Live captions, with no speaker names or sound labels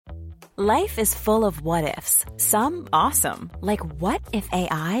Life is full of what-ifs. Some awesome, like what if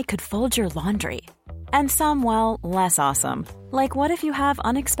AI could fold your laundry? And some, well, less awesome, like what if you have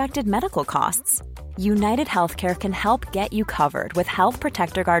unexpected medical costs? United Healthcare can help get you covered with Health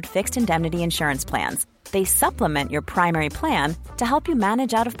Protector Guard fixed indemnity insurance plans. They supplement your primary plan to help you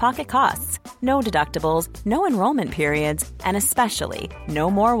manage out-of-pocket costs. No deductibles, no enrollment periods, and especially no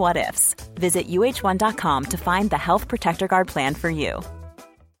more what-ifs. Visit uh1.com to find the Health Protector Guard plan for you.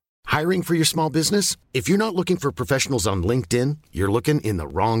 Hiring for your small business? If you're not looking for professionals on LinkedIn, you're looking in the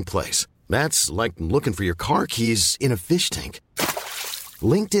wrong place. That's like looking for your car keys in a fish tank.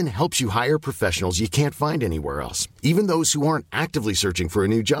 LinkedIn helps you hire professionals you can't find anywhere else, even those who aren't actively searching for a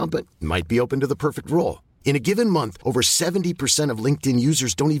new job but might be open to the perfect role. In a given month, over 70% of LinkedIn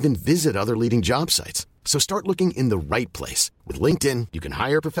users don't even visit other leading job sites. So start looking in the right place. With LinkedIn, you can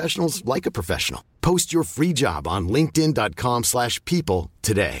hire professionals like a professional. Post your free job on linkedin.com/people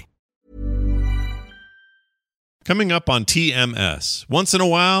today. Coming up on TMS, once in a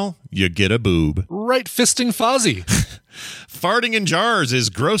while, you get a boob. Right fisting Fozzie. Farting in jars is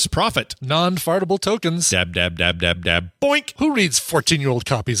gross profit. Non-fartable tokens. Dab, dab, dab, dab, dab. Boink! Who reads 14-year-old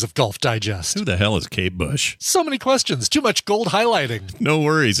copies of Golf Digest? Who the hell is Kate Bush? So many questions. Too much gold highlighting. No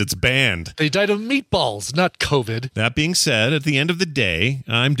worries, it's banned. They died of meatballs, not COVID. That being said, at the end of the day,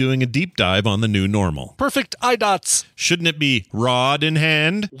 I'm doing a deep dive on the new normal. Perfect eye dots. Shouldn't it be rod in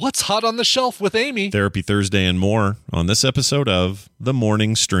hand? What's hot on the shelf with Amy? Therapy Thursday and more on this episode of The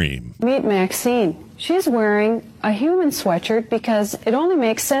Morning Stream. Meet Maxine. She's wearing a human sweatshirt because it only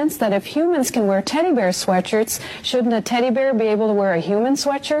makes sense that if humans can wear teddy bear sweatshirts, shouldn't a teddy bear be able to wear a human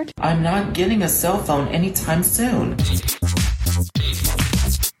sweatshirt? I'm not getting a cell phone anytime soon.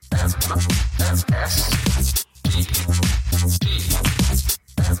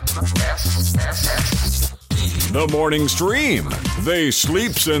 The Morning Stream. They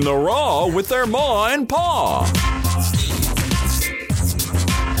sleeps in the raw with their ma and pa.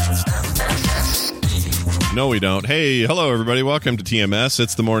 No, we don't. Hey, hello, everybody. Welcome to TMS.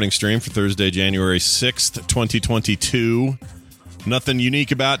 It's the morning stream for Thursday, January 6th, 2022. Nothing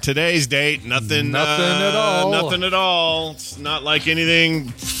unique about today's date. Nothing at all. Nothing at all. It's not like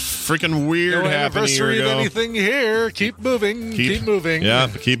anything freaking weird happened a year ago. Anything here. Keep moving. Keep moving. Yeah,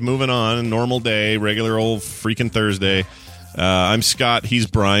 keep moving on. Normal day, regular old freaking Thursday. I'm Scott. He's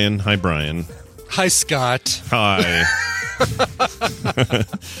Brian. Hi, Brian. Hi, Scott. Hi.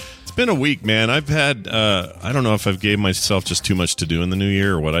 It's been a week, man. I've had I don't know if I've gave myself just too much to do in the new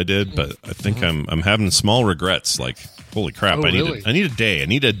year or what I did, but I think I'm having small regrets. Like, holy crap! Oh, I need really? I need a day. I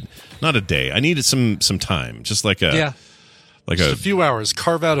needed not a day. I needed some time, just like a just a few hours.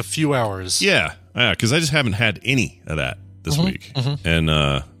 Carve out a few hours. Yeah, because I just haven't had any of that this week, and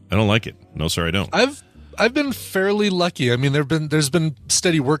I don't like it. No, sir, I don't. I've been fairly lucky. I mean, there's been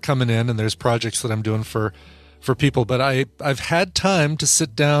steady work coming in, and there's projects that I'm doing for people, but I've had time to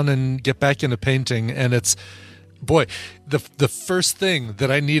sit down and get back into painting, and it's, boy, the first thing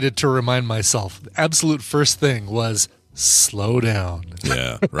that I needed to remind myself, the absolute first thing was slow down.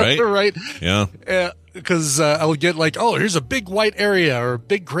 Yeah, right? Right? Yeah. Because I'll get like, oh, here's a big white area or a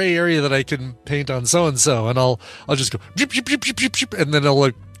big gray area that I can paint on so-and-so, and I'll just go, jip, jip, jip, jip, jip, jip, and then I'll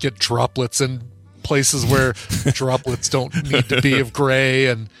like, get droplets in places where droplets don't need to be of gray,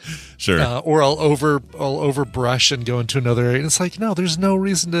 and sure. Or I'll overbrush and go into another area. And it's like, no, there's no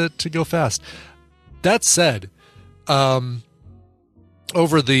reason to go fast. That said, over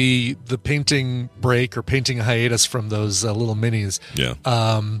the painting break or painting hiatus from those little minis,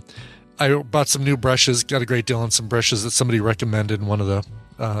 I bought some new brushes, got a great deal on some brushes that somebody recommended in one of the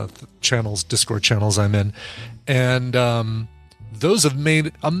channels, Discord channels I'm in. And those have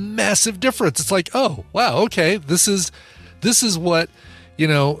made a massive difference. It's like, oh, wow, okay, this is what,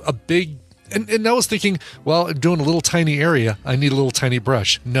 a big, and I was thinking, well, I'm doing a little tiny area, I need a little tiny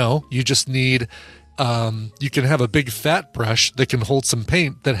brush. No, you just need, you can have a big fat brush that can hold some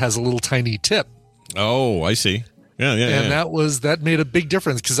paint that has a little tiny tip. Oh, I see. Yeah. And that made a big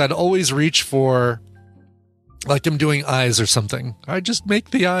difference, because I'd always reach for, like I'm doing eyes or something. I just make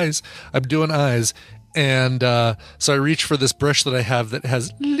the eyes. I'm doing eyes. And so I reach for this brush that I have that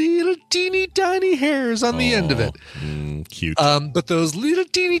has little teeny tiny hairs on the end of it. Cute. But those little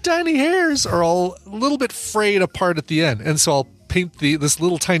teeny tiny hairs are all a little bit frayed apart at the end. And so I'll paint this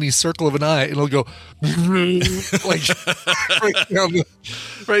little tiny circle of an eye, and it'll go like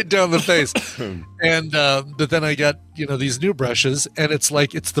right down the face. And but then I got these new brushes, and it's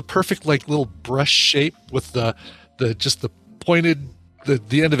the perfect like little brush shape with the pointed.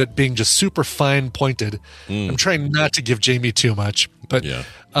 The end of it being just super fine pointed. I'm trying not to give Jamie too much, but yeah,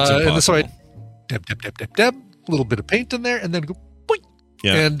 and so I dab, a little bit of paint in there, and then go boink,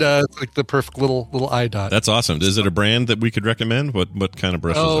 Yeah. And it's like the perfect little eye dot. That's awesome. Is it a brand that we could recommend? What kind of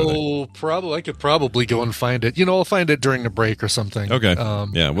brushes are they? Probably. I could probably go and find it. I'll find it during a break or something. Okay.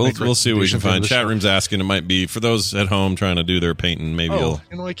 We'll see what we can find. Chat room's asking. It might be for those at home trying to do their painting. Maybe I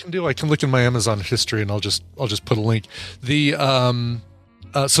can look in my Amazon history and I'll just put a link. The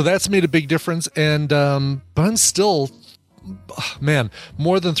so that's made a big difference, and but I'm still,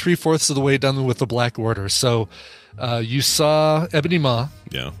 more than 3/4 of the way done with the Black Order. So. You saw Ebony Ma,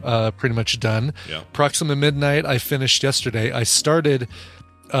 pretty much done. Yeah. Proxima Midnight, I finished yesterday. I started,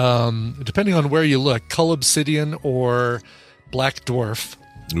 depending on where you look, Cull Obsidian or Black Dwarf.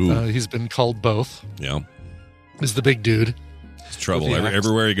 He's been called both. Yeah. Is the big dude. It's trouble.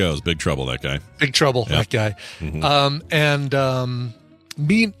 Everywhere he goes, big trouble, that guy. Big trouble, that guy. Mm-hmm.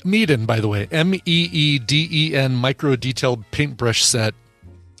 Meeden, by the way, Meeden micro detailed paintbrush set.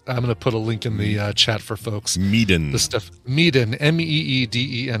 I'm going to put a link in the chat for folks. Meeden. The stuff. Meeden,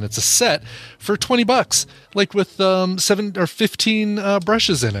 Meeden. It's a set for $20, like with 7 or 15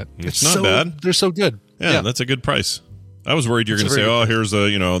 brushes in it. It's not bad. They're so good. Yeah, that's a good price. I was worried you're going to say, here's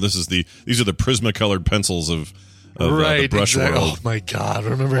these are the Prismacolor pencils of the brush world. Oh my God!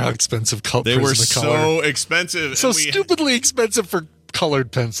 Remember how expensive they were so expensive, stupidly expensive for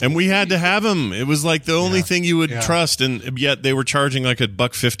colored pencils, and we had to have them. It was like the only thing you would trust, and yet they were charging like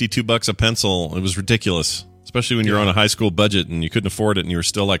 $1.50, $2 a pencil. It was ridiculous, especially when you're on a high school budget and you couldn't afford it, and you were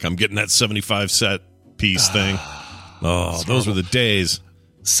still like, I'm getting that 75 set piece thing. Those were the days.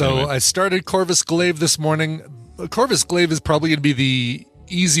 So anyway. I started Corvus Glaive this morning. Corvus Glaive is probably going to be the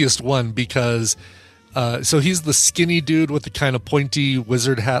easiest one because so he's the skinny dude with the kind of pointy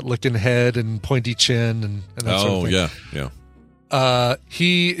wizard hat looking head and pointy chin and that sort of thing.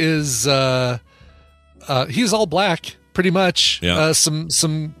 He is he's all black pretty much.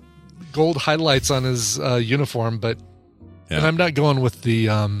 Some gold highlights on his uniform, but and I'm not going with the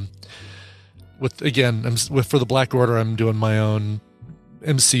for the Black Order. I'm doing my own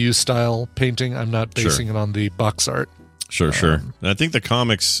MCU style painting. I'm not basing it on the box art. Sure. And I think the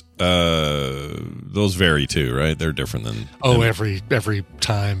comics, those vary too, right? They're different than every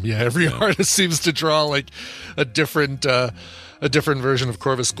time. Yeah, every artist seems to draw like a different version of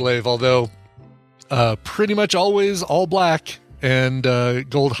Corvus Glaive. Although, pretty much always all black and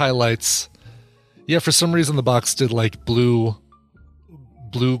gold highlights. Yeah, for some reason the box did like blue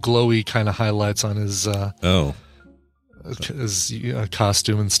glowy kind of highlights on his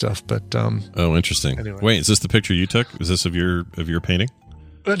costume and stuff, but interesting. Anyway. Wait, is this the picture you took? Is this of your painting?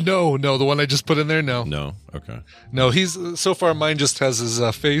 No, the one I just put in there. No, okay. No, he's so far mine just has his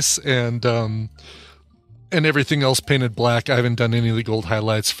face and everything else painted black. I haven't done any of the gold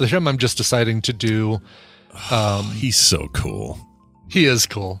highlights for him. I'm just deciding to do. He's so cool. He is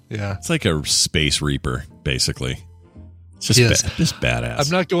cool. Yeah, it's like a space reaper, basically. Just badass. I'm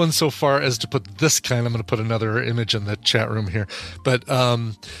not going so far as to put this kind. I'm going to put another image in the chat room here. But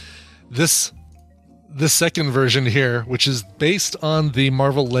this second version here, which is based on the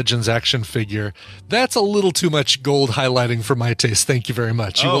Marvel Legends action figure, that's a little too much gold highlighting for my taste. Thank you very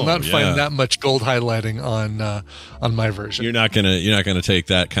much. You will not find that much gold highlighting on my version. You're not gonna take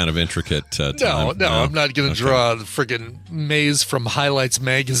that kind of intricate time. No, I'm not going to draw the friggin' maze from Highlights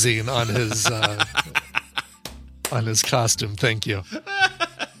magazine on his. On his costume. Thank you.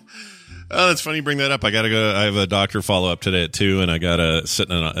 Oh, that's funny you bring that up. I gotta go. I have a doctor follow up today at 2, and I gotta sit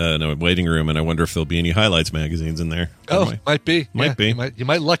in a waiting room, and I wonder if there'll be any Highlights magazines in there. Might be. You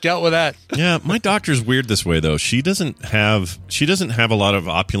might luck out with that. Yeah, my doctor's weird this way though. She doesn't have a lot of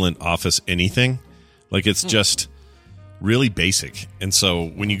opulent office anything. Like it's just really basic. And so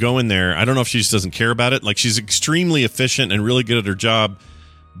when you go in there, I don't know if she just doesn't care about it. Like she's extremely efficient and really good at her job,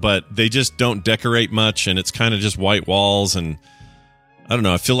 but they just don't decorate much, and it's kind of just white walls. And I don't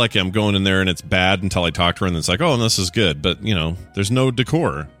know. I feel like I'm going in there and it's bad until I talk to her, and it's like, oh, and this is good. But there's no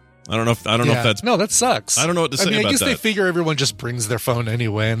decor. I don't know if that's that sucks. I don't know what to say about that. I guess they figure everyone just brings their phone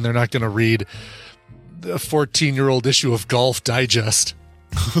anyway, and they're not going to read a 14-year-old issue of Golf Digest,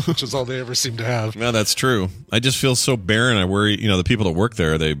 which is all they ever seem to have. No, that's true. I just feel so barren. I worry. The people that work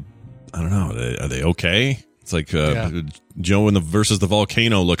there, I don't know. Are they okay? It's like Joe versus the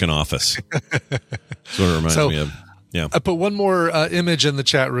volcano looking office. That's what it reminds me of. Yeah. I put one more image in the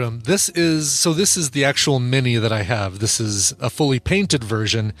chat room. This is the actual mini that I have. This is a fully painted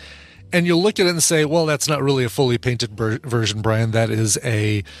version. And you'll look at it and say, well, that's not really a fully painted version, Brian. That is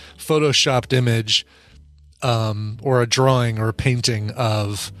a photoshopped image or a drawing or a painting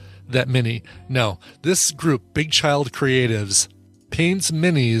of that mini. No, this group, Big Child Creatives, paints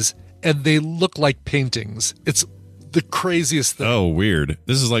minis and they look like paintings. It's the craziest thing. Oh, weird.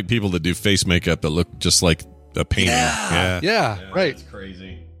 This is like people that do face makeup that look just like a painting. Yeah, right. That's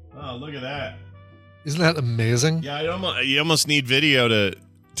crazy. Oh, look at that. Isn't that amazing? Yeah, you almost need video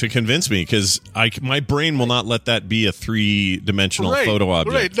to convince me, because my brain will not let that be a 3-dimensional photo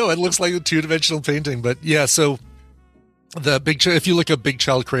object. Right. No, it looks like a 2-dimensional painting. But yeah, so if you look up Big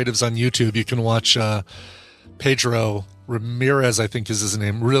Child Creatives on YouTube, you can watch Pedro Ramirez, I think is his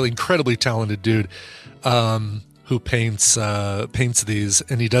name. Really incredibly talented dude who paints these,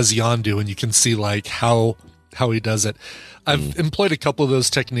 and he does Yondu, and you can see like how he does it. I've employed a couple of those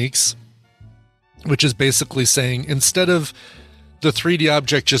techniques, which is basically saying, instead of the 3D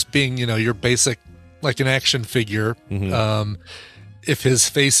object just being, your basic, like an action figure, if his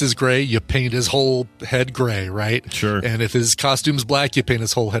face is gray, you paint his whole head gray, right? Sure. And if his costume's black, you paint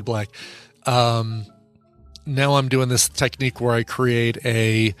his whole head black. Now I'm doing this technique where I create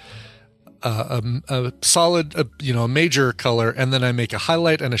a solid, a major color, and then I make a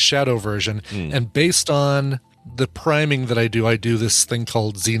highlight and a shadow version. And based on the priming that I do this thing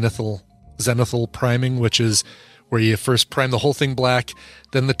called zenithal priming, which is where you first prime the whole thing black,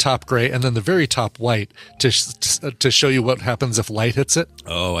 then the top gray, and then the very top white to show you what happens if light hits it.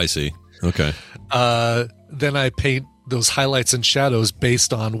 Oh, I see. Okay. Then I paint those highlights and shadows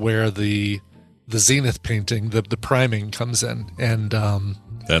based on where the zenith painting, the priming comes in, and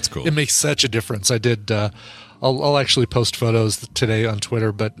that's cool. It makes such a difference. I did. I'll actually post photos today on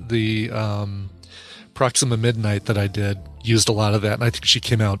Twitter, but the Proxima Midnight that I did used a lot of that, and I think she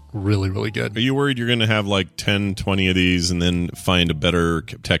came out really, really good. Are you worried you're going to have like 10, 20 of these and then find a better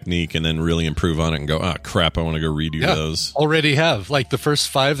technique and then really improve on it and go, crap, I want to go redo those? Already have. Like the first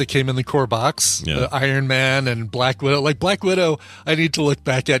 5 that came in the core box, Iron Man and Black Widow. Like Black Widow, I need to look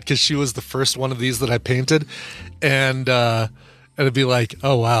back at because she was the first one of these that I painted. And it'd be like,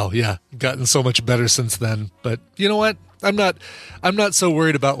 oh, wow, yeah, gotten so much better since then. But you know what? I'm not so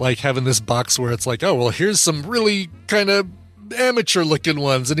worried about like having this box where it's like, oh, well, here's some really kind of amateur looking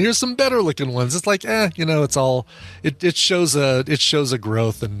ones and here's some better looking ones. It's like, it's all, it shows a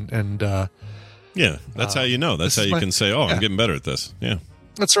growth and that's how you know. That's how you can say, I'm getting better at this. Yeah.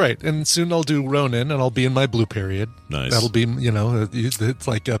 That's right. And soon I'll do Ronin and I'll be in my blue period. Nice. That'll be, it's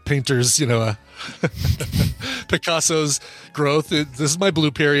like a painter's, Picasso's growth. This is my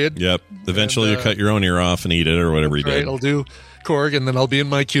blue period. Yep. Eventually you cut your own ear off and eat it or whatever you did. Right. I'll do Korg and then I'll be in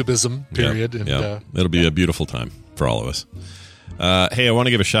my cubism period. Yep. And it'll be a beautiful time for all of us. Hey, I want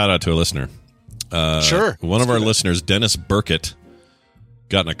to give a shout out to a listener. Sure. One of our listeners, Dennis Burkett,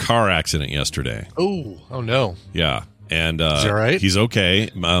 got in a car accident yesterday. Oh no. Yeah. And is he all right? He's okay.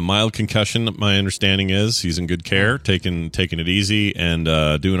 Mild concussion, my understanding is. He's in good care, taking it easy, and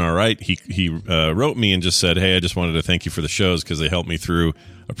doing all right. He wrote me and just said, hey, I just wanted to thank you for the shows because they helped me through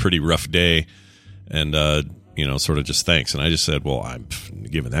a pretty rough day, and sort of just thanks. And I just said, well, I'm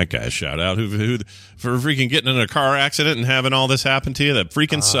giving that guy a shout out who for freaking getting in a car accident and having all this happen to you. That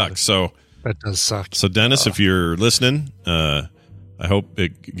freaking sucks. So that does suck. So Dennis, if you're listening, I hope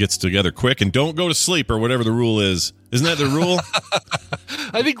it gets together quick, and don't go to sleep or whatever the rule is. Isn't that the rule?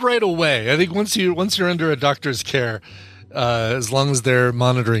 I think right away. I think once you're under a doctor's care, as long as they're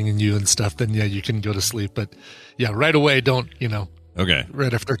monitoring you and stuff, then you can go to sleep. But right away, don't Okay.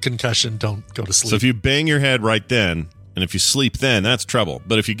 Right after concussion, don't go to sleep. So if you bang your head right then, and if you sleep then, that's trouble.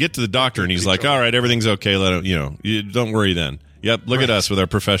 But if you get to the doctor and he's like, all right, everything's okay, you don't worry then. Yep, look at us with our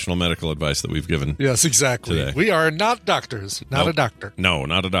professional medical advice that we've given. Yes, exactly. Today. We are not doctors. Not a doctor. No,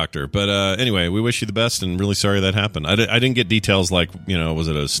 not a doctor. But anyway, we wish you the best and really sorry that happened. I didn't get details like, was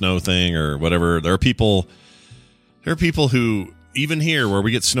it a snow thing or whatever. There are people who, even here where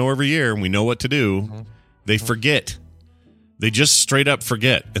we get snow every year and we know what to do, they forget. They just straight up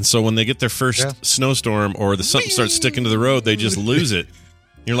forget. And so when they get their first snowstorm or something starts sticking to the road, they just lose it.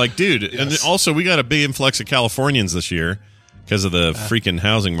 You're like, dude. Yes. And also we got a big influx of Californians this year. Because of the freaking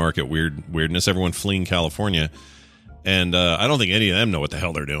housing market weirdness, everyone fleeing California. And I don't think any of them know what the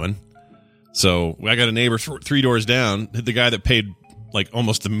hell they're doing. So I got a neighbor 3 doors down, the guy that paid like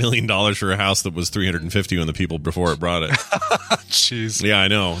almost $1 million for a house that was $350 when the people before it brought it. Jeez. Yeah, I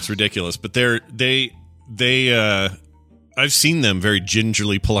know. It's ridiculous. But they I've seen them very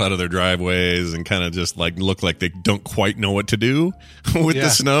gingerly pull out of their driveways and kind of just like look like they don't quite know what to do with the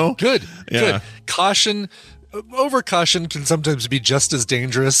snow. Good. Caution. Over caution can sometimes be just as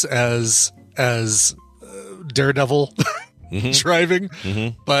dangerous as daredevil driving,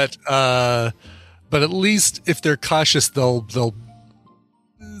 but at least if they're cautious, they'll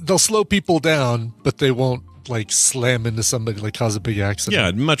slow people down, but they won't like slam into somebody, like cause a big accident. Yeah,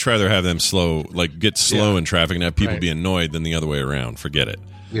 I'd much rather have them get slow in traffic and have people be annoyed than the other way around. Forget it.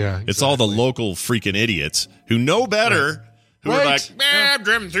 Yeah, exactly. It's all the local freaking idiots who know better. Right. who were like, I've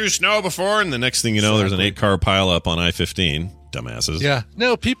driven through snow before. And the next thing you know, there's an 8-car pileup on I-15. Dumbasses. Yeah.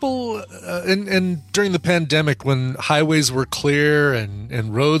 No, people, and during the pandemic when highways were clear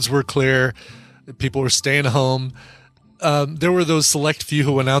and roads were clear, people were staying home. There were those select few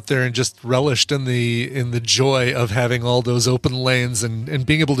who went out there and just relished in the joy of having all those open lanes and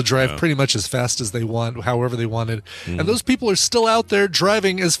being able to drive pretty much as fast as they want, however they wanted. Mm. And those people are still out there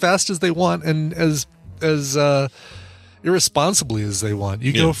driving as fast as they want and as irresponsibly as they want.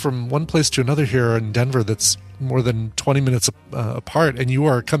 You go from one place to another here in Denver that's more than 20 minutes apart, and you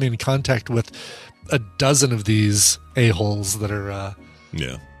are coming in contact with a dozen of these a-holes that are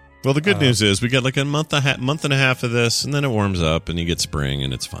Well, the good news is we got like a month and a half of this, and then it warms up, and you get spring,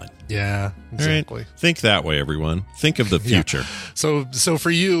 and it's fine. Yeah, exactly. Right? Think that way, everyone. Think of the future. So for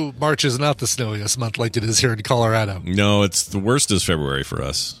you, March is not the snowiest month like it is here in Colorado. No, it's the worst is February for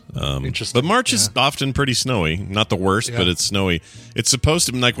us. Interesting. But March is often pretty snowy. Not the worst, but it's snowy. It's supposed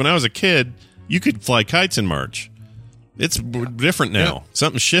to be like when I was a kid, you could fly kites in March. It's different now. Yeah.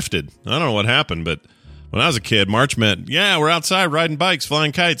 Something shifted. I don't know what happened, but when I was a kid, March meant, we're outside riding bikes,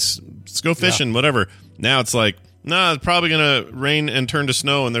 flying kites, let's go fishing, whatever. Now it's like, it's probably going to rain and turn to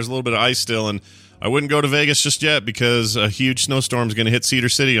snow, and there's a little bit of ice still, and I wouldn't go to Vegas just yet because a huge snowstorm is going to hit Cedar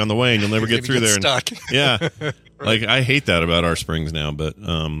City on the way, and you'll never get through there. Stuck. Like, I hate that about our springs now, but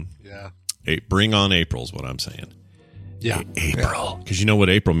bring on April is what I'm saying. Yeah. April. Because you know what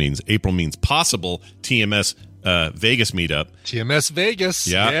April means? April means possible TMS Vegas meetup. TMS Vegas.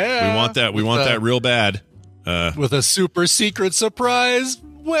 Yeah. We want that. We want that real bad. With a super secret surprise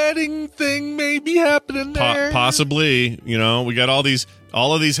wedding thing maybe happening there. Possibly. You know, we got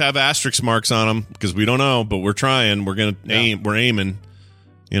all of these have asterisk marks on them because we don't know, but we're trying. We're going to aim. We're aiming.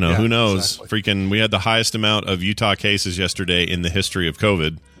 You know, who knows? Exactly. Freaking, we had the highest amount of Utah cases yesterday in the history of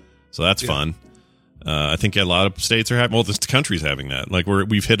COVID. So that's fun. I think a lot of states are having, the country's having that. Like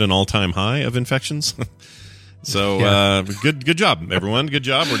we've hit an all-time high of infections. So good job, everyone. Good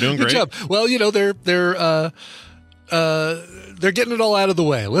job. We're doing great. Good job. Well, you know, they're getting it all out of the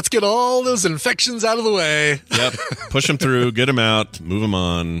way. Let's get all those infections out of the way. Yep. Push them through, get them out, move them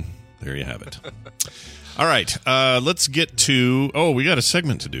on. There you have it. All right, let's get to. We got a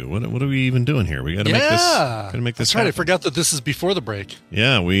segment to do. What are we even doing here? We got to make this. Got to make this. That's right. I forgot that this is before the break.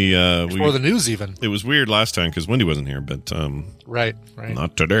 Yeah, before the news even. It was weird last time because Wendy wasn't here, but right.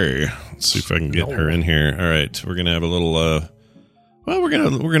 Not today. Let's see if I can get her in here. All right, we're gonna have a little.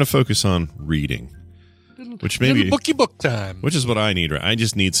 We're gonna focus on reading, which maybe book time. Which is what I need. Right, I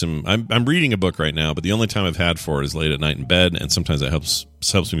just need some. I'm reading a book right now, but the only time I've had for it is late at night in bed, and sometimes that helps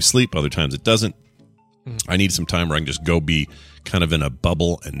me sleep. Other times it doesn't. I need some time where I can just go be kind of in a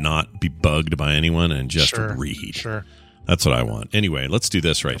bubble and not be bugged by anyone and just read. Sure. That's what I want. Anyway, let's do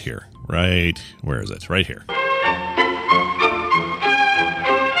this right here. Right. Where is it? Right here.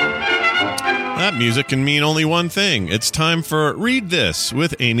 That music can mean only one thing. It's time for Read This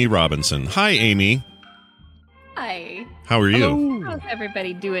with Amy Robinson. Hi, Amy. Hi. How are you? Hello. How's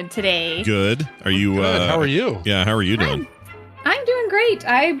everybody doing today? Good. Are you? Good. How are you? Yeah. How are you doing? I'm doing great.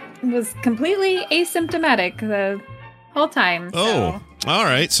 I was completely asymptomatic the whole time. Oh, all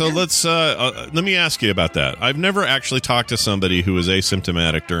right. So let's let me ask you about that. I've never actually talked to somebody who was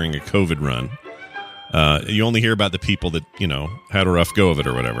asymptomatic during a COVID run. You only hear about the people that, had a rough go of it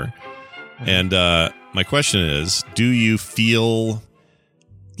or whatever. And my question is, do you feel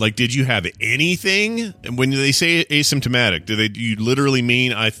like, did you have anything? And when they say asymptomatic, do you literally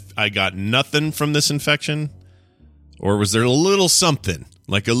mean I got nothing from this infection? Or was there a little something,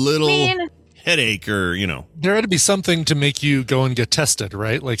 like a little headache or, There had to be something to make you go and get tested,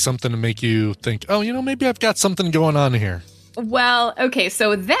 right? Like something to make you think, maybe I've got something going on here. Well, okay,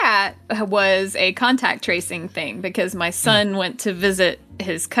 so that was a contact tracing thing because my son went to visit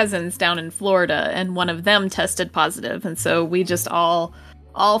his cousins down in Florida and one of them tested positive. And so we just all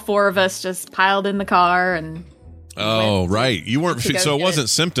four of us just piled in the car and... Oh, right. You weren't, so it wasn't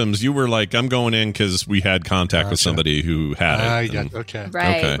symptoms. You were like, I'm going in because we had contact with somebody who had it. Okay.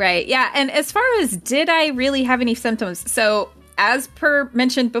 Right. Yeah. And as far as did I really have any symptoms? So as per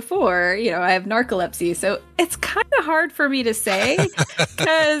mentioned before, I have narcolepsy. So it's kind of hard for me to say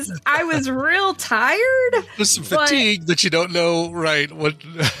because I was real tired. There's some fatigue that you don't know, right? What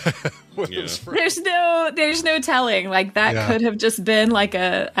There's no telling. Like that could have just been like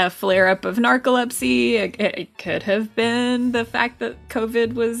a flare up of narcolepsy. It could have been the fact that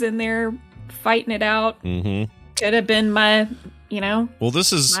COVID was in there fighting it out. Mm-hmm. Could have been my, Well,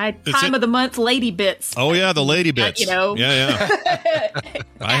 this is my time of the month lady bits. Oh yeah, the lady bits. Yeah.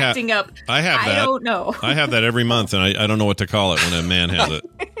 Acting up. I have that. I don't know. I have that every month, and I don't know what to call it when a man has it.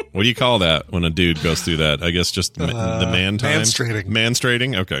 What do you call that when a dude goes through that? I guess just the man time?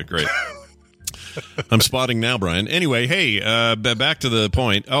 Manstrating? Okay, great. I'm spotting now, Brian. Anyway, hey, back to the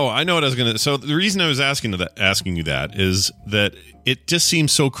point. Oh, I know what I was going to... So the reason I was asking you that is that it just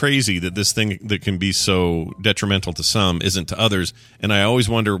seems so crazy that this thing that can be so detrimental to some isn't to others. And I always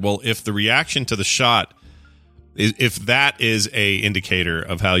wonder, well, if the reaction to the shot, if that is a indicator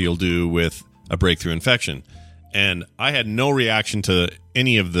of how you'll do with a breakthrough infection. And I had no reaction to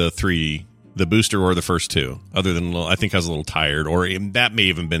any of the three, the booster or the first two, other than I think I was a little tired, or that may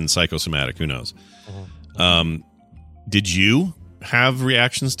even been psychosomatic. Who knows? Did you have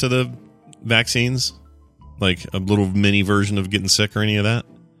reactions to the vaccines, like a little mini version of getting sick or any of that?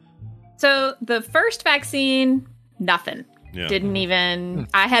 So the first vaccine, nothing. Yeah. Didn't even.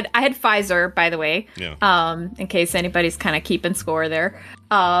 I had Pfizer, by the way. Yeah. In case anybody's kind of keeping score there.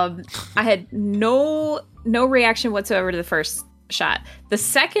 I had no reaction whatsoever to the first shot. The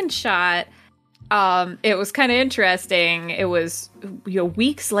second shot, it was kind of interesting. It was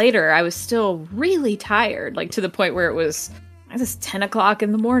weeks later. I was still really tired, like to the point where it was 10 o'clock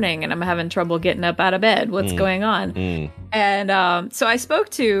in the morning, and I'm having trouble getting up out of bed. What's going on? And so I spoke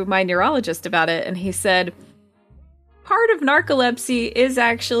to my neurologist about it, and he said, part of narcolepsy is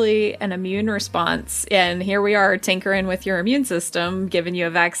actually an immune response, and here we are tinkering with your immune system, giving you a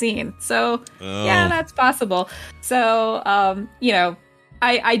vaccine. So, yeah, that's possible. So,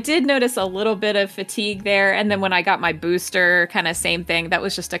 I did notice a little bit of fatigue there, and then when I got my booster, kind of same thing. That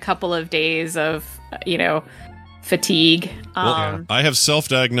was just a couple of days of, fatigue. I have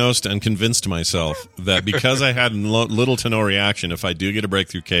self-diagnosed and convinced myself that because I had little to no reaction, if I do get a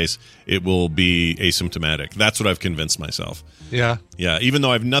breakthrough case, it will be asymptomatic. That's what I've convinced myself. Yeah. Yeah. Even though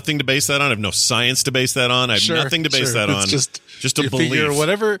I have nothing to base that on, I have no science to base that on. I have nothing to base that on. Just a belief.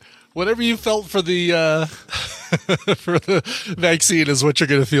 Whatever you felt for the for the vaccine is what you're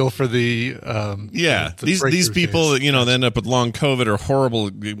going to feel for the these people that they end up with long COVID or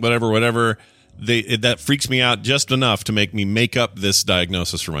horrible whatever. That freaks me out just enough to make me make up this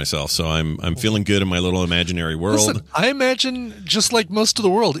diagnosis for myself. So I'm feeling good in my little imaginary world. Listen, I imagine just like most of the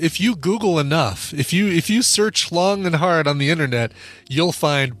world, if you Google enough, if you search long and hard on the internet, you'll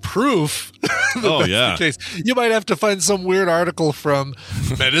find proof that that's the case. You might have to find some weird article from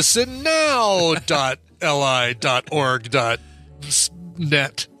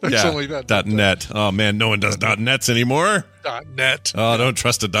medicinow.li.org.net or something like that. .net. Oh man, no one does .nets anymore. .net. Oh, don't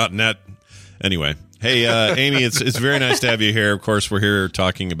trust a .net. Anyway, hey, Amy, it's very nice to have you here. Of course, we're here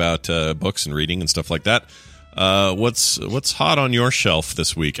talking about books and reading and stuff like that. What's hot on your shelf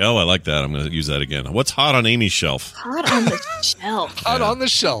this week? Oh, I like that. I'm going to use that again. What's hot on Amy's shelf? Hot on the shelf. Hot on the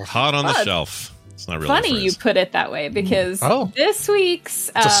shelf. Hot on the shelf. It's not really funny you put it that way, because this week's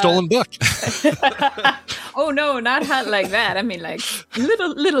it's a stolen book. Oh no, not hot like that. I mean, like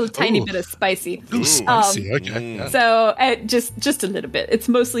little tiny bit of spicy. Ooh, spicy. Okay. Yeah. So just a little bit. It's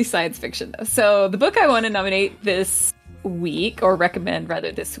mostly science fiction though. So the book I want to nominate this week, or recommend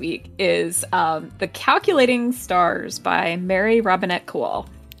rather this week, is The Calculating Stars by Mary Robinette Kowal.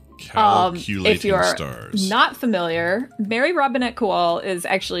 If you're stars. Not familiar, Mary Robinette Kowal is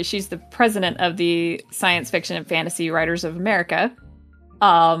actually, she's the president of the Science Fiction and Fantasy Writers of America.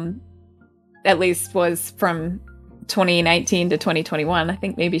 At least was from 2019 to 2021. I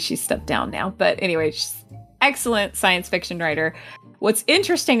think maybe she stepped down now. But anyway, she's an excellent science fiction writer. What's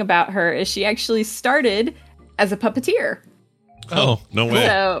interesting about her is she actually started as a puppeteer. Oh, no way.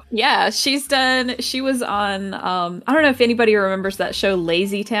 So, yeah, she was on, I don't know if anybody remembers that show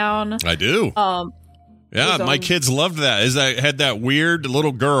Lazy Town. I do. Yeah, my kids loved that. Had that weird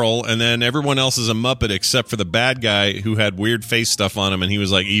little girl, and then everyone else is a Muppet except for the bad guy who had weird face stuff on him, and he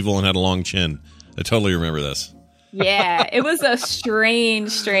was like evil and had a long chin. I totally remember this. Yeah, it was a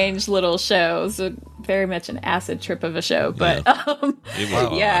strange little show. It was very much an acid trip of a show, but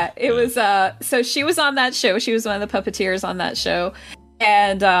it was. So she was on that show. She was one of the puppeteers on that show,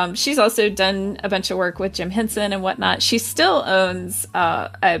 and she's also done a bunch of work with Jim Henson and whatnot. She still owns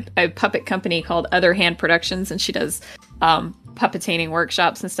a puppet company called Other Hand Productions, and she does puppeteering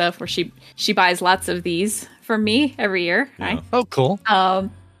workshops and stuff where she buys lots of these from me every year. Yeah. Oh, cool.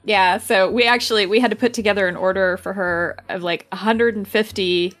 Yeah, so we had to put together an order for her of like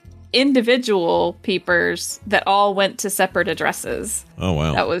 150 individual peepers that all went to separate addresses. Oh,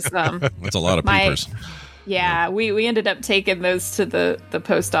 wow. That was that's a lot of peepers. Yeah, we ended up taking those to the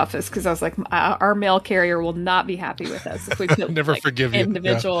post office because I was like, our mail carrier will not be happy with us if we put never forgive you.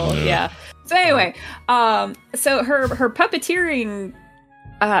 Individual. Yeah. So anyway, so her puppeteering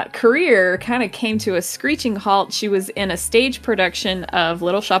career kind of came to a screeching halt. She was in a stage production of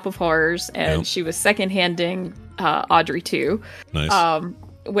Little Shop of Horrors, and she was second-handing Audrey 2. Nice.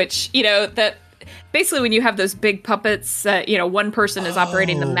 which, that basically when you have those big puppets, one person is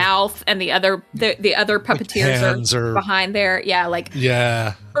operating the mouth and the other puppeteers are behind there.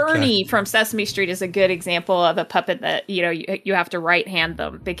 Yeah. Ernie from Sesame Street is a good example of a puppet that, you have to right hand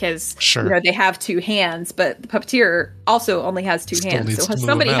them because, they have two hands, but the puppeteer also only has two hands. So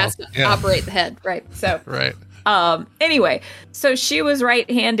somebody has to operate the head. Right. So, right. Anyway, so she was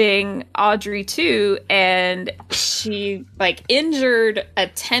right-handing Audrey too, and she injured a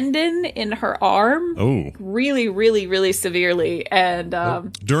tendon in her arm. Oh, really, really, really severely. And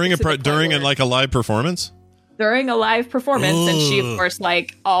during a live performance. During a live performance, and she, of course,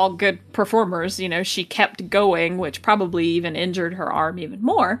 like all good performers, she kept going, which probably even injured her arm even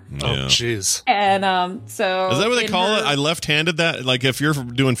more. Yeah. Oh, jeez. And so is that what they call it? I left-handed that. Like if you're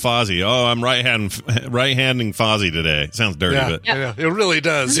doing Fozzie, I'm right-handing Fozzie today. It sounds dirty, but yeah, it really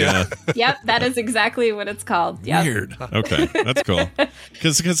does. Yeah. Yep, that is exactly what it's called. Yep. Weird. Okay, that's cool.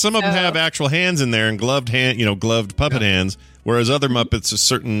 Because some of them have actual hands in there and gloved puppet hands, whereas other Muppets,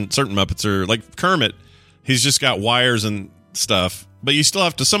 certain Muppets are like Kermit. He's just got wires and stuff, but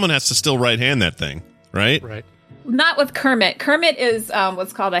someone has to still right hand that thing, right? Right. Not with Kermit. Kermit is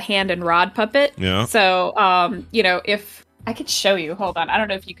what's called a hand and rod puppet. Yeah. So, if I could show you, hold on. I don't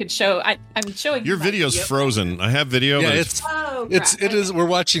know if you could show. I'm showing your video's frozen. I have video. Yeah, but it is. We're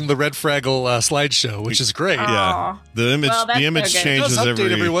watching the Red Fraggle slideshow, which is great. Yeah, the image changes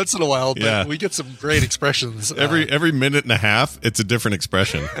every once in a while, but we get some great expressions. Every minute and a half, it's a different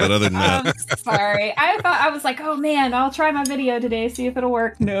expression. But other than that, sorry, I was like, oh man, I'll try my video today, see if it'll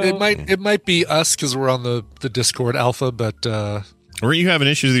work. No, it might be us because we're on the Discord alpha, but weren't you having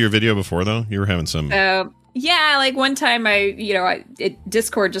issues with your video before though? You were having some. Yeah, like one time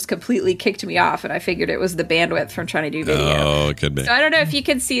Discord just completely kicked me off, and I figured it was the bandwidth from trying to do video. Oh, it could be. So I don't know if you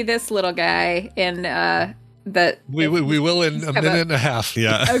can see this little guy in that. We will in a minute and a half.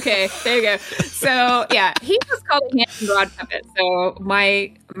 Yeah. Okay, there you go. So yeah, he was called a hand and rod puppet. So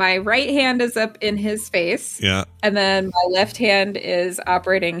my right hand is up in his face. Yeah. And then my left hand is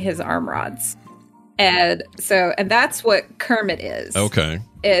operating his arm rods. And that's what Kermit is. Okay.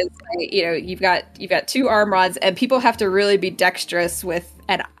 Is you've got two arm rods, and people have to really be dexterous with.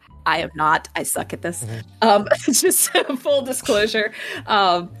 And I am not. I suck at this. Just full disclosure.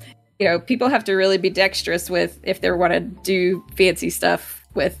 People have to really be dexterous with if they want to do fancy stuff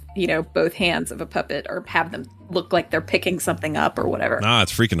with both hands of a puppet or have them look like they're picking something up or whatever. Nah,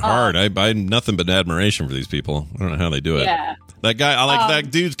 it's freaking hard. I nothing but admiration for these people. I don't know how they do it. Yeah. That guy, I like that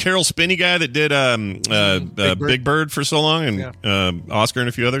dude, Carol Spinney guy that did Big Bird for so long, and Oscar and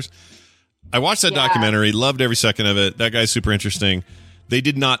a few others. I watched that documentary, loved every second of it. That guy's super interesting. They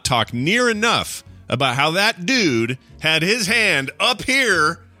did not talk near enough about how that dude had his hand up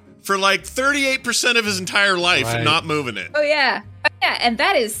here for like 38% of his entire life and not moving it. Oh, yeah. Yeah, and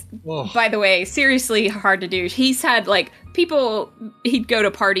that is, by the way, seriously hard to do. He's had, people, he'd go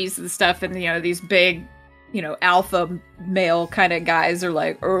to parties and stuff, and, these big, alpha male kind of guys are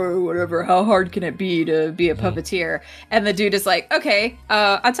like, oh, whatever, how hard can it be to be a puppeteer? And the dude is like, okay,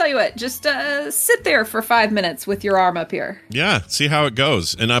 I'll tell you what, just sit there for 5 minutes with your arm up here. Yeah, see how it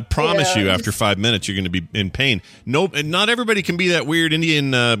goes. And I promise you, after 5 minutes, you're going to be in pain. Nope, and not everybody can be that weird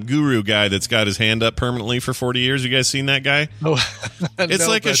Indian guru guy that's got his hand up permanently for 40 years. You guys seen that guy? Oh, it's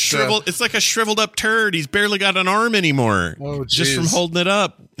like a shriveled up turd. He's barely got an arm anymore. Oh, just from holding it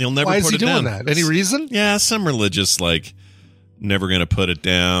up. He'll never Why put is he it down. doing that? Any reason? Yeah, some religious, never going to put it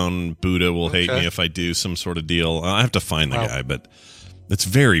down. Buddha will hate me if I do, some sort of deal. I have to find the guy, but it's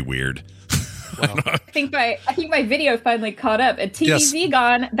very weird. Wow. I think my video finally caught up. And TVZ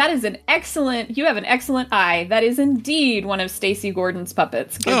Gone, that is you have an excellent eye. That is indeed one of Stacey Gordon's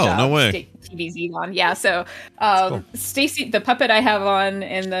puppets. Good job. No way. TVZ Gone. Yeah, so cool. Stacey, the puppet I have on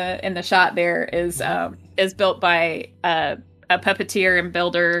in the shot there is built by a puppeteer and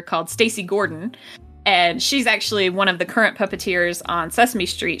builder called Stacey Gordon. And she's actually one of the current puppeteers on Sesame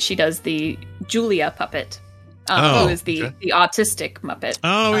Street. She does the Julia puppet, who is the autistic Muppet.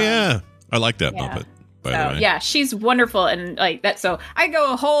 Oh, yeah. I like that Muppet, by the way. Yeah, she's wonderful. And like that. So I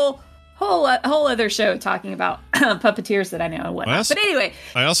go a whole other show talking about puppeteers that I know and whatnot. But anyway.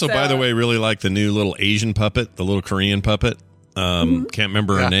 I also, by the way, really like the new little Asian puppet, the little Korean puppet. Can't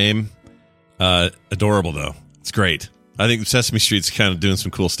remember her name. Adorable, though. It's great. I think Sesame Street's kind of doing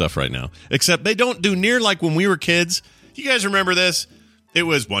some cool stuff right now. Except they don't do near like when we were kids. You guys remember this? It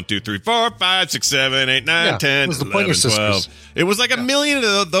was 1, 2, 3, 4, 5, 6, 7, 8, 9, 10, 11, 12. It was like a million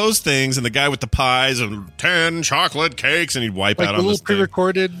of those things, and the guy with the pies and 10 chocolate cakes, and he'd wipe out on this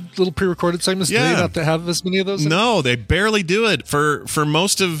little pre-recorded segments. Do they not have as many of those? No, they barely do it for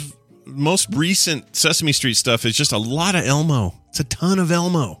most of most recent Sesame Street stuff is just a lot of Elmo. It's a ton of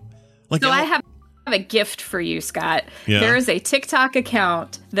Elmo. Like, so I have a gift for you, Scott. Yeah. There is a TikTok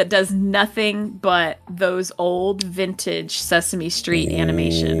account that does nothing but those old vintage Sesame Street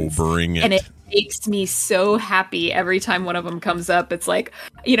animations. Bring it. And it makes me so happy every time one of them comes up. It's like,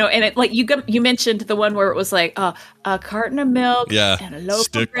 and it like you mentioned the one where it was like a carton of milk and a loaf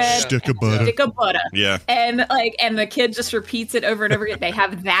of bread, stick of butter. stick of butter. Yeah. And the kid just repeats it over and over again. They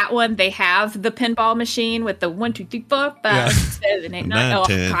have that one. They have the pinball machine with the 1, 2, 3, 4, 5, 6, 7, 8, 9. 9,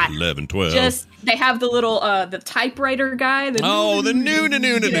 10, God. 11, 12. Just they have the little the typewriter guy. The new.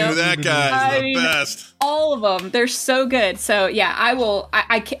 That guy is the best. All of them. They're so good. So yeah, I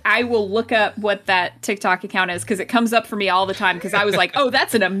will look up what that TikTok account is because it comes up for me all the time because I was like, oh,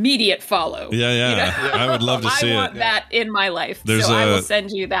 that's an immediate follow. Yeah. I would love to see I want that in my life. There's I will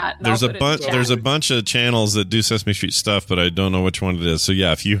send you that. There's a bunch of channels that do Sesame Street stuff, but I don't know which one it is. So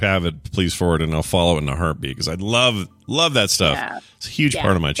yeah, if you have it, please forward it and I'll follow it in a heartbeat because I love that stuff. Yeah. It's a huge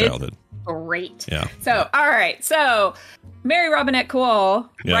part of my childhood. It's great. Yeah. So all right. So Mary Robinette Kowal,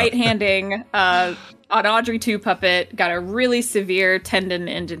 right-handing an Audrey 2 puppet, got a really severe tendon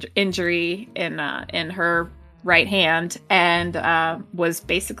injury in her right hand and was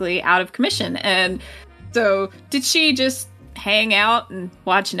basically out of commission. And so did she just hang out and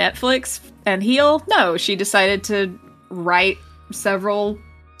watch Netflix and heal? No, she decided to write several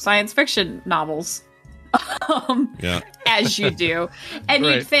science fiction novels. As you do. And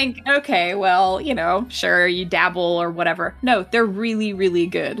you'd think, okay, well, sure, you dabble or whatever. No, they're really, really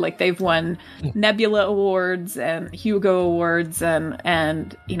good. Like they've won Nebula Awards and Hugo Awards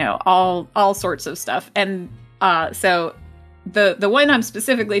and all sorts of stuff. And so the one I'm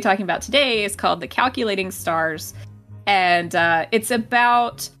specifically talking about today is called The Calculating Stars. And it sort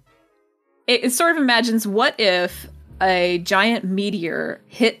of imagines what if a giant meteor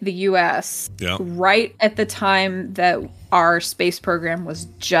hit the U.S. right at the time that our space program was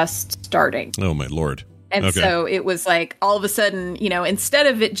just starting. Oh, my Lord. And so it was like all of a sudden, instead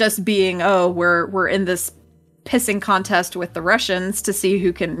of it just being, we're in this pissing contest with the Russians to see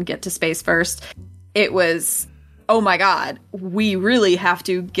who can get to space first, it was, oh, my God, we really have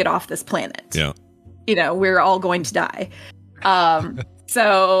to get off this planet. Yeah. We're all going to die.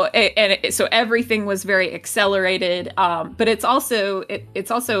 So everything was very accelerated, but it's also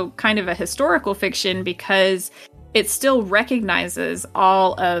kind of a historical fiction because it still recognizes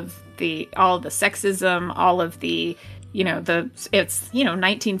all of the sexism, all of the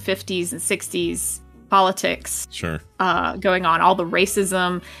 1950s and 60s politics going on, all the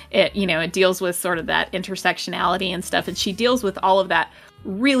racism. It deals with sort of that intersectionality and stuff, and she deals with all of that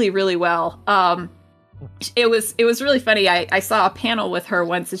really, really well. It was really funny. I saw a panel with her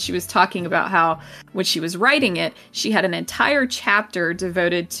once, and she was talking about how when she was writing it, she had an entire chapter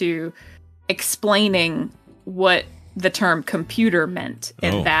devoted to explaining what the term computer meant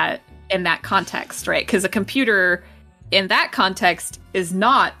in that context, right? Because a computer in that context is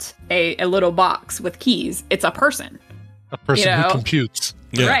not a little box with keys. It's a person. A person who computes.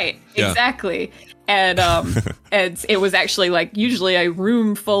 Yeah. Right. Yeah. Exactly. And and it was actually like usually a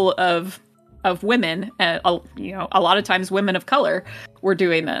room full of women, a lot of times women of color were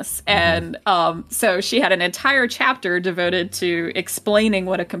doing this. And so she had an entire chapter devoted to explaining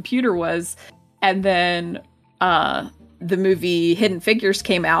what a computer was. And then the movie Hidden Figures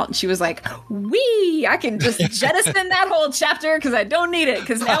came out, and she was like, I can just jettison that whole chapter because I don't need it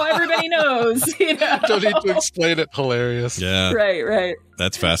because now everybody knows. Don't need to explain it. Hilarious. Yeah. Right.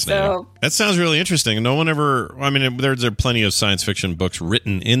 That's fascinating. That sounds really interesting. No one ever, there are plenty of science fiction books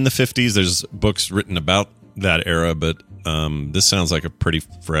written in the 50s. There's books written about that era, but this sounds like a pretty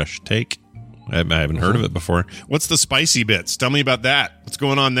fresh take. I haven't heard of it before. What's the spicy bits? Tell me about that. What's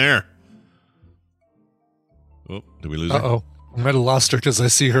going on there? Oh, did we lose her? Uh-oh. I might have lost her because I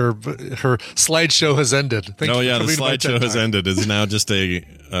see her slideshow has ended. The slideshow has ended. It's now just a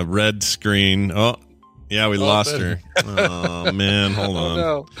red screen. Oh, yeah, we lost her. Oh, man, hold on.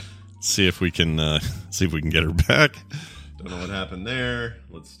 No. Let's see if we can get her back. Don't know what happened there.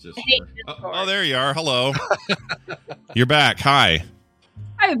 Let's just... Oh, there you are. Hello. You're back. Hi.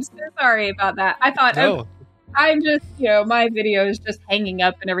 I'm so sorry about that. I thought... I'm just, my video is just hanging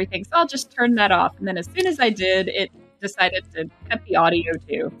up and everything, so I'll just turn that off. And then as soon as I did, it decided to cut the audio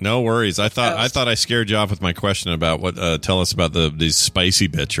too. No worries. I thought I scared you off with my question about what. Tell us about these spicy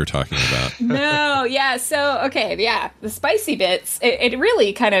bits you're talking about. No, yeah. So the spicy bits. It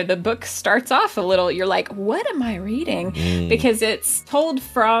really kind of, the book starts off a little. You're like, what am I reading? Because it's told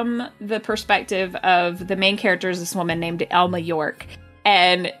from the perspective of the main character is this woman named Elma York.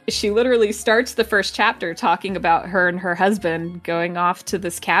 And she literally starts the first chapter talking about her and her husband going off to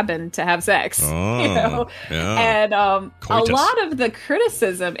this cabin to have sex. Oh, you know? yeah. And a lot of the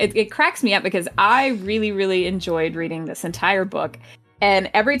criticism, it cracks me up because I really, really enjoyed reading this entire book. And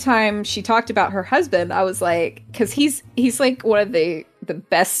every time she talked about her husband, I was like, because he's like one of the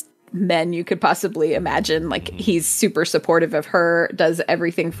best men you could possibly imagine. Like, he's super supportive of her, does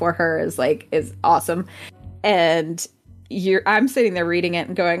everything for her, is awesome. And I'm sitting there reading it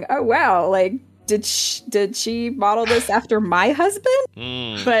and going, oh wow, like did she model this after my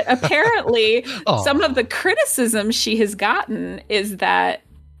husband? But apparently some of the criticism she has gotten is that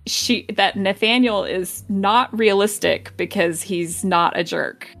Nathaniel is not realistic because he's not a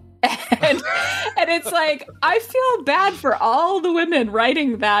jerk. And it's like, I feel bad for all the women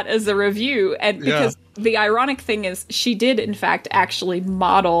writing that as a review. And because the ironic thing is she did, in fact, actually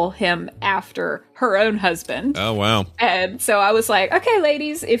model him after her own husband. Oh, wow. And so I was like, okay,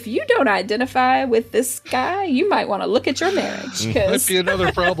 ladies, if you don't identify with this guy, you might want to look at your marriage. Might be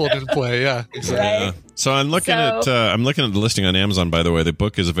another problem in play. Yeah, exactly. Right? So I'm looking at the listing on Amazon, by the way. The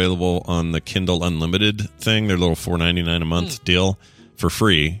book is available on the Kindle Unlimited thing, their little $4.99 a month deal. For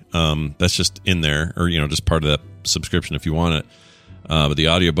free. That's just in there, or just part of that subscription if you want it. But the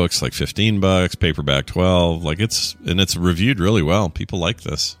audiobook's like $15, paperback $12. Like it's reviewed really well. People like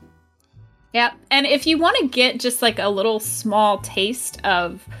this. Yeah, and if you want to get just like a little small taste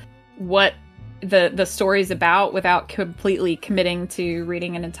of what the story's about without completely committing to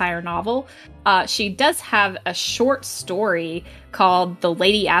reading an entire novel, she does have a short story called "The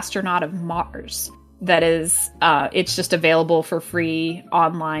Lady Astronaut of Mars." That is, it's just available for free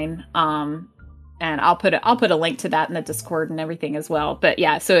online. And I'll put a link to that in the Discord and everything as well. But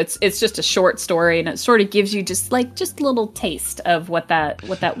yeah, so it's just a short story, and it sort of gives you just a little taste of what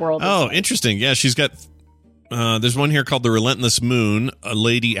that world is. Oh, like. Interesting. Yeah, she's got. There's one here called "The Relentless Moon," a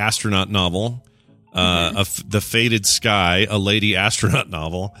lady astronaut novel. The Faded Sky, a lady astronaut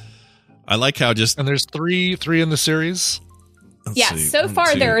novel. I like how and there's three in the series. So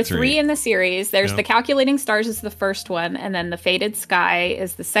far there are three in the series. There's The Calculating Stars is the first one, and then The Faded Sky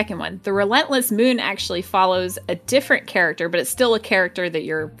is the second one. The Relentless Moon actually follows a different character, but it's still a character that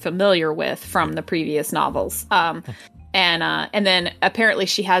you're familiar with from the previous novels. And then apparently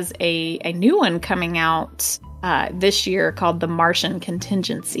she has a new one coming out this year called The Martian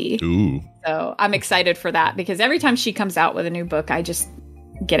Contingency. Ooh. So I'm excited for that because every time she comes out with a new book, I just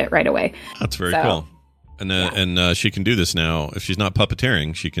get it right away. That's very cool. And she can do this now. If she's not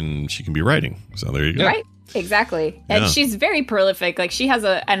puppeteering, she can be writing. So there you go. Right, exactly. And she's very prolific. Like she has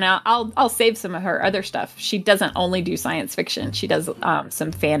and I'll save some of her other stuff. She doesn't only do science fiction. She does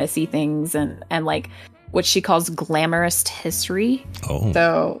some fantasy things and like what she calls glamorous history. Oh.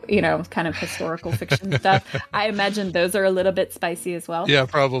 So, kind of historical fiction stuff. I imagine those are a little bit spicy as well. Yeah,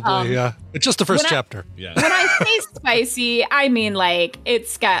 probably, yeah. It's just the first chapter. Yeah. When I say spicy, I mean, like,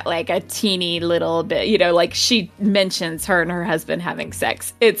 it's got, like, a teeny little bit, like, she mentions her and her husband having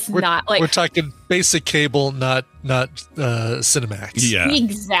sex. Not, like... We're talking basic cable, not Cinemax. Yeah.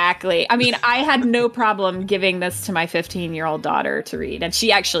 Exactly. I mean, I had no problem giving this to my 15-year-old daughter to read, and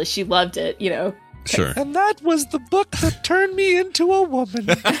she loved it, Sure. And that was the book that turned me into a woman.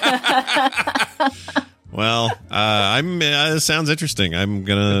 Well, it sounds interesting. I'm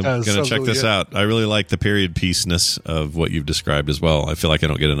gonna check this out. I really like the period piece-ness of what you've described as well. I feel like I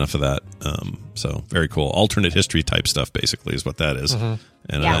don't get enough of that. So very cool. Alternate history type stuff, basically, is what that is. Mm-hmm.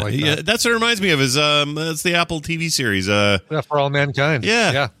 And I like that. That's what it reminds me of. It's the Apple TV series. For All Mankind.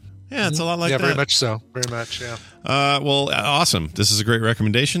 Yeah. Yeah, it's a lot like that. Yeah, very much so. Very much, yeah. Well, awesome. This is a great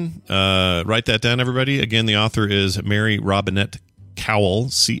recommendation. Write that down, everybody. Again, the author is Mary Robinette Kowal,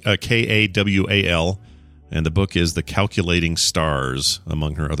 Kawal, and the book is The Calculating Stars,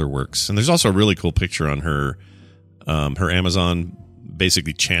 among her other works. And there's also a really cool picture on her Amazon,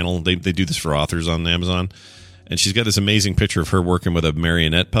 basically, channel. They do this for authors on Amazon. And she's got this amazing picture of her working with a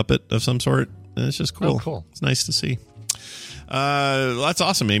marionette puppet of some sort. And it's just cool. Oh, cool. It's nice to see. That's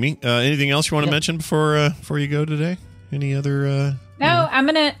awesome, Amy. Anything else you want to mention before you go today? Any other? No, I'm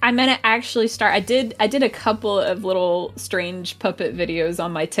gonna actually start. I did a couple of little strange puppet videos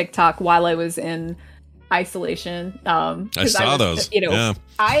on my TikTok while I was in isolation. I saw those.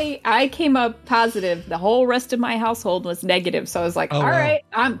 I came up positive. The whole rest of my household was negative. So I was like, all right,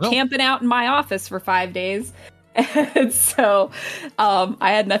 I'm camping out in my office for 5 days. And so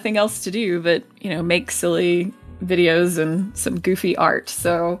I had nothing else to do but make silly videos and some goofy art.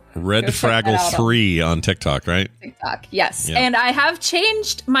 So Red Fraggle 3 on TikTok, right? TikTok, yes. Yeah. And I have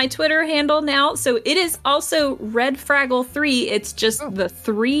changed my Twitter handle now, so it is also Red Fraggle 3. It's just the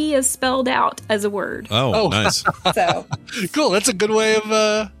 3 is spelled out as a word. Oh. Nice. So cool. That's a good way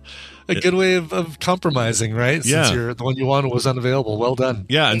of compromising, right? Yeah. Since the one you wanted was unavailable. Well done.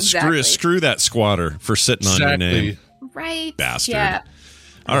 Yeah, and Exactly. screw that squatter for sitting on your name. right, Bastard. yeah.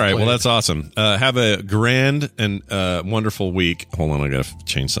 All right, well, that's awesome. Have a grand and wonderful week. Hold on, I got to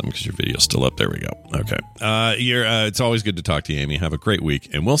change something because your video's still up. There we go. Okay. It's always good to talk to you, Amy. Have a great week,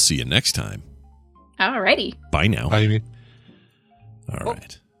 and we'll see you next time. Alrighty. Bye now. Bye, Amy. All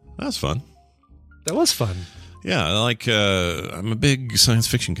right. That was fun. That was fun. Yeah, I'm a big science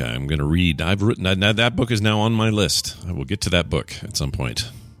fiction guy. I'm going to read. I've written that book is now on my list. I will get to that book at some point.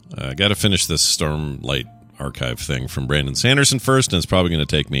 I got to finish this Stormlight Archive thing from Brandon Sanderson first, and it's probably going to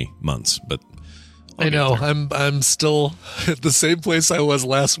take me months. But I know I'm still at the same place I was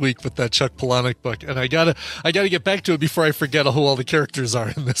last week with that Chuck Palahniuk book, and I gotta get back to it before I forget who all the characters are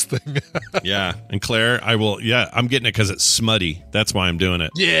in this thing. Yeah, and Claire, I will. Yeah, I'm getting it because it's smutty. That's why I'm doing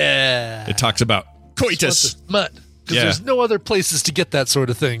it. Yeah, it talks about coitus. Smut. Because there's no other places to get that sort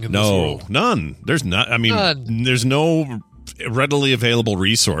of thing in this world. None. There's not. I mean, None. There's no readily available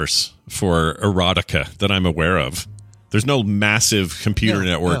resource for erotica that I'm aware of. There's no massive computer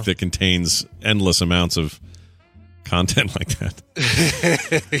network that contains endless amounts of content like that.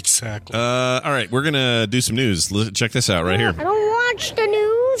 Exactly. All right, we're going to do some news. Check this out right here. I don't watch the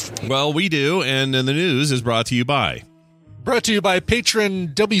news. Well, we do, and the news is brought to you by...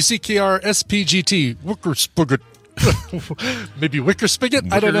 patron WCKR SPGT Wickerspigot. Maybe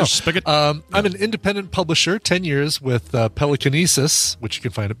Wickerspigot? I don't know. Spigot? I'm an independent publisher, 10 years with Pelicanesis, which you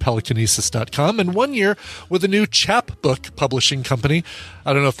can find at pelicanesis.com, and 1 year with a new chapbook publishing company.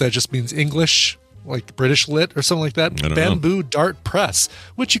 I don't know if that just means English, like British Lit or something like that. Bamboo Dart Press,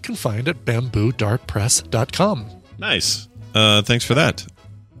 which you can find at bamboodartpress.com. Nice. Thanks for that.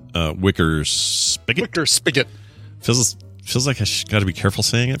 Wickerspigot. Feels like I got to be careful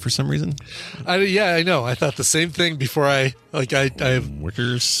saying it for some reason. I know. I thought the same thing before I said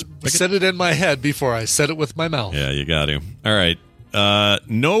it in my head before I said it with my mouth. Yeah, you got to. All right.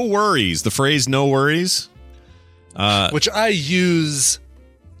 No worries. The phrase "no worries," which I use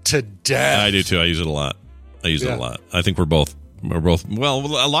to death. I do too. I use it a lot. It a lot. I think we're both.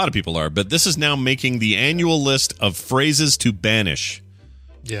 Well, a lot of people are, but this is now making the annual list of phrases to banish.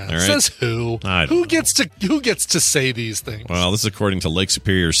 Yeah. Right. Says who? Who gets to say these things? Well, this is according to Lake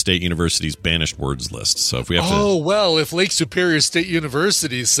Superior State University's banished words list. So if we have if Lake Superior State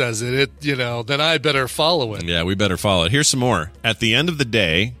University says it, then I better follow it. Yeah, we better follow it. Here's some more. At the end of the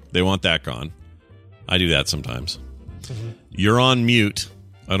day, they want that gone. I do that sometimes. Mm-hmm. You're on mute.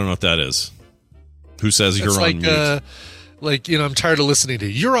 I don't know what that is. Who says you're on mute? I'm tired of listening to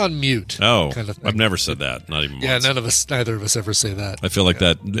you. You're on mute. Oh, kind of thing. I've never said that. Not even once. Yeah, neither of us ever say that. I feel like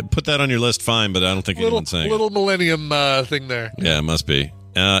that. Put that on your list, fine, but I don't think anyone's saying it. Little millennium thing there. Yeah, it must be.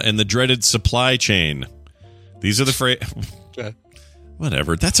 And the dreaded supply chain. These are the phrases.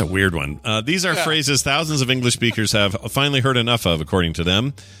 Whatever. That's a weird one. These are phrases thousands of English speakers have finally heard enough of, according to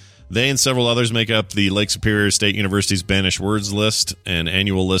them. They and several others make up the Lake Superior State University's banished words list, an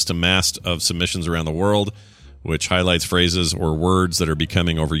annual list amassed of submissions around the world, which highlights phrases or words that are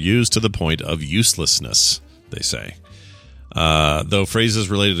becoming overused to the point of uselessness, they say. Though phrases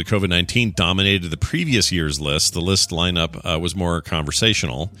related to COVID-19 dominated the previous year's list, the list lineup was more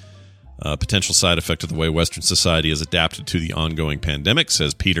conversational. Potential side effect of the way Western society has adapted to the ongoing pandemic,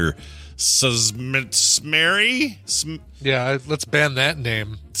 says Peter Satsmary. Yeah, let's ban that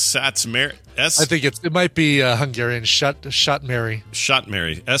name. Satsmary. I think it might be Hungarian. Shotmary.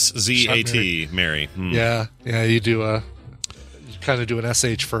 Shotmary. SZAT. Mary. Yeah. You do you kind of do an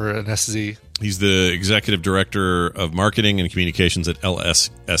SH for an SZ. He's the executive director of marketing and communications at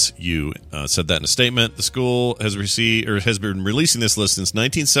LSSU. Said that in a statement. The school has been releasing this list since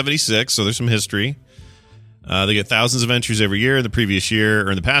 1976, so there's some history. They get thousands of entries every year. In the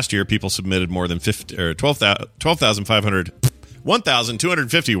past year, people submitted more than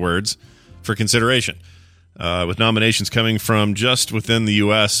 1,250 words for consideration, with nominations coming from just within the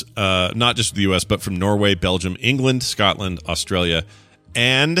U.S., not just the U.S., but from Norway, Belgium, England, Scotland, Australia,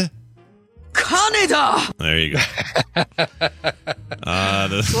 and Canada. There you go.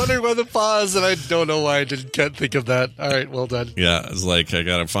 Wondering why the pause, and I don't know why I can't think of that. All right, well done. Yeah, it's like I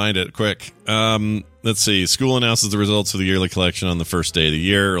gotta find it quick. Let's see. School announces the results of the yearly collection on the last day of the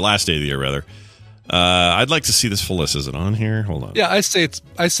year, rather. I'd like to see this full list. Is it on here? Hold on. Yeah, I say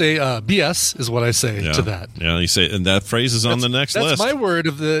BS is what I say to that. Yeah, you say, and that phrase is on the next list. That's my word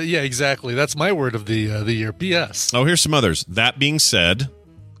of the. Yeah, exactly. That's my word of the year. BS. Oh, here's some others. That being said,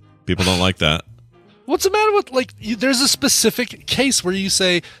 people don't like that. What's the matter with there's a specific case where you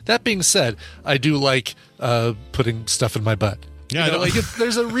say, that being said, I do like putting stuff in my butt. Yeah,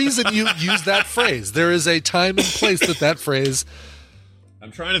 there's a reason you use that phrase. There is a time and place that phrase.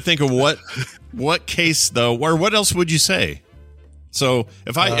 I'm trying to think of what case though, or what else would you say? So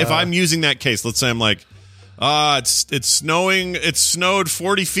if I'm using that case, let's say I'm like, it's snowing. It snowed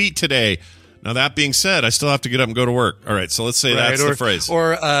 40 feet today. Now that being said, I still have to get up and go to work. All right, so let's say that's the phrase.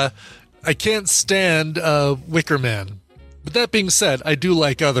 Or I can't stand Wicker Man. But that being said, I do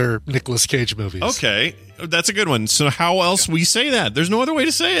like other Nicolas Cage movies. Okay, that's a good one. So how else we say that? There's no other way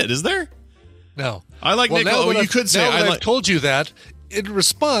to say it, is there? No. I like Nicolas. You could say I've told you that. In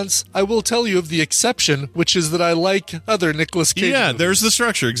response, I will tell you of the exception, which is that I like other Nicolas Cage movies. There's the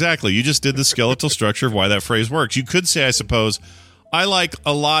structure. Exactly. You just did the skeletal structure of why that phrase works. You could say, I suppose, I like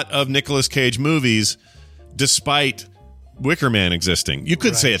a lot of Nicolas Cage movies despite Wicker Man existing. You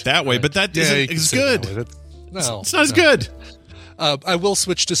could say it that way, but that isn't as good. No, it's not as good. I will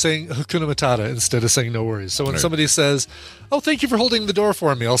switch to saying Hakuna Matata instead of saying no worries. So when somebody says, "Oh, thank you for holding the door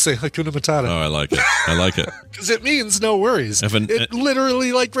for me," I'll say Hakuna Matata. Oh, I like it. Because it means no worries. It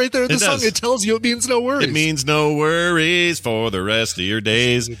literally, right there in the song, it tells you it means no worries. It means no worries for the rest of your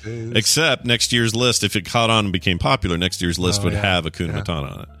days. Except next year's list, if it caught on and became popular, next year's list would have Hakuna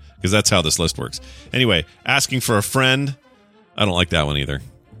Matata on it. Because that's how this list works. Anyway, asking for a friend, I don't like that one either.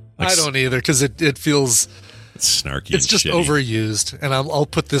 I don't either, because it feels... It's snarky. It's just shitty. Overused, and I'll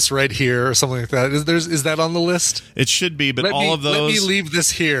put this right here or something like that. Is that on the list? It should be, but all of those. Let me leave this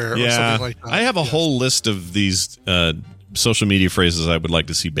here. Or something like that. I have a whole list of these social media phrases I would like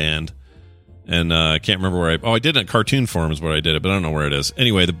to see banned, and I can't remember where I did it in cartoon form is where I did it, but I don't know where it is.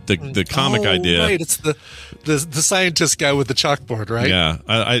 Anyway, the comic idea. Right, it's the scientist guy with the chalkboard, right?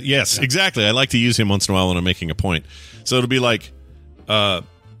 Yeah. Yes, exactly. I like to use him once in a while when I'm making a point. So it'll be like.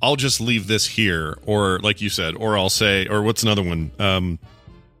 I'll just leave this here, or like you said, or I'll say, or what's another one?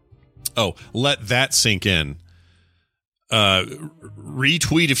 Let that sink in.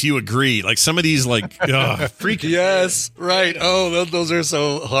 Retweet if you agree. Like some of these, freaking. Yes, right. Oh, those are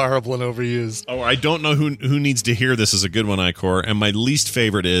so horrible and overused. Oh, I don't know who needs to hear this is a good one, Icor. And my least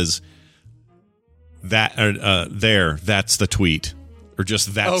favorite is that. That's the tweet. Or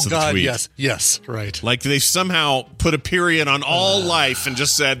just that's the tweet. Yes, right. Like they somehow put a period on all life and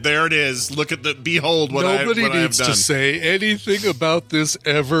just said, there it is. Look at behold what I have done. Nobody needs to say anything about this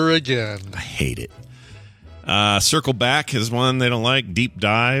ever again. I hate it. Circle back is one they don't like. Deep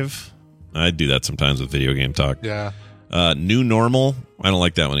dive. I do that sometimes with video game talk. Yeah. New normal. I don't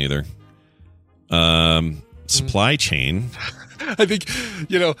like that one either. Supply chain. I think,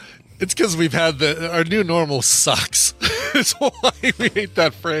 it's because we've had our new normal sucks. That's why we hate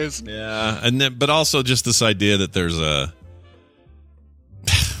that phrase. Yeah, but also just this idea that there's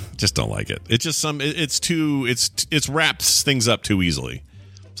just don't like it. It's just it's wraps things up too easily.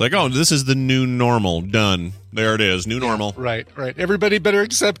 It's like, oh, this is the new normal. Done. There it is. New normal. Right. Everybody better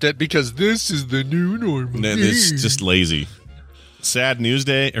accept it because this is the new normal. It's just lazy. Sad news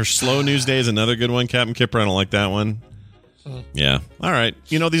day or slow news day is another good one. Captain Kipper, I don't like that one. Yeah. All right.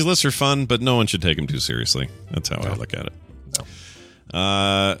 These lists are fun, but no one should take them too seriously. That's how I look at it.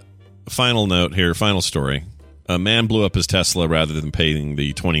 No. Final note here. Final story. A man blew up his Tesla rather than paying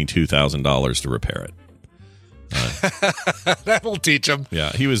the $22,000 to repair it. That'll teach him.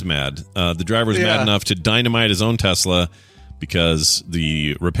 Yeah, he was mad. The driver was mad enough to dynamite his own Tesla because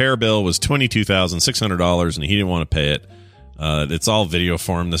the repair bill was $22,600 and he didn't want to pay it. It's all video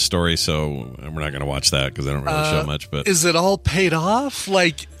form, this story, so we're not going to watch that because they don't really show much. But is it all paid off?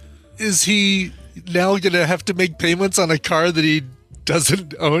 Is he now going to have to make payments on a car that he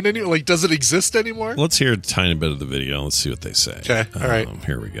doesn't own anymore? Doesn't exist anymore? Let's hear a tiny bit of the video. Let's see what they say. Okay, all right.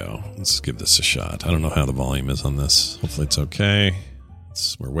 Here we go. Let's give this a shot. I don't know how the volume is on this. Hopefully it's okay.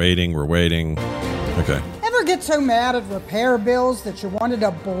 We're waiting. Okay. Ever get so mad at repair bills that you wanted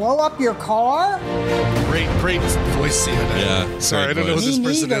to blow up your car? Great voice, CNN. Yeah. Sorry, I don't know who this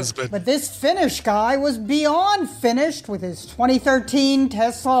person is, but this Finnish guy was beyond finished with his 2013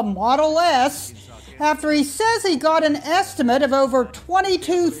 Tesla Model S after he says he got an estimate of over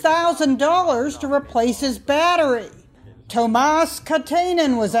 $22,000 to replace his battery. Tomas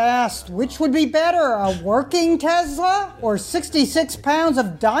Katainen was asked which would be better, a working Tesla or 66 pounds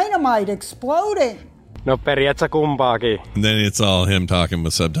of dynamite exploding. No periaatteessa kumpaakin. And then it's all him talking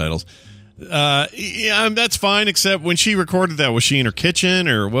with subtitles. Yeah, that's fine, except when she recorded that, was she in her kitchen,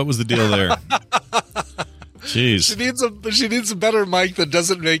 or what was the deal there? Jeez. She needs a better mic that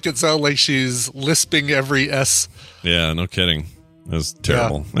doesn't make it sound like she's lisping every S. Yeah, no kidding. That was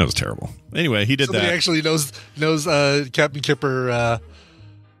terrible. Yeah. That was terrible. Anyway, he did Somebody that. Actually knows Captain Kipper.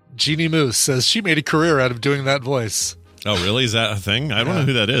 Jeannie Moose says she made a career out of doing that voice. Oh, really? Is that a thing? I don't know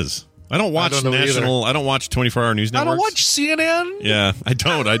who that is. I don't watch I don't watch 24-hour news networks. I don't watch CNN. Yeah, I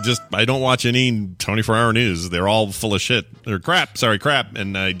don't. I don't watch any 24-hour news. They're all full of shit or crap. Sorry, crap,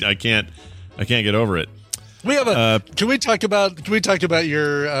 and I can't get over it. We have a. Can we talk about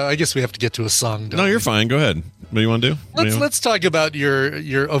your? I guess we have to get to a song. No, you're fine. Go ahead. What do you want to do? Let's talk about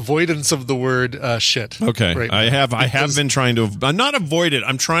your avoidance of the word shit. Okay, right I have been trying to not avoid it.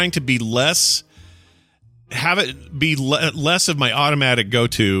 I'm trying to be less. Have it be less of my automatic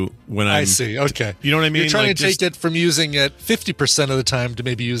go-to when I see. Okay. You know what I mean? You're trying to take it from using it 50% of the time to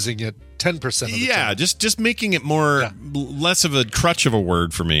maybe using it 10% of the time. Yeah, just making it more less of a crutch of a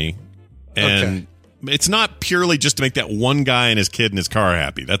word for me. And it's not purely just to make that one guy and his kid in his car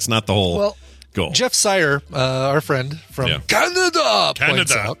happy. That's not the whole goal. Jeff Sire, our friend from Canada,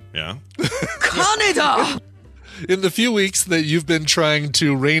 points out. Yeah. Canada! In the few weeks that you've been trying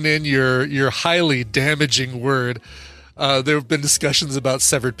to rein in your highly damaging word, there have been discussions about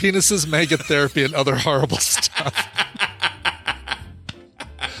severed penises, maggot therapy, and other horrible stuff.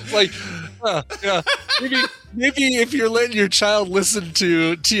 Maybe if you're letting your child listen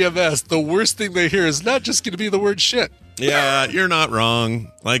to TMS, the worst thing they hear is not just going to be the word shit. Yeah, you're not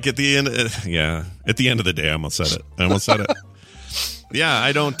wrong. Like at the end of the day, I almost said it. Yeah,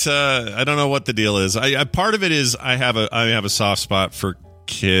 I don't know what the deal is. I part of it is I have a soft spot for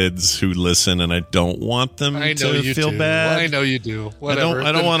kids who listen, and I don't want them to feel bad. I know you do. Whatever.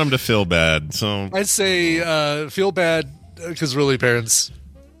 I don't want them to feel bad. So I'd say feel bad because really, parents,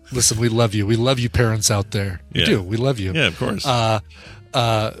 listen. We love you. We love you, parents out there. We do. We love you. Yeah, of course.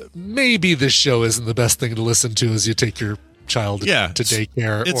 Maybe this show isn't the best thing to listen to as you take your child to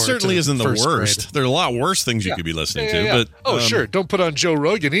daycare. It certainly isn't the worst. Grade. There are a lot worse things you could be listening to. But sure, don't put on Joe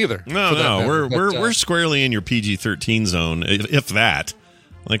Rogan either. No, we're squarely in your PG-13 zone, if that.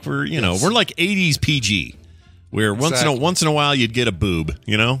 Like we're like 80s PG, where once in a while you'd get a boob,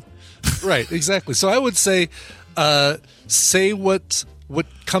 you know. Right, exactly. So I would say what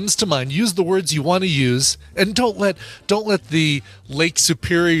comes to mind. Use the words you want to use, and don't let the Lake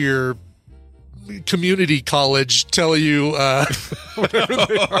Superior Community College tell you whatever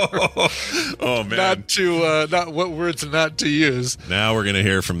they are. Oh man, not what words not to use. Now we're gonna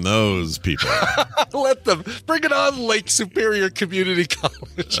hear from those people. Let them bring it on, Lake Superior Community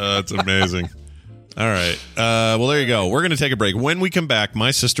College. That's amazing. All right. Well, there you go. We're going to take a break. When we come back,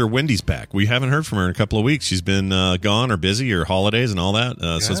 my sister Wendy's back. We haven't heard from her in a couple of weeks. She's been gone or busy or holidays and all that.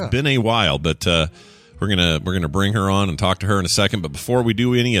 So it's been a while, but we're gonna bring her on and talk to her in a second. But before we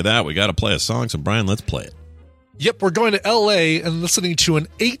do any of that, we got to play a song. So Brian, let's play it. Yep, we're going to L.A. and listening to an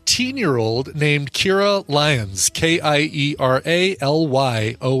 18-year-old named Kira Lyons,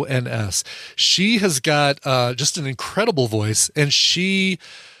 Kiralyons. She has got just an incredible voice, and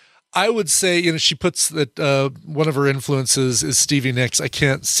I would say, she puts that one of her influences is Stevie Nicks. I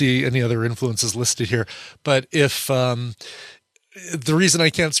can't see any other influences listed here. But if the reason I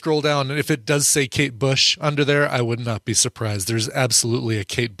can't scroll down, and if it does say Kate Bush under there, I would not be surprised. There's absolutely a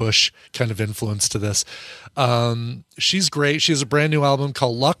Kate Bush kind of influence to this. She's great. She has a brand new album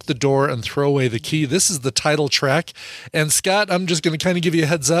called Lock the Door and Throw Away the Key. This is the title track. And Scott, I'm just going to kind of give you a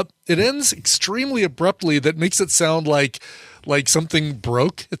heads up. It ends extremely abruptly. That makes it sound like something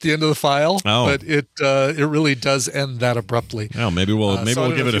broke at the end of the file, but it really does end that abruply. Oh, maybe we'll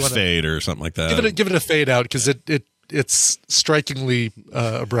give it a fade or something like that. Give it a fade out because it's strikingly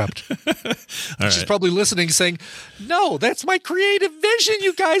abrupt. She's probably listening, saying, "No, that's my creative vision.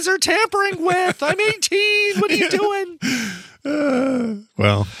 You guys are tampering with. I'm 18. What are you doing?"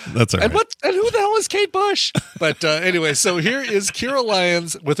 Well, that's all right. And who the hell is Kate Bush? But anyway, so here is Kira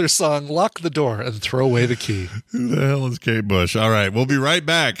Lyons with her song "Lock the Door and Throw Away the Key." Who the hell is Kate Bush? All right, we'll be right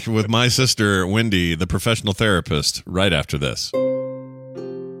back with my sister Wendy, the professional therapist, right after this.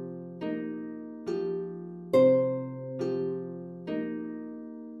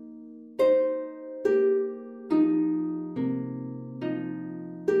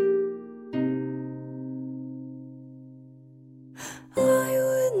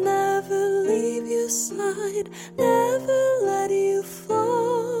 Never let you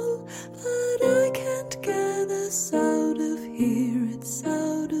fall, but I can't get us out of here. It's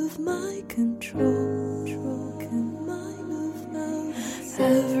out of my control.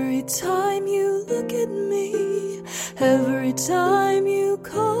 Every time you look at me, every time you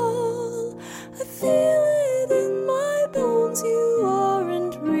call,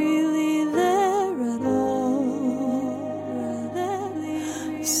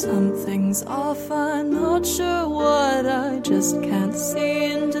 Something's off, I'm not sure what, I just can't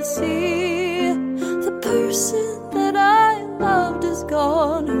seem to see. The person that I loved is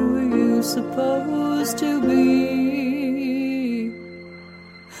gone, who are you supposed to be?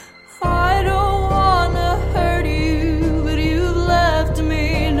 I don't wanna hurt you, but you left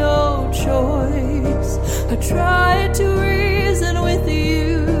me no choice. I tried to reason with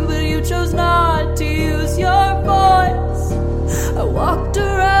you, but you chose not to use your voice. I walked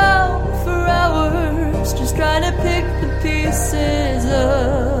around for hours, just trying to pick the pieces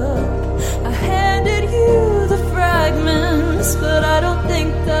up. I handed you the fragments, but I don't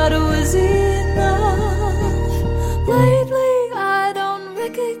think that it was enough. Lately, I don't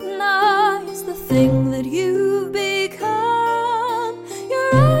recognize the thing that you've become.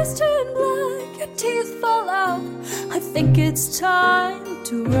 Your eyes turn black, your teeth fall out. I think it's time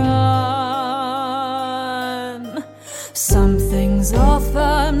to run. Something's off,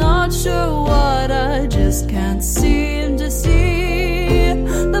 I'm not sure what, I just can't seem to see.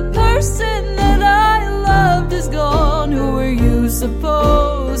 The person that I loved is gone, who are you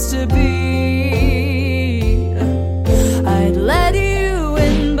supposed to be? I'd let you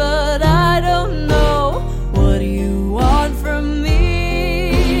in, but I don't know what you want from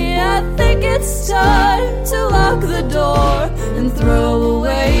me. I think it's time to lock the door and throw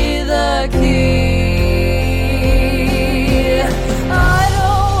away the key. I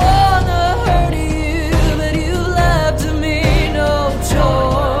don't wanna hurt you, but you left me no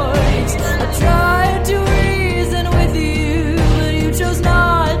choice. I tried to reason with you, but you chose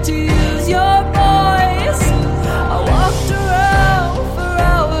not to use your voice. I walked around for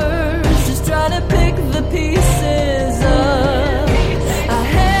hours, just trying to pick the pieces up. I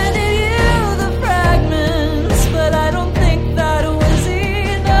handed you the fragments, but I don't think that was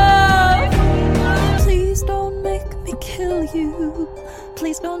enough. Please don't make me kill you.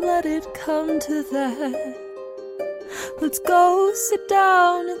 Please don't let it come to that. Let's go sit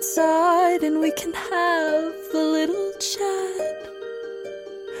down inside and we can have a little chat.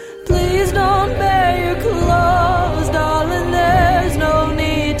 Please don't bare your clothes, darling, there's no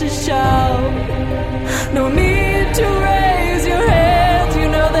need to shout. No need to raise your hands, you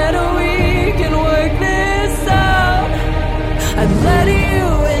know that we can work this out. I'd let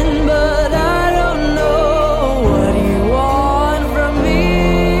you in, but I don't know what you want from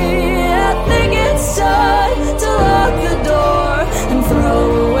me. I think it's time to lock the door and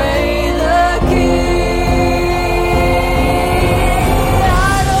throw away the key. I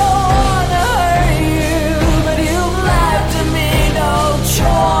don't wanna hurt you, but you've left me no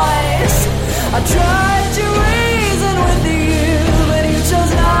choice. I tried to reason with you, but you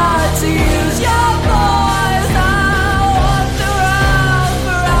chose not to use your voice. I walked around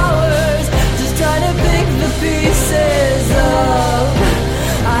for hours, just trying to pick the pieces up.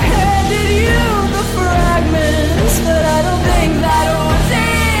 I handed you the fragments, but I don't think that was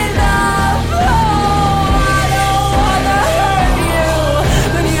enough. Oh, I don't wanna hurt you,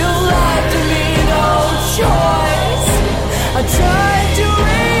 but you left me no choice. I tried to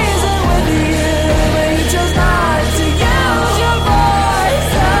reason with you, but you chose not to use your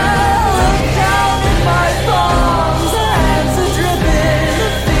voice. I look down at my palms, the hands are dripping, the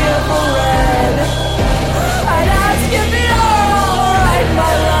fearful red. I'd ask if you're alright,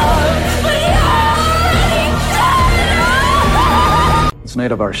 my love, but you're already dead. It's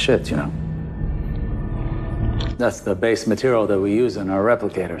made of our shit, you know. That's the base material that we use in our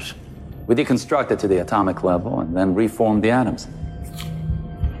replicators. We deconstruct it to the atomic level and then reform the atoms.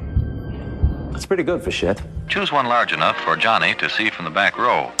 It's pretty good for shit. Choose one large enough for Johnny to see from the back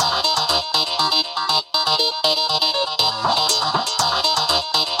row.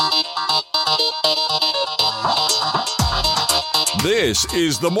 This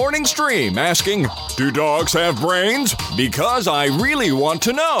is the morning stream asking, do dogs have brains? Because I really want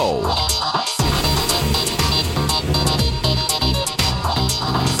to know.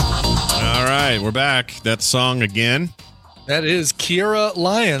 All right, we're back. That song again. That is Kiera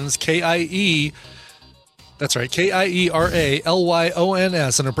Lyons, K-I-E. That's right,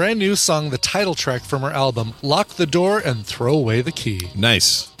 Kiera-Lyons, and a brand new song, the title track from her album, Lock the Door and Throw Away the Key.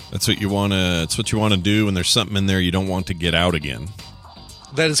 Nice. That's what you want to. It's what you want to do when there's something in there you don't want to get out again.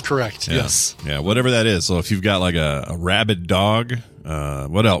 That is correct. Yeah. Yes. Yeah. Whatever that is. So if you've got like a rabid dog,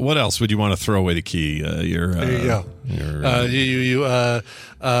 what else? What else would you want to throw away the key? There you go.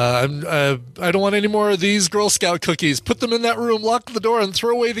 I don't want any more of these Girl Scout cookies. Put them in that room, lock the door, and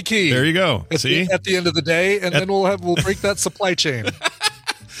throw away the key. There you go. At the end of the day, and then we'll break that supply chain.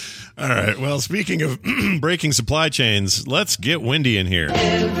 All right. Well, speaking of breaking supply chains, let's get Wendy in here.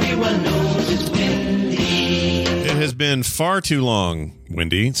 Everyone knows it's windy. It has been far too long,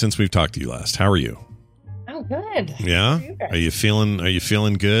 Wendy, since we've talked to you last. How are you? I'm good. Yeah? Are you feeling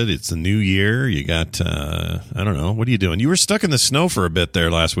good? It's the new year. You got I don't know. What are you doing? You were stuck in the snow for a bit there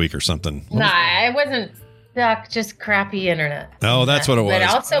last week or something. Nah, I wasn't stuck, just crappy internet. Oh, that's what it was. But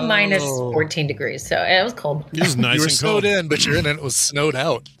also minus 14 degrees, so it was cold. It was nice you were and snowed cold. in, but your internet was snowed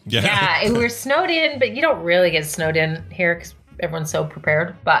out. Yeah. We were snowed in, but you don't really get snowed in here because everyone's so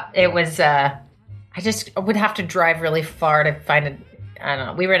prepared. But it was, I would have to drive really far to find it. I don't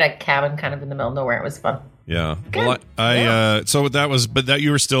know. We were in a cabin kind of in the middle of nowhere. It was fun. Yeah. Well, so that was, but that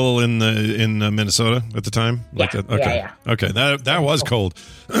you were still in Minnesota at the time? Yeah. Okay. Yeah. Okay. That was cold.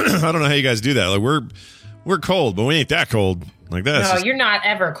 I don't know how you guys do that. Like we're cold, but we ain't that cold like that. No, you're not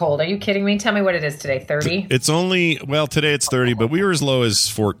ever cold. Are you kidding me? Tell me what it is today. 30? It's only, today it's 30, but we were as low as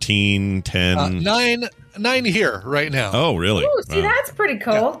 14, 10. 9 here right now. Oh, really? Oh, see, that's pretty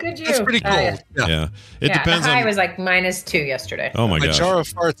cold. Good you. That's pretty cold. Yeah. It depends the high on. was like -2 yesterday. Oh my gosh. jar of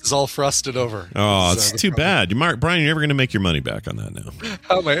farts is all frosted over. Oh, it's too bad. Brian, you're never going to make your money back on that now.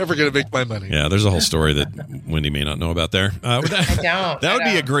 How am I ever going to make my money? Yeah, there's a whole story that Wendy may not know about there. I don't. That would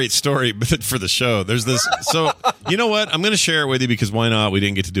be a great story for the show. There's this. So, you know what? I'm going to share it with you because why not? We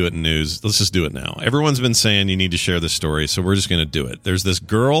didn't get to do it in news. Let's just do it now. Everyone's been saying you need to share this story, so we're just going to do it. There's this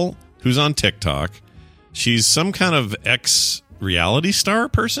girl who's on TikTok. She's some kind of ex-reality star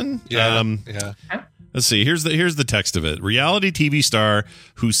person. Yeah. Let's see. Here's the text of it. Reality TV star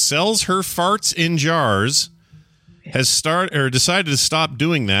who sells her farts in jars has decided to stop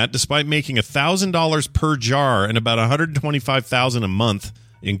doing that despite making $1,000 per jar and about $125,000 a month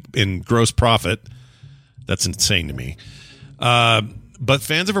in gross profit. That's insane to me. But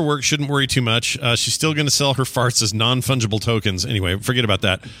fans of her work shouldn't worry too much. She's still going to sell her farts as non-fungible tokens. Anyway, forget about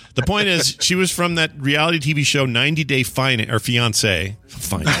that. The point is, she was from that reality TV show 90 Day Fiancé.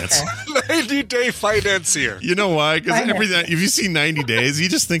 Finance. 90 Day Financier. You know why? Because everything, if you see 90 days, you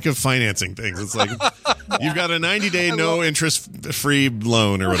just think of financing things. It's like, you've got a 90-day no interest free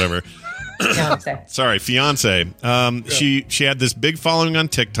loan or whatever. Fiance. Sorry, fiance. She had this big following on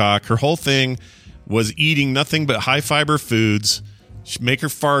TikTok. Her whole thing was eating nothing but high fiber foods. She'd make her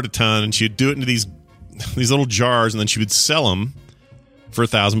fart a ton, and she'd do it into these little jars, and then she would sell them for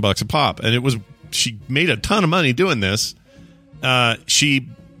 $1,000 a pop. And she made a ton of money doing this. She,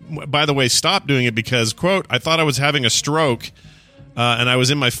 by the way, stopped doing it because, quote, I thought I was having a stroke, and I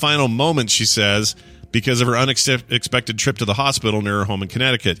was in my final moments, she says, because of her unexpected trip to the hospital near her home in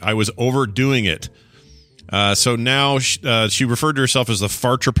Connecticut. I was overdoing it. So now she referred to herself as the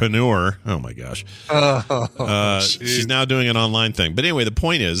Fartrepreneur. Oh, my gosh. She's now doing an online thing. But anyway, the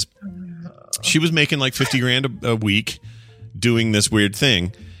point is she was making like $50,000 a week doing this weird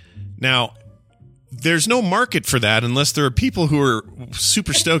thing. Now, there's no market for that unless there are people who are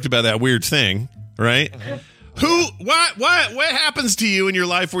super stoked about that weird thing, right? What happens to you in your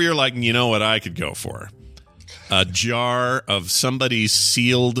life where you're like, you know what I could go for? A jar of somebody's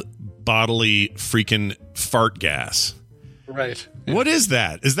sealed bodily freaking fart gas. Right. What is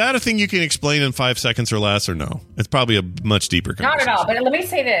that? Is that a thing you can explain in 5 seconds or less, or no? It's probably a much deeper conversation. Not at all. But let me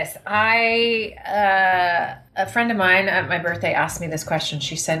say this. A friend of mine at my birthday asked me this question.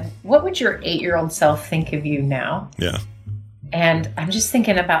 She said, what would your 8-year-old self think of you now? Yeah. And I'm just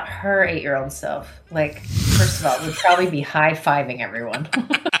thinking about her 8-year-old self. Like, first of all, would probably be high-fiving everyone.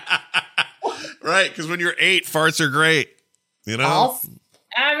 Right, because when you're 8, farts are great. You know?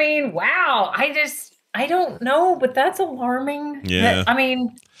 I mean, wow. I don't know, but that's alarming. Yeah.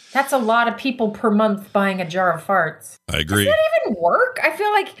 That's a lot of people per month buying a jar of farts. I agree. Does that even work? I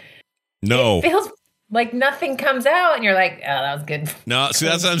feel like it feels like nothing comes out, and you're like, oh, that was good. No, see,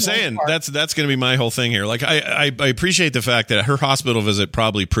 that's what I'm saying. That's going to be my whole thing here. Like, I appreciate the fact that her hospital visit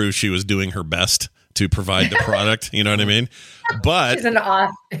probably proves she was doing her best to provide the product. You know what I mean? But she's an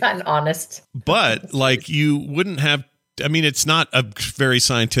honest. But like, you wouldn't have. I mean, it's not a very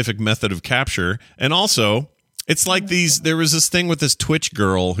scientific method of capture. And also, it's like there was this thing with this Twitch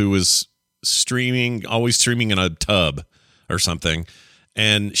girl who was always streaming in a tub or something.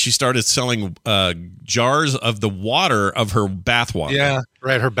 And she started selling jars of the water of her bath water. Yeah,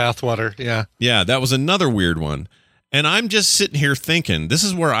 right. Her bath water. Yeah. Yeah, that was another weird one. And I'm just sitting here thinking, this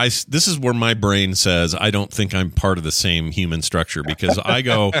is where my brain says I don't think I'm part of the same human structure, because I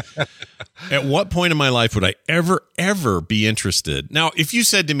go, at what point in my life would I ever be interested? Now, if you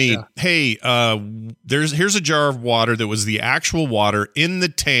said to me, hey, here's a jar of water that was the actual water in the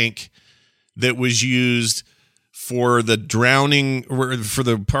tank that was used for the drowning, for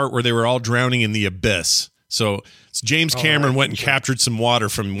the part where they were all drowning in the abyss. So James Cameron went and captured some water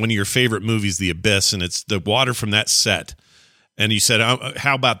from one of your favorite movies, The Abyss, and it's the water from that set. and you said,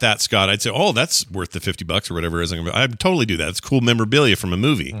 how about that, Scott? I'd say, oh, that's worth the $50 or whatever it is. I'd totally do that. It's cool memorabilia from a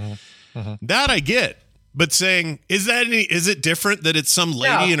movie. That I get. But saying, is it different that it's some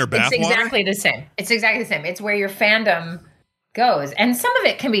lady in her bathwater? It's exactly the same. It's where your fandom goes. And some of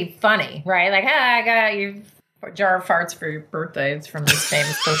it can be funny, right? Like, I got you a jar of farts for your birthday. It's from this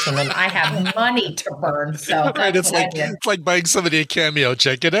famous person, and I have money to burn. So right, it's like buying somebody a cameo.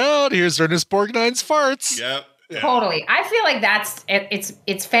 Check it out. Here's Ernest Borgnine's farts. Yep. Yeah. Totally. I feel like that's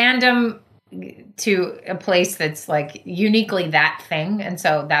it's fandom to a place that's like uniquely that thing, and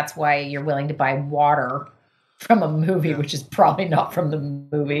so that's why you're willing to buy water from a movie, which is probably not from the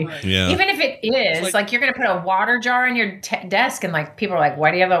movie. Yeah. Even if it is, like you're going to put a water jar in your desk, and like people are like, "Why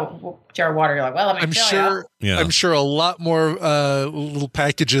do you have a jar of water?" You're like, "Well, I'm sure." Yeah. I'm sure a lot more little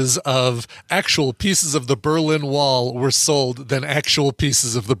packages of actual pieces of the Berlin Wall were sold than actual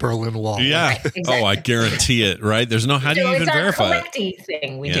pieces of the Berlin Wall. Yeah. Right, exactly. Oh, I guarantee it. Right? There's no. How do you even verify it? It's our collecting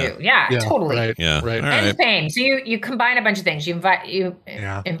thing we do. Yeah, totally. Right, yeah. Right. And fame. So you combine a bunch of things. You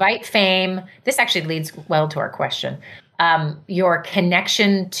invite fame. This actually leads well to our question. Your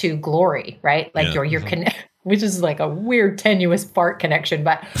connection to glory, right? Like your which is like a weird tenuous fart connection,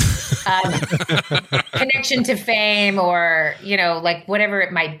 but connection to fame, or like whatever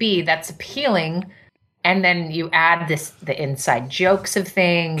it might be, that's appealing. And then you add the inside jokes of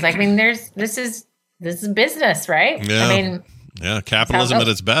things. Like, I mean, this is business, right? Yeah. I mean, capitalism at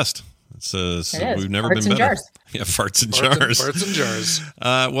its best. We've never been better. Jars. Yeah, farts and jars. Farts and jars.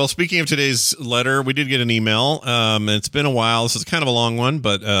 Well, speaking of today's letter, we did get an email. It's been a while. This is kind of a long one,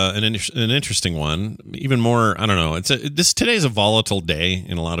 but an interesting one. Even more, I don't know. Today's a volatile day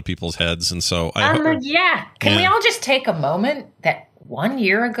in a lot of people's heads, and so Can we all just take a moment that 1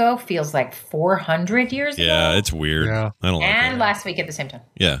 year ago feels like 400 years ago? Yeah, it's weird. Yeah. I don't like it. And last week at the same time.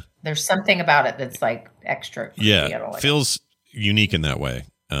 Yeah. There's something about it that's like extra. Yeah, feels unique in that way.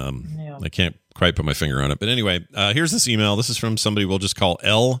 I can't quite put my finger on it. But anyway, here's this email. This is from somebody we'll just call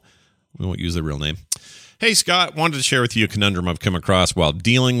L. We won't use their real name. Hey, Scott, wanted to share with you a conundrum I've come across while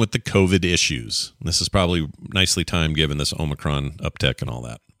dealing with the COVID issues. This is probably nicely timed given this Omicron uptick and all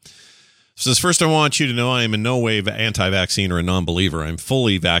that. So first, I want you to know I am in no way anti-vaccine or a non-believer. I'm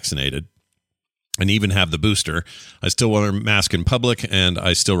fully vaccinated and even have the booster. I still wear a mask in public, and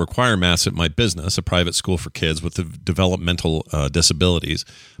I still require masks at my business, a private school for kids with developmental disabilities.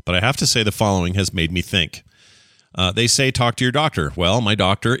 But I have to say the following has made me think. They say talk to your doctor. Well, my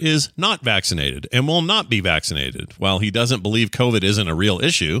doctor is not vaccinated and will not be vaccinated. While he doesn't believe COVID isn't a real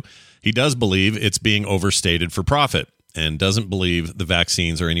issue, he does believe it's being overstated for profit and doesn't believe the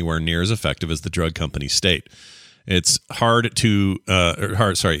vaccines are anywhere near as effective as the drug companies state. It's hard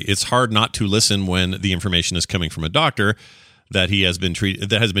not to listen when the information is coming from a doctor that has been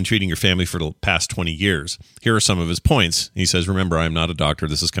treating your family for the past 20 years. Here are some of his points. He says, remember, I'm not a doctor.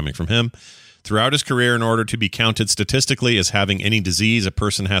 This is coming from him. Throughout his career, in order to be counted statistically as having any disease, a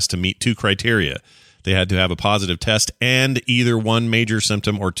person has to meet two criteria. They had to have a positive test and either one major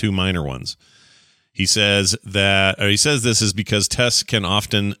symptom or two minor ones. He says this is because tests can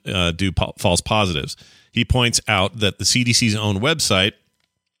often do false positives. He points out that the CDC's own website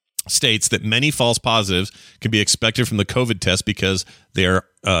states that many false positives can be expected from the COVID test because they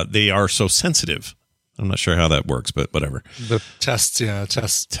are so sensitive. I'm not sure how that works, but whatever. The tests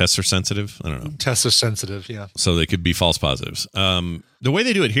are sensitive. I don't know. Tests are sensitive, yeah. So they could be false positives. The way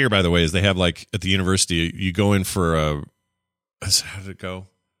they do it here, by the way, is they have like at the university, you go in for a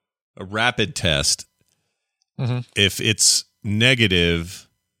rapid test. Mm-hmm. If it's negative,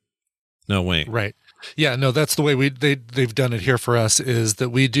 no, wait, right. Yeah, no, that's the way they've done it here for us is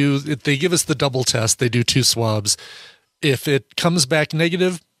that they give us the double test. They do two swabs. If it comes back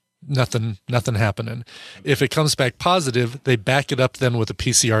negative, nothing happening. If it comes back positive, they back it up then with a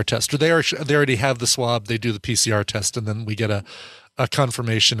PCR test. Or they already have the swab, they do the PCR test, and then we get a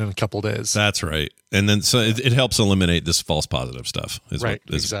confirmation in a couple days. That's right. And then so it helps eliminate this false positive stuff is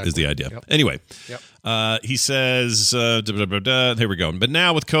the idea. Yep. Anyway, he says, here we go. But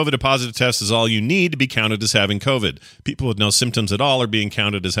now with COVID, a positive test is all you need to be counted as having COVID. People with no symptoms at all are being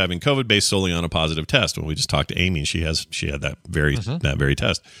counted as having COVID based solely on a positive test. When we just talked to Amy, and she had that very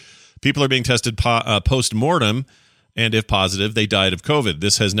test. People are being tested post-mortem, and if positive, they died of COVID.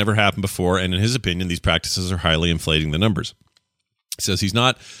 This has never happened before, and in his opinion, these practices are highly inflating the numbers. He says he's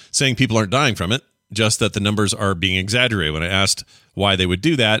not saying people aren't dying from it, just that the numbers are being exaggerated. When I asked why they would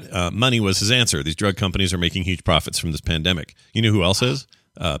do that, money was his answer. These drug companies are making huge profits from this pandemic. You know who else is?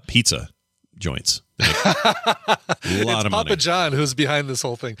 Pizza joints. A lot of money. Papa John who's behind this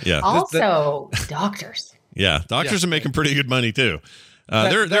whole thing. Yeah. Also, doctors. Yeah, doctors are making pretty good money too.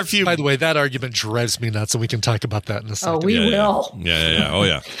 There are a few. By the way, that argument drives me nuts, and we can talk about that in a second. Oh, we will. Yeah. Oh,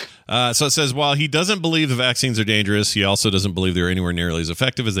 yeah. So it says, while he doesn't believe the vaccines are dangerous, he also doesn't believe they're anywhere nearly as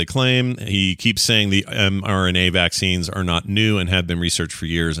effective as they claim. He keeps saying the mRNA vaccines are not new and have been researched for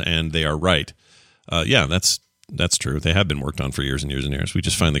years, and they are right. Yeah, that's true. They have been worked on for years and years and years. We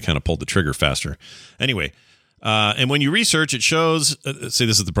just finally kind of pulled the trigger faster. Anyway. And when you research, it shows. See,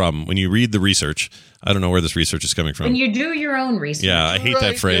 this is the problem. When you read the research, I don't know where this research is coming from. When you do your own research. Yeah, I hate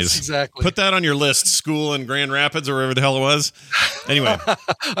that phrase. Yes, exactly. Put that on your list. School in Grand Rapids or wherever the hell it was. Anyway,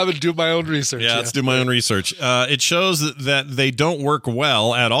 I would do my own research. Yeah, let's do my own research. It shows that they don't work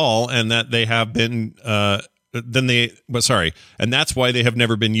well at all, and that they have been. And that's why they have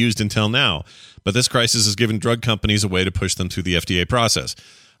never been used until now. But this crisis has given drug companies a way to push them through the FDA process.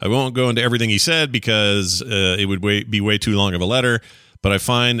 I won't go into everything he said because it would be way too long of a letter, but I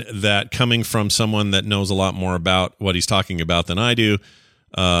find that coming from someone that knows a lot more about what he's talking about than I do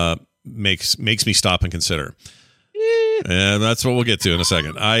makes me stop and consider. And that's what we'll get to in a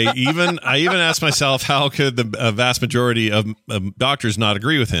second. I even asked myself, how could the vast majority of doctors not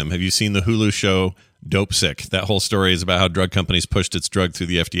agree with him? Have you seen the Hulu show Dope Sick? That whole story is about how drug companies pushed its drug through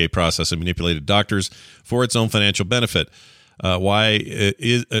the FDA process and manipulated doctors for its own financial benefit. Why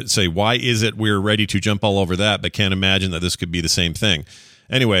is it we're ready to jump all over that, but can't imagine that this could be the same thing?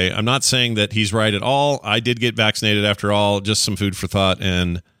 Anyway, I'm not saying that he's right at all. I did get vaccinated after all. Just some food for thought,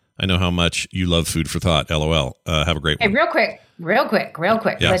 and I know how much you love food for thought. LOL. Have a great one. Hey, real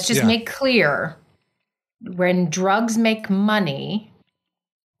quick. Yeah. Let's just make clear: when drugs make money,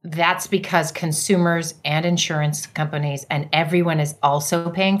 that's because consumers and insurance companies and everyone is also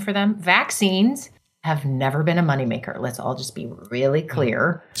paying for them. Vaccines have never been a moneymaker. Let's all just be really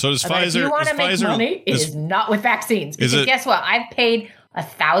clear. So does Pfizer? If you want to make money, it is not with vaccines. Because guess what? I've paid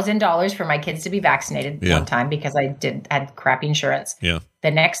 $1,000 for my kids to be vaccinated one time because I had crappy insurance. Yeah.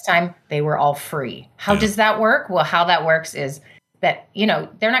 The next time they were all free. How does that work? Well, how that works is that,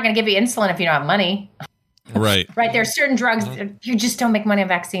 they're not going to give you insulin if you don't have money. Right. Right. There's certain drugs you just don't make money on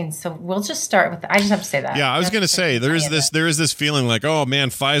vaccines. So we'll just start with. I just have to say that. Yeah, I was going to say there is this feeling like, oh man,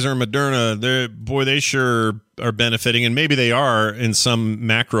 Pfizer and Moderna, they sure are benefiting, and maybe they are in some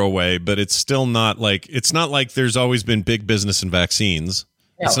macro way, but it's still not like there's always been big business in vaccines.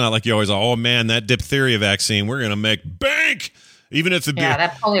 No. It's not like you always, oh man, that diphtheria vaccine, we're going to make bank. Even if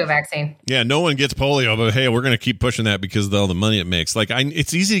that polio vaccine. Yeah, no one gets polio, but hey, we're going to keep pushing that because of all the money it makes.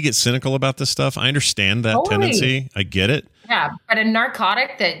 It's easy to get cynical about this stuff. I understand that tendency. I get it. Yeah, but a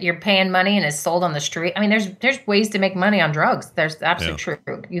narcotic that you're paying money and is sold on the street. I mean, there's ways to make money on drugs. There's absolutely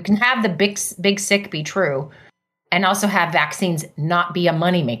true. You can have the big sick be true, and also have vaccines not be a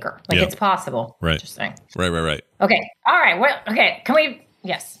moneymaker. It's possible. Right. Interesting. Right. Okay. All right. Well. Okay. Can we?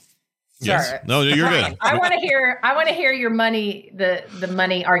 Yes. Yes. Sorry. No, you're good. I want to hear your money, the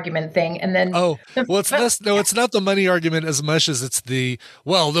money argument thing, and then. It's not the money argument as much as it's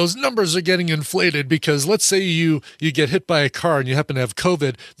those numbers are getting inflated because let's say you get hit by a car and you happen to have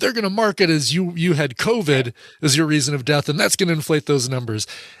COVID, they're going to mark it as you had COVID as your reason of death, and that's going to inflate those numbers,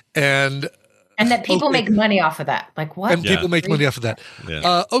 and that people make money off of that. Like what? And people make money off of that.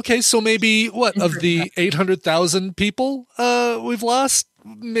 Yeah. Okay, so maybe of the 800,000 people we've lost?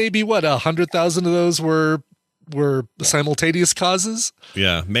 Maybe 100,000 of those were simultaneous causes.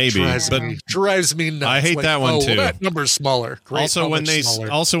 Yeah, maybe. Drives me nuts. I hate that one too. Well, that number's smaller. Also, when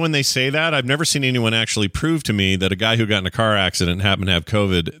they say that, I've never seen anyone actually prove to me that a guy who got in a car accident and happened to have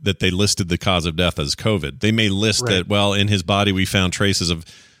COVID, that they listed the cause of death as COVID. They may list that, in his body we found traces of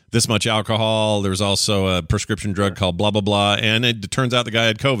this much alcohol. There was also a prescription drug called blah, blah, blah. And it turns out the guy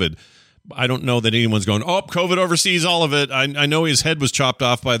had COVID. I don't know that anyone's going, COVID oversees all of it. I know his head was chopped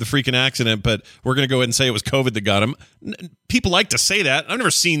off by the freaking accident, but we're going to go ahead and say it was COVID that got him. People like to say that. I've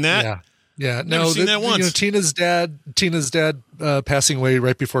never seen that. Yeah. Never seen that once. Tina's dad passing away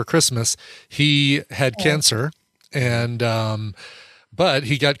right before Christmas. He had cancer, and but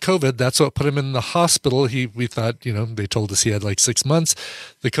he got COVID. That's what put him in the hospital. We thought, they told us he had 6 months.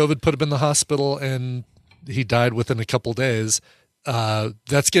 The COVID put him in the hospital, and he died within a couple days.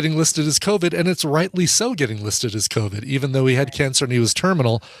 That's getting listed as COVID, and it's rightly so getting listed as COVID, even though he had cancer and he was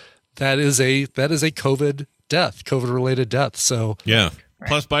terminal. That is a COVID death, COVID related death. So yeah. Right.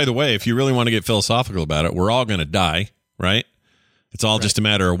 Plus, by the way, if you really want to get philosophical about it, we're all going to die, right? It's all just a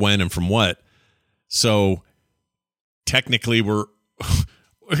matter of when and from what. So technically, we're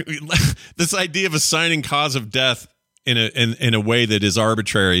this idea of assigning cause of death in a way that is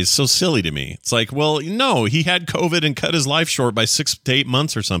arbitrary is so silly to me. It's like, well, no, he had COVID and cut his life short by 6 to 8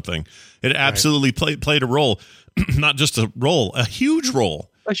 months or something. It absolutely played a role, not just a role, a huge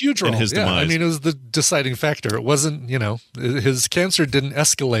role A huge role in his yeah. demise. I mean, it was the deciding factor. It wasn't, his cancer didn't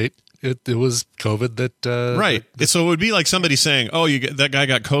escalate. It was COVID that right. So it would be like somebody saying, "Oh, that guy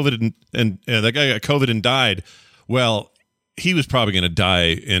got COVID and that guy got COVID and died." Well, he was probably going to die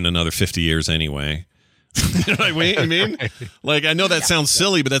in another 50 years anyway. You know what I mean? Like, I know that sounds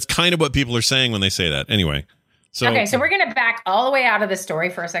silly, but that's kind of what people are saying when they say that. Anyway. So we're going to back all the way out of the story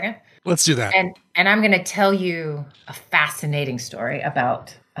for a second. Let's do that. And I'm going to tell you a fascinating story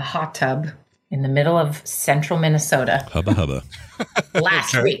about a hot tub in the middle of central Minnesota. Hubba.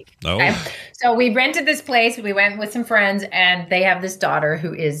 Last week. Oh. Okay? So we rented this place. We went with some friends, and they have this daughter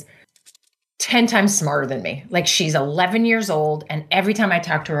who is 10 times smarter than me. Like, she's 11 years old. And every time I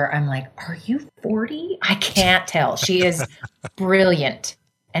talk to her, I'm like, are you 40? I can't tell. She is brilliant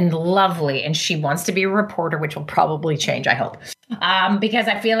and lovely. And she wants to be a reporter, which will probably change, I hope. Because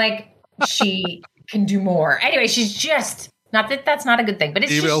I feel like she can do more. Anyway, she's just, not that that's not a good thing, but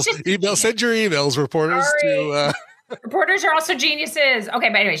it's send your emails, reporters. Reporters are also geniuses. Okay,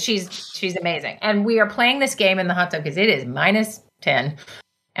 but anyway, she's amazing. And we are playing this game in the hot tub because it is -10.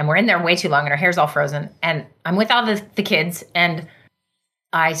 And we're in there way too long and her hair's all frozen. And I'm with all the kids. And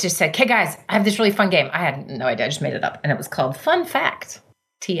I just said, okay, guys, I have this really fun game. I had no idea. I just made it up. And it was called Fun Fact.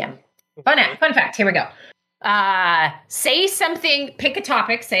 TM. Fun fact. Here we go. Say something, pick a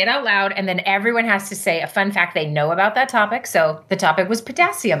topic, say it out loud. And then everyone has to say a fun fact they know about that topic. So the topic was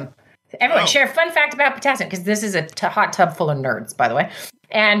potassium. Everyone share a fun fact about potassium because this is a hot tub full of nerds, by the way.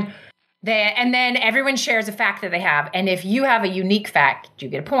 And then everyone shares a fact that they have. And if you have a unique fact, you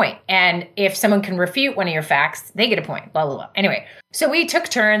get a point. And if someone can refute one of your facts, they get a point, blah, blah, blah. Anyway, so we took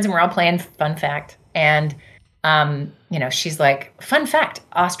turns and we're all playing fun fact. And, she's like, fun fact,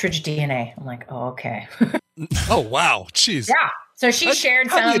 ostrich DNA. I'm like, oh, okay. Oh, wow. Jeez. Yeah. So she shared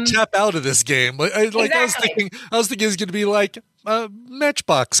some. How do you tap out of this game? Exactly. I was thinking it's going to be like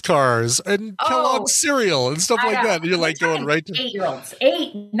Matchbox cars and Kellogg's cereal and stuff like that. And you're like going right to 8-year-olds,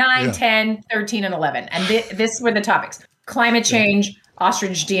 8, 9, 10, 13, and 11. And this were the topics: climate change,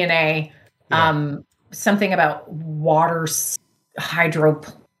 ostrich DNA, something about water hydro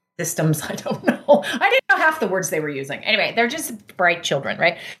systems. I don't know. I didn't know half the words they were using. Anyway, they're just bright children,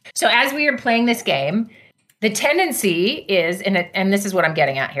 right? So as we are playing this game, the tendency is, and this is what I'm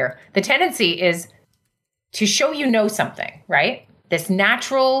getting at here, the tendency is to show something, right? This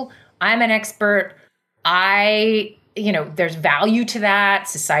natural, I'm an expert, there's value to that.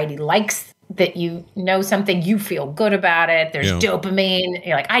 Society likes that you know something, you feel good about it. There's dopamine.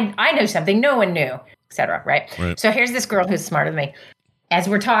 You're like, I know something no one knew, etc. Right? So here's this girl who's smarter than me. As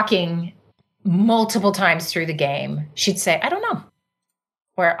we're talking multiple times through the game, she'd say, I don't know.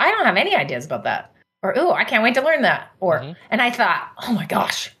 Or I don't have any ideas about that. Or, ooh, I can't wait to learn that. Or, and I thought, oh my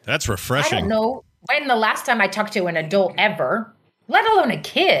gosh. That's refreshing. I don't know when the last time I talked to an adult ever, let alone a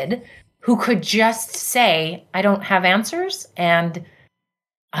kid, who could just say, I don't have answers and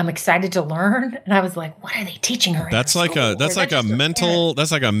I'm excited to learn. And I was like, what are they teaching her? That's like a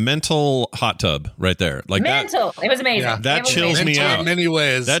mental hot tub right there. Like mental. It was amazing. Yeah, that chills me out in many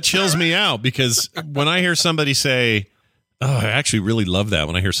ways. That chills me out because when I hear somebody say, oh, I actually really love that.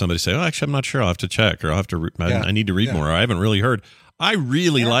 When I hear somebody say, oh, actually, I'm not sure. I'll have to check or I'll have to, I need to read more. Or I haven't really heard. I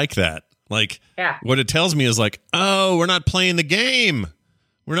really like that. Like what it tells me is like, oh, we're not playing the game.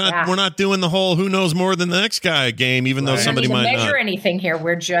 We're not doing the whole who knows more than the next guy game, even though somebody might not measure anything here.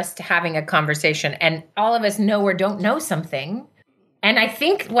 We're just having a conversation, and all of us know or don't know something. And I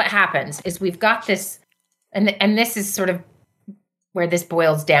think what happens is we've got this, and this is sort of where this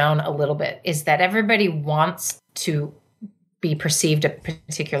boils down a little bit, is that everybody wants to be perceived a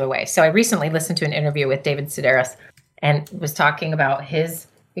particular way. So I recently listened to an interview with David Sedaris and was talking about his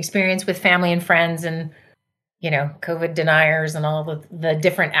experience with family and friends and COVID deniers and all the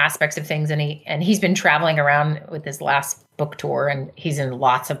different aspects of things. And he's been traveling around with his last book tour, and he's in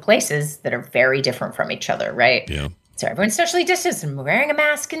lots of places that are very different from each other, right? Yeah. So everyone's socially distanced and wearing a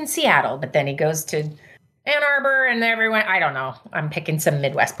mask in Seattle, but then he goes to Ann Arbor and everyone, I don't know, I'm picking some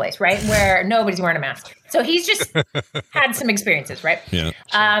Midwest place, right? Where nobody's wearing a mask. So he's just had some experiences, right? Yeah. Sure.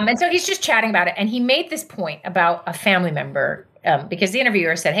 And so he's just chatting about it. And he made this point about a family member because the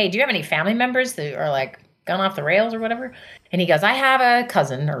interviewer said, hey, do you have any family members that are like gone off the rails or whatever? And he goes, I have a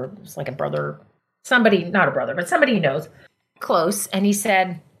cousin or it's like a brother, somebody, not a brother, but somebody he knows close. And he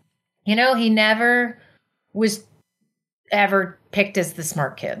said, he never was ever picked as the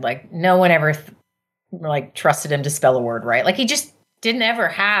smart kid. Like no one ever trusted him to spell a word right. Like he just didn't ever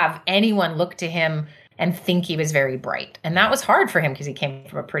have anyone look to him and think he was very bright. And that was hard for him because he came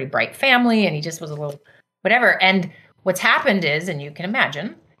from a pretty bright family and he just was a little whatever. And what's happened is, and you can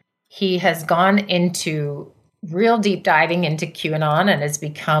imagine, he has gone into real deep diving into QAnon and has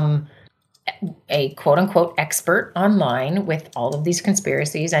become a quote unquote expert online with all of these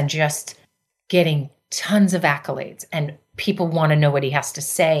conspiracies and just getting tons of accolades. And people want to know what he has to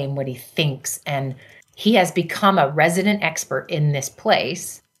say and what he thinks. And he has become a resident expert in this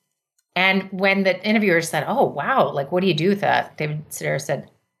place. And when the interviewer said, oh, wow, like, what do you do with that? David Sedaris said,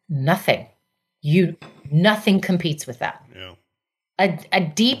 nothing. Nothing competes with that. Yeah. A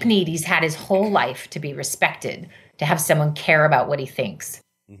deep need he's had his whole life to be respected, to have someone care about what he thinks.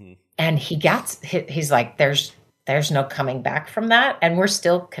 Mm-hmm. And he's like, there's no coming back from that. And we're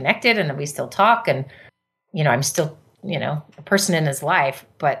still connected and we still talk. And, I'm still, a person in his life,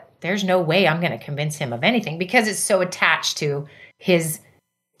 but there's no way I'm going to convince him of anything because it's so attached to his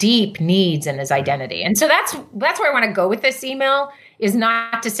deep needs and his identity. And so that's where I want to go with this email, is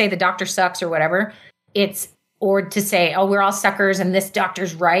not to say the doctor sucks or whatever. Or to say, oh, we're all suckers and this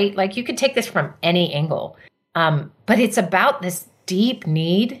doctor's right. Like, you could take this from any angle. But it's about this deep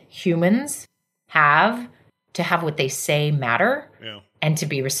need humans have to have what they say matter and to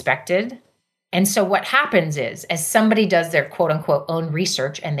be respected. And so what happens is, as somebody does their quote unquote own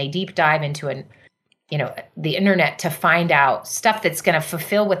research and they deep dive into the internet to find out stuff that's going to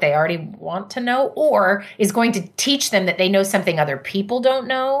fulfill what they already want to know, or is going to teach them that they know something other people don't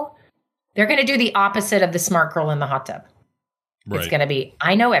know, they're going to do the opposite of the smart girl in the hot tub. Right. It's going to be,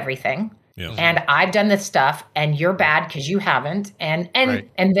 I know everything. Yeah. And I've done this stuff and you're bad because you haven't. And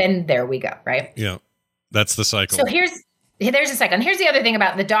then there we go. Right. Yeah. That's the cycle. So there's a cycle. And here's the other thing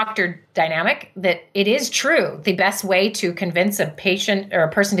about the doctor dynamic, that it is true. The best way to convince a patient or a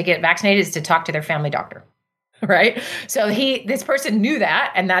person to get vaccinated is to talk to their family doctor. Right. So this person knew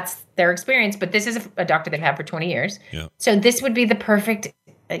that, and that's their experience, but this is a doctor they've had for 20 years. Yeah. So this would be the perfect,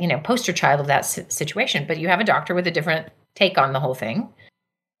 poster child of that situation. But you have a doctor with a different take on the whole thing.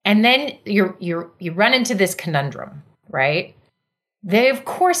 And then you run into this conundrum, right? They, of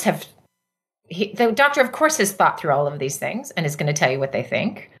course, the doctor, of course, has thought through all of these things and is going to tell you what they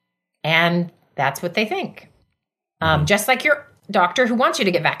think. And that's what they think. Just like your doctor who wants you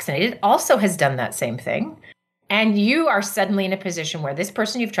to get vaccinated also has done that same thing. And you are suddenly in a position where this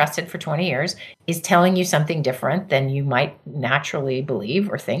person you've trusted for 20 years is telling you something different than you might naturally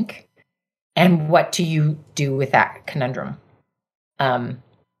believe or think. And what do you do with that conundrum?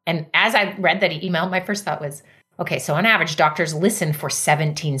 And as I read that email, my first thought was, okay, so on average, doctors listen for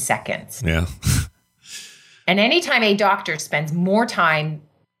 17 seconds. Yeah. And anytime a doctor spends more time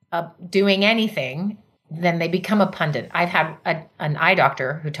doing anything, then they become a pundit. I've had an eye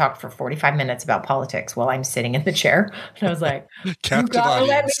doctor who talked for 45 minutes about politics while I'm sitting in the chair. And I was like, you gotta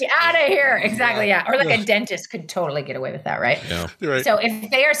let me out of here. Exactly, yeah. Or like a dentist could totally get away with that, right? Yeah. Right. So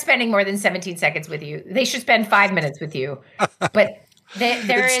if they are spending more than 17 seconds with you, they should spend 5 minutes with you. But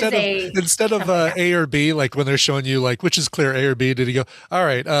instead of A or B, like when they're showing you like which is clear, A or B, did he go, all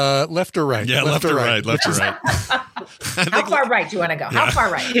right, left or right? Yeah, left or right. Left or right. How far right do you want to go? How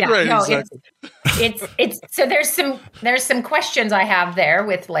far right? Yeah, right, no, exactly. it's so there's some questions I have there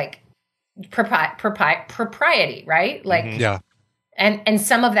with like propriety, right? Like yeah. And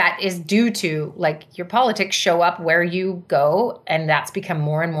some of that is due to like your politics show up where you go, and that's become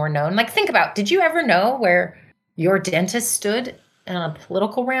more and more known. Like, think about, did you ever know where your dentist stood in a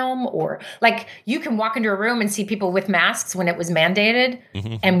political realm? Or like, you can walk into a room and see people with masks when it was mandated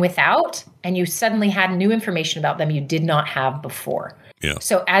and without, and you suddenly had new information about them you did not have before. Yeah.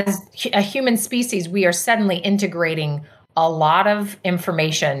 So as a human species, we are suddenly integrating a lot of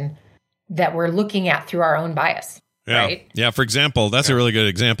information that we're looking at through our own bias. Yeah. Right? Yeah. For example, that's a really good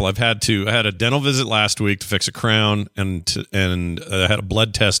example. I had a dental visit last week to fix a crown, and I had a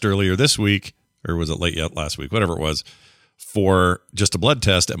blood test earlier this week, or was it last week? Whatever it was, for just a blood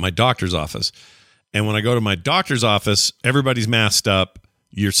test at my doctor's office. And when I go to my doctor's office, everybody's masked up,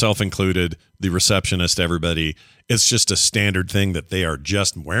 yourself included, the receptionist, everybody. It's just a standard thing that they are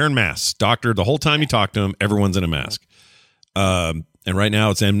just wearing masks. Doctor, the whole time you talk to them, everyone's in a mask. And right now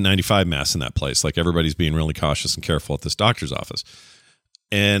it's N95 masks in that place. Like, everybody's being really cautious and careful at this doctor's office.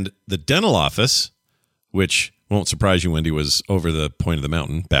 And the dental office, which won't surprise you, Wendy, was over the point of the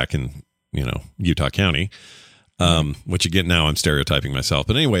mountain back in, Utah County. Which again, now I'm stereotyping myself.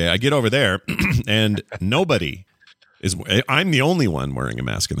 But anyway, I get over there and I'm the only one wearing a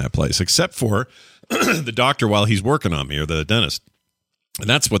mask in that place, except for the doctor while he's working on me, or the dentist. And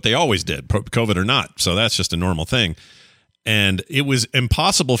that's what they always did, COVID or not. So that's just a normal thing. And it was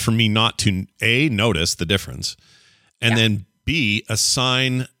impossible for me not to A, notice the difference, and then B,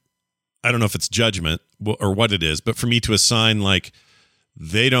 assign, I don't know if it's judgment or what it is, but for me to assign like,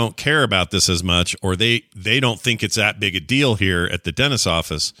 they don't care about this as much, or they don't think it's that big a deal here at the dentist's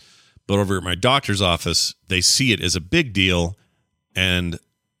office, But over at my doctor's office, they see it as a big deal and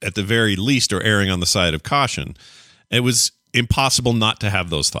at the very least are erring on the side of caution. It was impossible not to have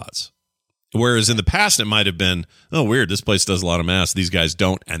those thoughts. Whereas in the past, it might have been, oh, weird, this place does a lot of masks. These guys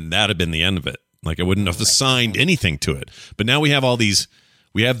don't. And that had been the end of it. Like I wouldn't have assigned anything to it. But now we have all these,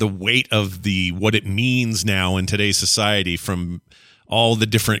 we have the weight of what it means now in today's society from all the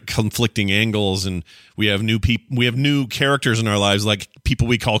different conflicting angles. And we have new people, we have new characters in our lives, like people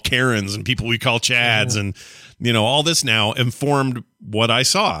we call Karens and people we call Chads. And, all this now informed what I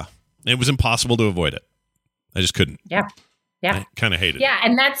saw. It was impossible to avoid it. I just couldn't. Yeah. Yeah. I kind of hated it. Yeah.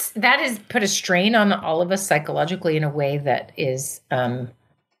 And that has put a strain on all of us psychologically in a way that is,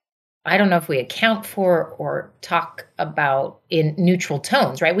 I don't know if we account for or talk about in neutral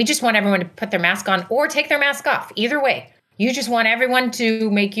tones, right? We just want everyone to put their mask on or take their mask off. Either way, you just want everyone to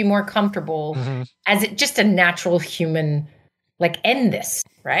make you more comfortable as just a natural human, end this,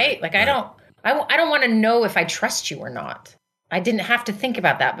 right? Like, I don't want to know if I trust you or not. I didn't have to think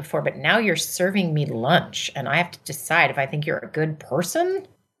about that before, but now you're serving me lunch and I have to decide if I think you're a good person,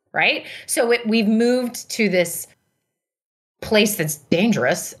 right? So we've moved to this place that's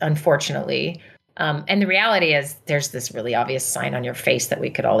dangerous, unfortunately. And the reality is there's this really obvious sign on your face that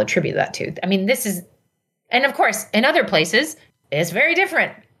we could all attribute that to. I mean, and of course, in other places, it's very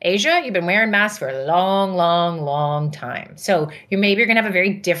different. Asia, you've been wearing masks for a long, long, long time. So you're going to have a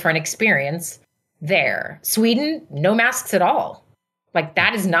very different experience there. Sweden, no masks at all. Like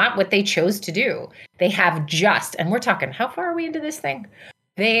that is not what they chose to do. They have and we're talking, how far are we into this thing?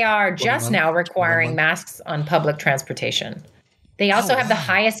 They are just now requiring masks on public transportation. They also have the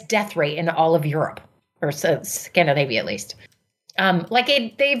highest death rate in all of Europe, or Scandinavia at least.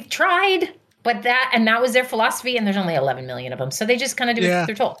 They've tried, but that was their philosophy, and there's only 11 million of them, so they just kind of do what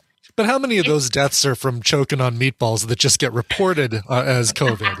they're told. But how many of those deaths are from choking on meatballs that just get reported as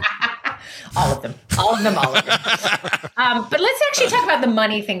COVID? All of them. But let's actually talk about the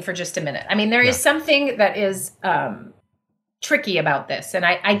money thing for just a minute. I mean, there is something that is tricky about this. And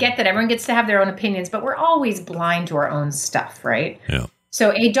I get that everyone gets to have their own opinions, but we're always blind to our own stuff, right? Yeah.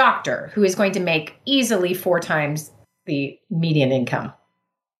 So a doctor who is going to make easily 4 times the median income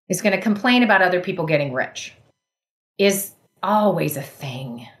is going to complain about other people getting rich is always a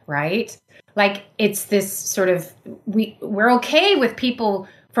thing, right? Like it's this sort of, we're okay with people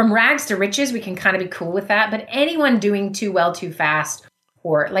from rags to riches. We can kind of be cool with that. But anyone doing too well, too fast,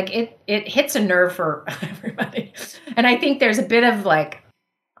 or it hits a nerve for everybody. And I think there's a bit of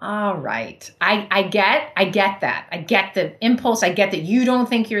all right, I get that. I get the impulse. I get that you don't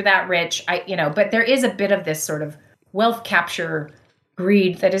think you're that rich. But there is a bit of this sort of wealth capture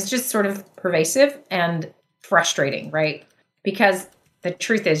greed that is just sort of pervasive and frustrating, right? Because the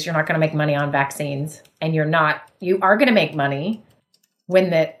truth is you're not going to make money on vaccines, and you are going to make money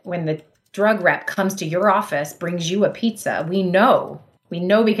when the drug rep comes to your office, brings you a pizza. We know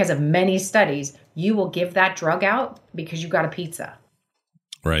because of many studies, you will give that drug out because you got a pizza.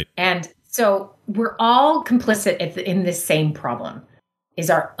 Right. And so we're all complicit in this same problem, is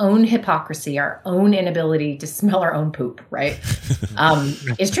our own hypocrisy, our own inability to smell our own poop, right?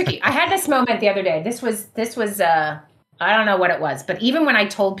 Is tricky. I had this moment the other day. This was I don't know what it was, but even when I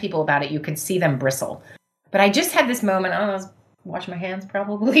told people about it, you could see them bristle. But I just had this moment, I was washing my hands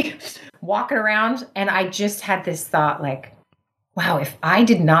probably, walking around, and I just had this thought wow, if I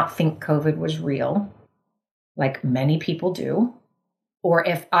did not think COVID was real, like many people do, or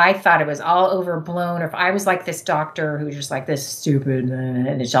if I thought it was all overblown, or if I was like this doctor who's just like this stupid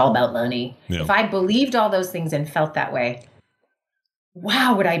and it's all about money, if I believed all those things and felt that way,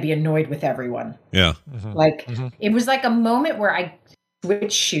 wow, would I be annoyed with everyone? Yeah. It was like a moment where I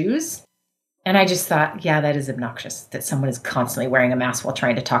switched shoes. And I just thought, yeah, that is obnoxious that someone is constantly wearing a mask while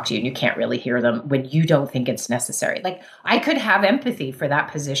trying to talk to you and you can't really hear them when you don't think it's necessary. I could have empathy for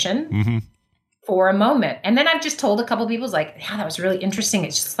that position for a moment. And then I've just told a couple of people, yeah, that was really interesting.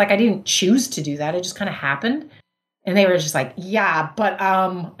 It's just I didn't choose to do that. It just kind of happened. And they were just yeah, but,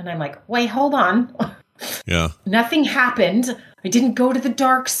 and I'm like, wait, hold on. Yeah. Nothing happened. I didn't go to the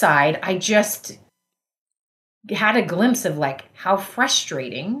dark side. I just had a glimpse of how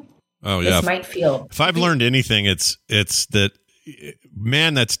frustrating this might feel. If I've learned anything, it's that,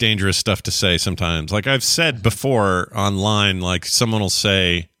 man, that's dangerous stuff to say sometimes. Like I've said before online, someone will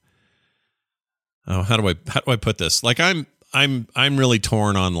say, oh, how do I put this? I'm really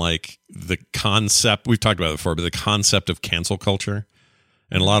torn on the concept. We've talked about it before, but the concept of cancel culture.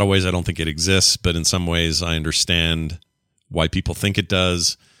 In a lot of ways, I don't think it exists, but in some ways I understand why people think it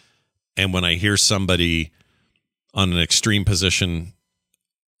does. And when I hear somebody on an extreme position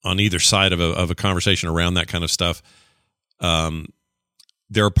on either side of a conversation around that kind of stuff,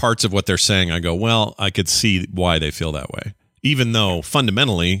 there are parts of what they're saying I go, well, I could see why they feel that way. Even though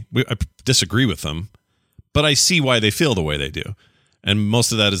fundamentally I disagree with them, but I see why they feel the way they do. And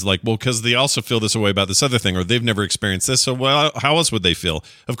most of that is like, well, because they also feel this way about this other thing, or they've never experienced this. So, well, how else would they feel?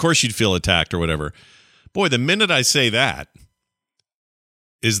 Of course you'd feel attacked or whatever. Boy, the minute I say that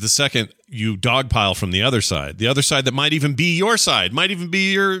is the second you dogpile from the other side that might even be your side, might even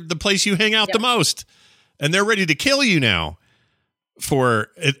be the place you hang out the most. And they're ready to kill you now for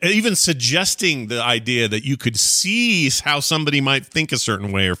even suggesting the idea that you could see how somebody might think a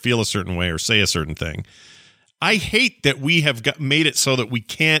certain way or feel a certain way or say a certain thing. I hate that we have made it so that we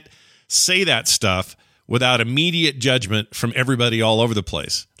can't say that stuff without immediate judgment from everybody all over the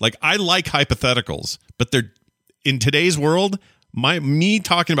place. Like, I like hypotheticals, but they're in today's world, me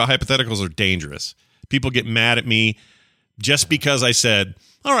talking about hypotheticals are dangerous. People get mad at me just because I said,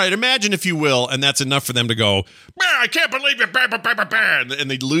 all right, imagine if you will, and that's enough for them to go, I can't believe it,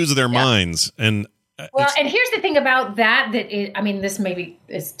 and they lose their minds. And and here's the thing about that this maybe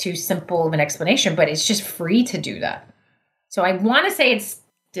is too simple of an explanation, but it's just free to do that. So I want to say it's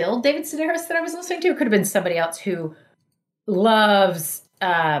still David Sedaris that I was listening to. It could have been somebody else who loves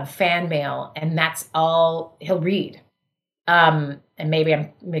fan mail, and that's all he'll read. And maybe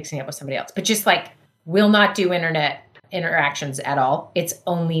I'm mixing it with somebody else, but just like will not do internet interactions at all. It's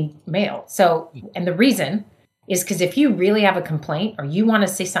only mail. So, and the reason is because if you really have a complaint or you want to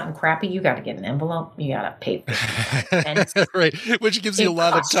say something crappy, you got to get an envelope. You got to pay for it. Right. Which gives you a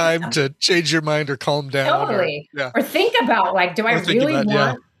lot of time to change your mind or calm down. Totally. Or think about, like, do I really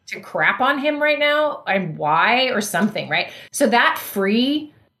want to crap on him right now? And why? Or something, right? So that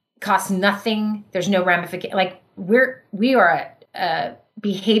free costs nothing. There's no ramification. Like, we are a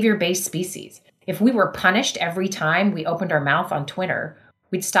behavior-based species. If we were punished every time we opened our mouth on Twitter,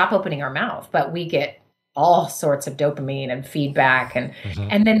 we'd stop opening our mouth, but we get all sorts of dopamine and feedback, and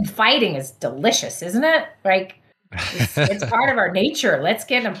then fighting is delicious, isn't it? Like, it's part of our nature. Let's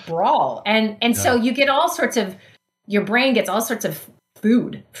get in a brawl. And so you get all sorts of, your brain gets all sorts of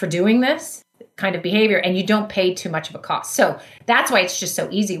food for doing this kind of behavior, and you don't pay too much of a cost. So that's why it's just so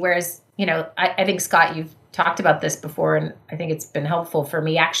easy. Whereas, I think, Scott, you've talked about this before, and I think it's been helpful for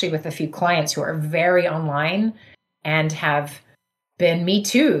me actually with a few clients who are very online and have been Me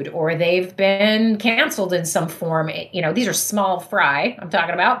Too'd, or they've been canceled in some form. These are small fry I'm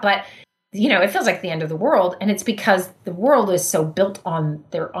talking about, but it feels like the end of the world. And it's because the world is so built on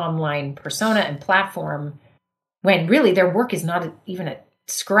their online persona and platform, when really their work is not even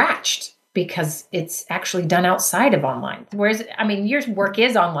scratched because it's actually done outside of online. Whereas, your work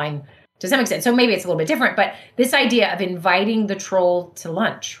is online to some extent. So maybe it's a little bit different, but this idea of inviting the troll to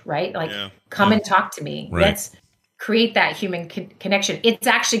lunch, right? Like, come and talk to me. Right. Let's create that human connection. It's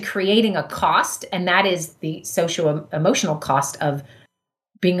actually creating a cost, and that is the social-emotional cost of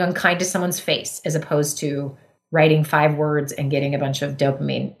being unkind to someone's face, as opposed to writing 5 words and getting a bunch of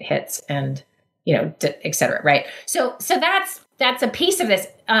dopamine hits and, et cetera, right? So that's a piece of this.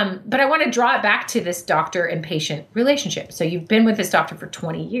 But I want to draw it back to this doctor and patient relationship. So you've been with this doctor for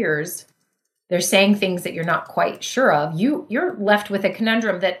 20 years. They're saying things that you're not quite sure of. You're left with a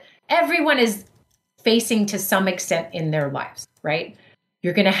conundrum that everyone is facing to some extent in their lives, right?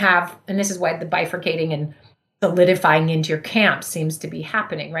 You're going to have, and this is why the bifurcating and solidifying into your camp seems to be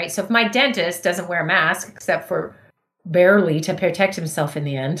happening, right? So if my dentist doesn't wear a mask, except for barely to protect himself in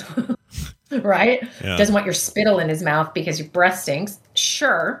the end, right? Yeah. Doesn't want your spittle in his mouth because your breath stinks.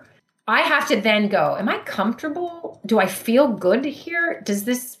 Sure. I have to then go, am I comfortable? Do I feel good here? Does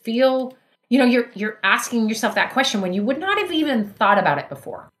this feel, you're asking yourself that question when you would not have even thought about it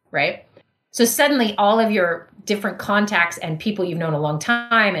before, right? So suddenly all of your different contacts and people you've known a long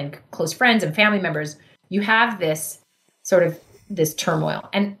time and close friends and family members, you have this sort of this turmoil.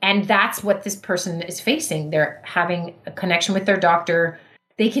 And that's what this person is facing. They're having a connection with their doctor.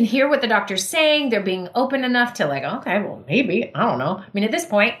 They can hear what the doctor's saying. They're being open enough to like, okay, well, maybe, I don't know. At this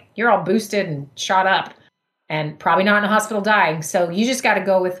point, you're all boosted and shot up and probably not in a hospital dying. So you just got to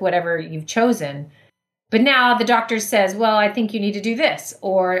go with whatever you've chosen. But now the doctor says, well, I think you need to do this.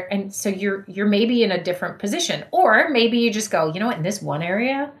 And so you're maybe in a different position. Or maybe you just go, in this one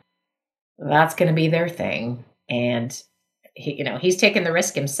area, that's going to be their thing. And he's taking the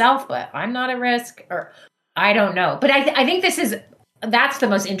risk himself, but I'm not at risk, or I don't know. But I think that's the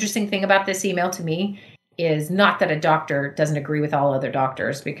most interesting thing about this email to me, is not that a doctor doesn't agree with all other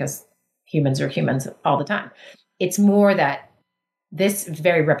doctors, because humans are humans all the time. It's more that this is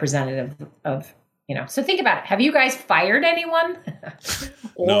very representative of, so think about it. Have you guys fired anyone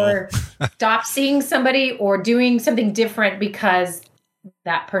or stopped seeing somebody or doing something different because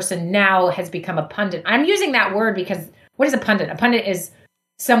that person now has become a pundit? I'm using that word because what is a pundit? A pundit is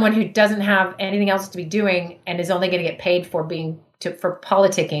someone who doesn't have anything else to be doing and is only going to get paid for for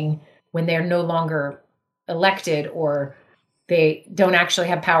politicking when they're no longer elected or they don't actually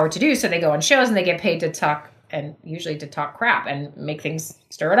have power to do. So they go on shows and they get paid to talk, and usually to talk crap and make things,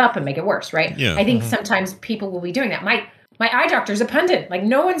 stir it up and make it worse. Right. Yeah. I think sometimes people will be doing that. My eye doctor's a pundit. Like,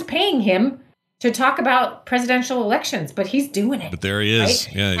 no one's paying him to talk about presidential elections, but he's doing it. But there he is.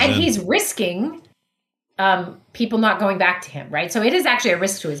 Right? Yeah. And he's risking people not going back to him. Right. So it is actually a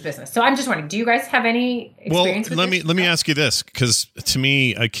risk to his business. So I'm just wondering, do you guys have any experience with this? Let me ask you this, because to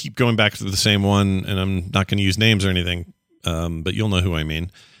me, I keep going back to the same one, and I'm not going to use names or anything, but you'll know who I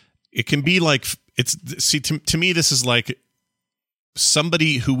mean. It can be like, to me, this is like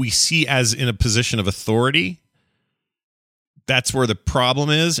somebody who we see as in a position of authority. That's where the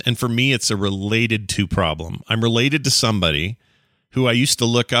problem is. And for me, it's a related to problem. I'm related to somebody who I used to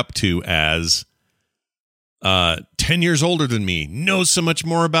look up to as 10 years older than me, knows so much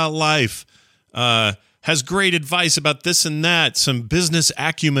more about life, has great advice about this and that, some business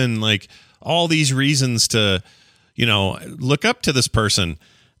acumen, like all these reasons to, look up to this person.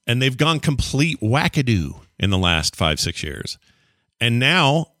 And they've gone complete wackadoo in the last 5-6 years. And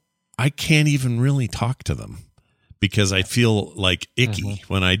now I can't even really talk to them because I feel like icky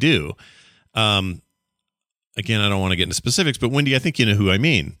when I do. Again, I don't want to get into specifics, but Wendy, I think you know who I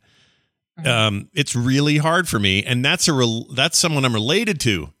mean. It's really hard for me, and that's someone I'm related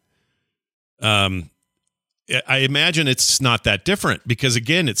to. I imagine it's not that different because,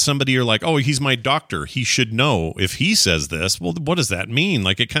 again, it's somebody you're like, oh, he's my doctor. He should know if he says this. Well, what does that mean?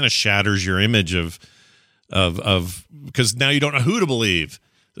 Like, it kind of shatters your image of because now you don't know who to believe.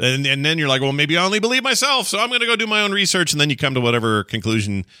 And then you're like, well, maybe I only believe myself, so I'm going to go do my own research. And then you come to whatever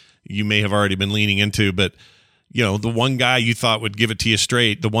conclusion you may have already been leaning into. But, the one guy you thought would give it to you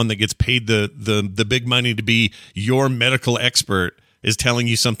straight, the one that gets paid the big money to be your medical expert, is telling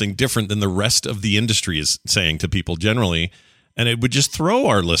you something different than the rest of the industry is saying to people generally. And it would just throw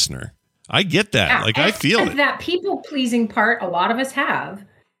our listener. I get that. Yeah, like, I feel it. That people-pleasing part, a lot of us have.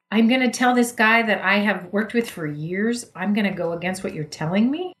 I'm going to tell this guy that I have worked with for years, I'm going to go against what you're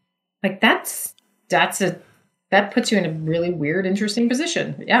telling me. Like, that puts you in a really weird, interesting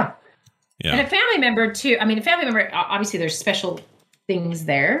position. Yeah. And a family member too. I mean, a family member, obviously there's special things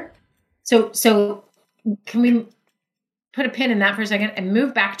there. So can we put a pin in that for a second and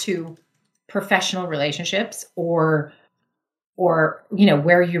move back to professional relationships or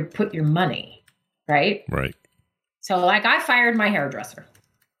where you put your money, right? Right. So, like, I fired my hairdresser.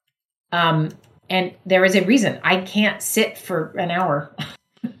 And there is a reason I can't sit for an hour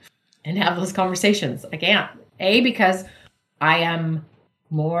and have those conversations. I can't. Because I am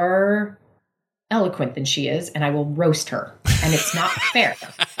more eloquent than she is, and I will roast her, and it's not fair.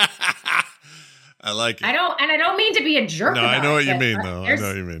 I like it. I don't mean to be a jerk. No, I know what you mean, though. I know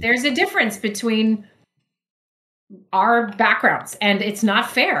what you mean. There's a difference between our backgrounds, and it's not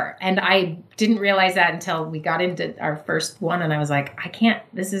fair. And I didn't realize that until we got into our first one, and I was like,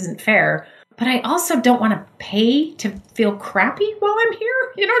 this isn't fair. But I also don't want to pay to feel crappy while I'm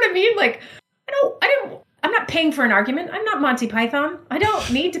here. You know what I mean? Like, I'm not paying for an argument. I'm not Monty Python. I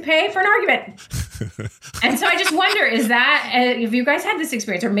don't need to pay for an argument. And so I just wonder, is that, if you guys had this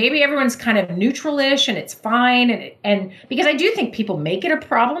experience, or maybe everyone's kind of neutral-ish and it's fine. And because I do think people make it a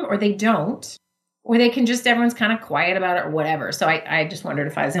problem, or they don't, or they can just, everyone's kind of quiet about it or whatever. So I just wondered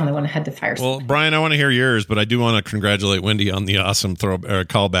if I was the only one who had to fire Well, Brian, I want to hear yours, but I do want to congratulate Wendy on the awesome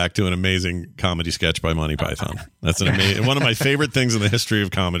callback to an amazing comedy sketch by Monty Python. That's an amazing, one of my favorite things in the history of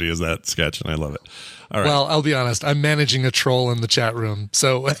comedy is that sketch, and I love it. All right. Well, I'll be honest. I'm managing a troll in the chat room,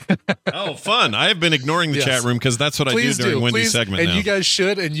 so. Oh, fun! I have been ignoring the chat room because that's what I do during Wendy's segment. And now. you guys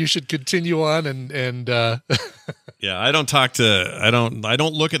should, and you should continue on. And yeah, I don't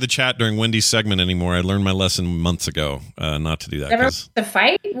look at the chat during Wendy's segment anymore. I learned my lesson months ago not to do that. Ever to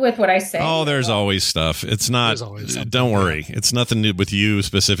fight with what I say? Oh, there's always stuff. It's not. Don't worry. It's nothing to, with you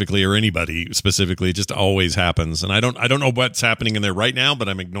specifically or anybody specifically. It just always happens, and I don't know what's happening in there right now, but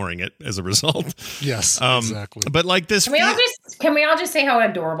I'm ignoring it as a result. Yes. Exactly. But like this, can we all just say how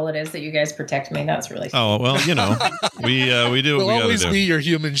adorable it is that you guys protect me? That's really oh well, we do. We'll what we always do. be your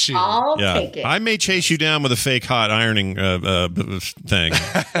human shield. I'll take it. I may chase you down with a fake hot ironing thing,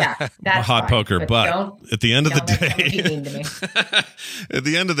 yeah, that's hot fine, poker. But at the end of the day, at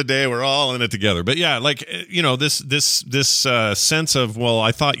the end of the day, we're all in it together. But yeah, like this sense of, well,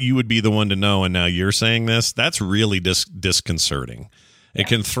 I thought you would be the one to know, and now you're saying this. That's really disconcerting. It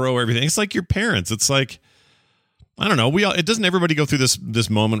can throw everything. It's like your parents. It's like, I don't know. It doesn't everybody go through this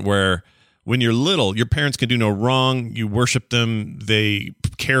moment where when you're little, your parents can do no wrong. You worship them. They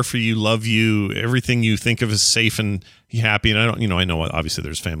care for you, love you. Everything you think of is safe and happy. And I know obviously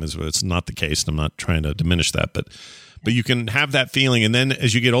there's families where it's not the case. And I'm not trying to diminish that, but you can have that feeling. And then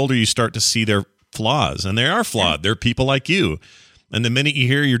as you get older, you start to see their flaws, and they are flawed. They're people like you. And the minute you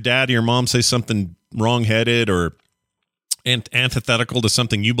hear your dad or your mom say something wrong-headed or antithetical to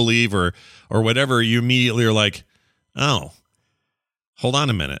something you believe or whatever, you immediately are like, oh, hold on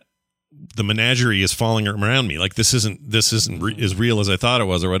a minute. The menagerie is falling around me. Like this isn't as real as I thought it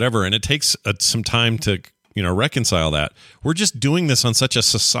was or whatever. And it takes some time to, reconcile that. We're just doing this on such a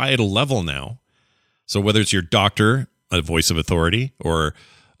societal level now. So whether it's your doctor, a voice of authority, or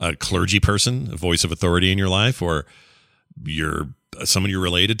a clergy person, a voice of authority in your life, or someone you're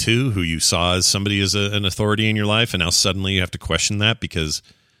related to who you saw as somebody as an authority in your life, and now suddenly you have to question that because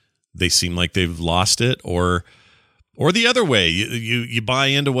they seem like they've lost it, or the other way, you buy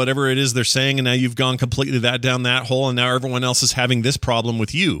into whatever it is they're saying, and now you've gone completely down that hole, and now everyone else is having this problem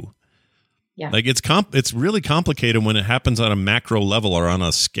with you. Yeah. Like it's really complicated when it happens on a macro level or on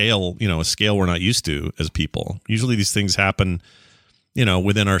a scale, a scale we're not used to as people. Usually these things happen,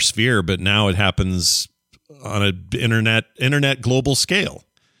 within our sphere, but now it happens on an internet global scale.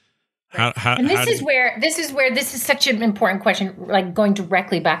 This is such an important question, like going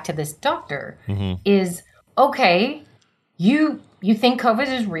directly back to this doctor, is okay, you think COVID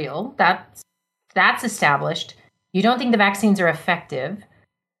is real. That's established. You don't think the vaccines are effective.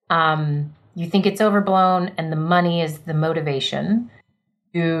 You think it's overblown and the money is the motivation.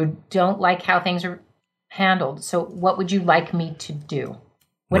 You don't like how things are handled. So what would you like me to do?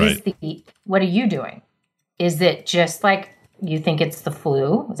 What are you doing? Is it just like you think it's the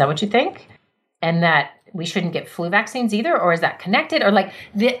flu? Is that what you think? And that we shouldn't get flu vaccines either? Or is that connected? Or like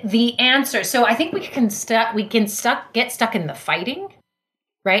the answer. So I think we can get stuck in the fighting,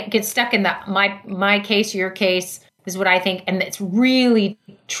 right? Get stuck in the my case, your case. This is what I think. And it's really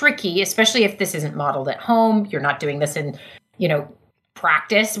tricky, especially if this isn't modeled at home. You're not doing this in,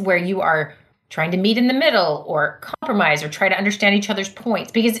 practice where you are trying to meet in the middle or compromise or try to understand each other's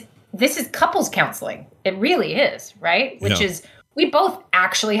points, because this is couples counseling. It really is, right? Which is, we both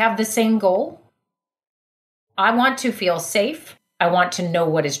actually have the same goal. I want to feel safe. I want to know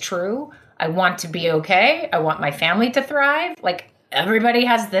what is true. I want to be okay. I want my family to thrive. Like everybody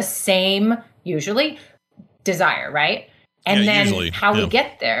has the same, usually, desire, right? And then usually, how we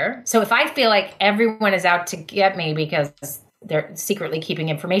get there. So if I feel like everyone is out to get me because they're secretly keeping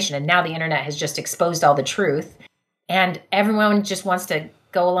information, and now the internet has just exposed all the truth, and everyone just wants to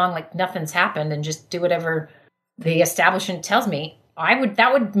go along like nothing's happened and just do whatever the establishment tells me,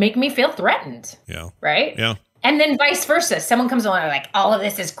 that would make me feel threatened. Yeah. Right? Yeah. And then vice versa. Someone comes along and like, all of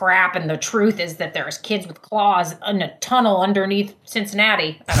this is crap, and the truth is that there's kids with claws in a tunnel underneath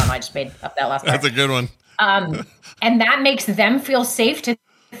Cincinnati. I don't know, I just made up that last part. That's a good one. And that makes them feel safe to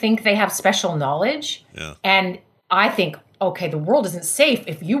think they have special knowledge. Yeah. And I think, okay, the world isn't safe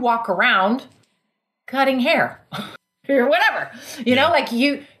if you walk around cutting hair or whatever, you know, like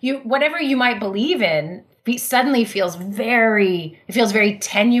you, whatever you might believe in suddenly feels very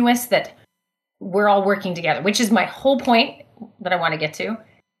tenuous that we're all working together, which is my whole point that I want to get to,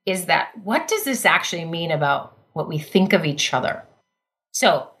 is that what does this actually mean about what we think of each other?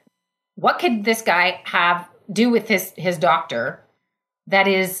 So what could this guy do with his doctor that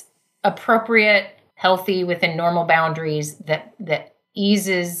is appropriate, healthy, within normal boundaries, that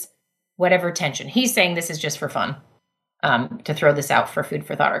eases whatever tension? He's saying this is just for fun, to throw this out for food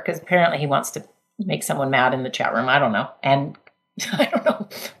for thought, because apparently he wants to make someone mad in the chat room. I don't know. And I don't know.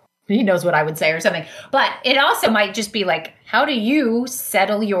 He knows what I would say or something. But it also might just be like, how do you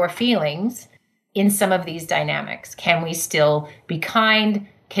settle your feelings in some of these dynamics? Can we still be kind,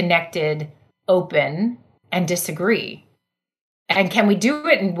 connected, open, and disagree? And can we do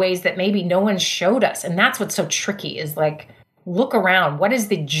it in ways that maybe no one showed us? And that's what's so tricky, is like, look around. What is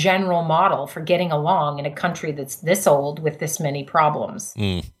the general model for getting along in a country that's this old with this many problems?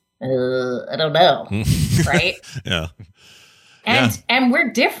 I don't know. Right? Yeah. And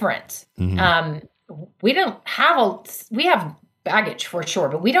we're different. Mm-hmm. We have baggage for sure,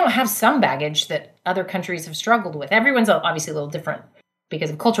 but we don't have some baggage that other countries have struggled with. Everyone's obviously a little different because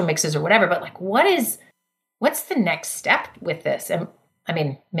of cultural mixes or whatever, but like, what's the next step with this? And I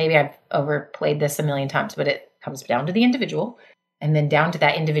mean, maybe I've overplayed this a million times, but it comes down to the individual, and then down to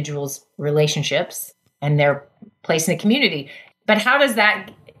that individual's relationships and their place in the community. But how does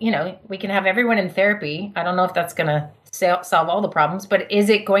that, we can have everyone in therapy. I don't know if that's going to solve all the problems, but is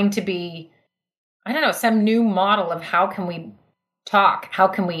it going to be, I don't know, some new model of how can we talk? How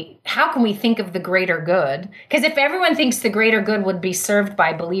can we think of the greater good? Because if everyone thinks the greater good would be served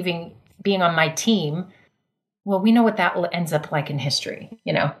by believing being on my team, well, we know what that ends up like in history,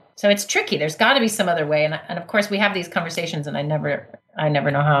 So it's tricky. There's got to be some other way. And of course, we have these conversations, and I never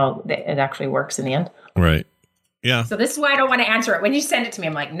know how it actually works in the end. Right. Yeah. So this is why I don't want to answer it. When you send it to me,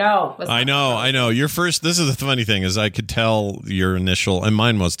 I'm like, no. I know. Your first, this is the funny thing, is I could tell your initial, and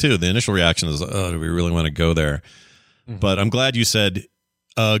mine was too, the initial reaction is, oh, do we really want to go there? Mm-hmm. But I'm glad you said,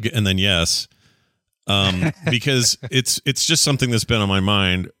 ugh, and then yes. Because it's just something that's been on my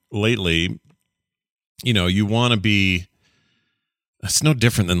mind lately. You want to be, it's no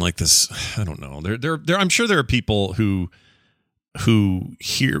different than like this. I don't know. There. I'm sure there are people who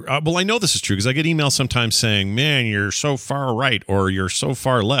hear. Well, I know this is true because I get emails sometimes saying, "Man, you're so far right," or "You're so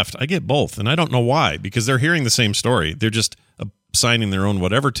far left." I get both, and I don't know why, because they're hearing the same story. They're just assigning their own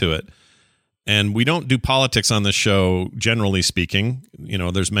whatever to it. And we don't do politics on this show, generally speaking.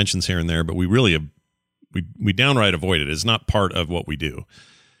 There's mentions here and there, but we really we downright avoid it. It's not part of what we do.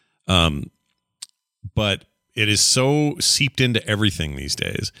 But it is so seeped into everything these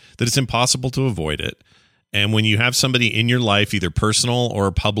days that it's impossible to avoid it. And when you have somebody in your life, either personal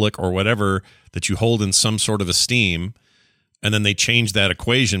or public or whatever, that you hold in some sort of esteem, and then they change that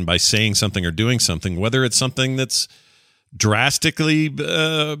equation by saying something or doing something, whether it's something that's drastically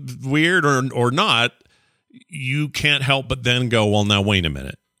weird or not, you can't help but then go, well, now wait a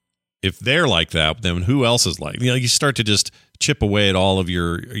minute. If they're like that, then who else is like? You start to just chip away at all of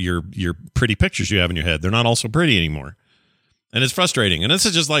your pretty pictures you have in your head. They're not all so pretty anymore. And it's frustrating. And this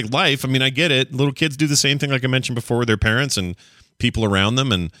is just like life. I mean, I get it. Little kids do the same thing, like I mentioned before, with their parents and people around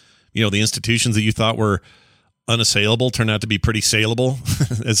them. And, the institutions that you thought were unassailable turn out to be pretty saleable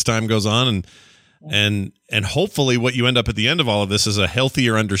as time goes on. And hopefully what you end up at the end of all of this is a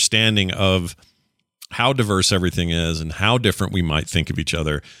healthier understanding of how diverse everything is and how different we might think of each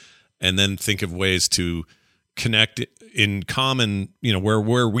other. And then think of ways to connect in common,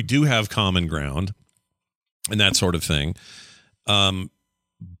 where we do have common ground and that sort of thing.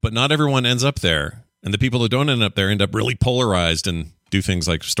 But not everyone ends up there. And the people that don't end up there end up really polarized and do things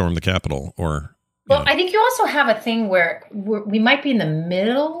like storm the Capitol or. Well, I think you also have a thing where we might be in the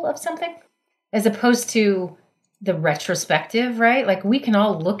middle of something as opposed to the retrospective, right? Like we can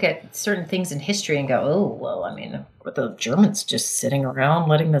all look at certain things in history and go, oh, well, I mean, were the Germans just sitting around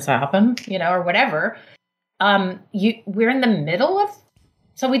letting this happen, or whatever. We're in the middle of,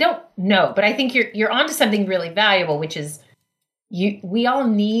 so we don't know, but I think you're onto something really valuable, which is we all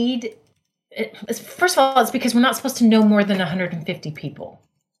need, first of all, it's because we're not supposed to know more than 150 people.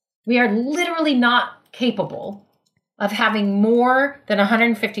 We are literally not capable of having more than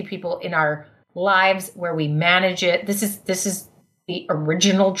 150 people in our lives where we manage it. This is the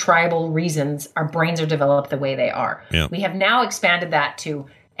original tribal reasons our brains are developed the way they are. Yeah. We have now expanded that to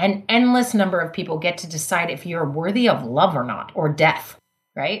an endless number of people get to decide if you're worthy of love or not, or death,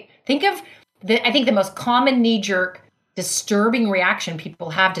 right? Think of I think the most common knee-jerk, disturbing reaction people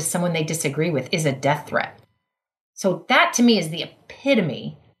have to someone they disagree with is a death threat. So that to me is the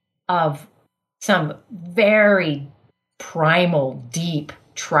epitome of some very primal, deep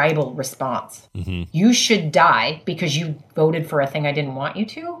tribal response. Mm-hmm. You should die because you voted for a thing I didn't want you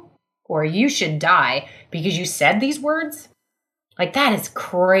to, or you should die because you said these words. Like that is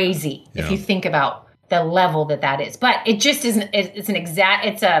crazy if you think about the level that is. But it just isn't.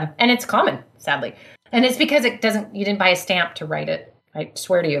 And it's common, sadly, and it's because you didn't buy a stamp to write it. I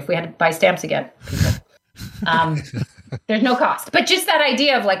swear to you, if we had to buy stamps again, there's no cost. But just that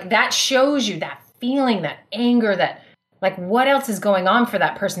idea of like that shows you that feeling, that anger, that. Like, what else is going on for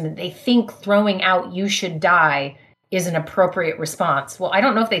that person that they think throwing out "you should die" is an appropriate response? Well, I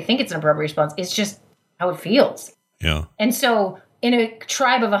don't know if they think it's an appropriate response. It's just how it feels. Yeah. And so in a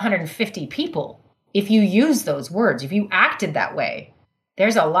tribe of 150 people, if you use those words, if you acted that way,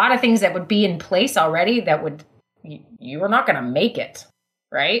 there's a lot of things that would be in place already that would, you are not going to make it.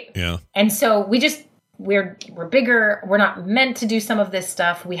 Right. Yeah. And so we're bigger. We're not meant to do some of this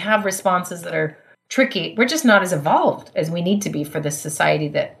stuff. We have responses that are tricky. We're just not as evolved as we need to be for this society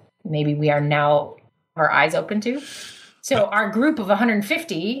that maybe we are now our eyes open to. So our group of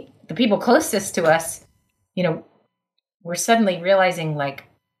 150, the people closest to us, we're suddenly realizing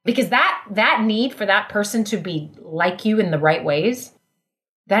because that need for that person to be like you in the right ways,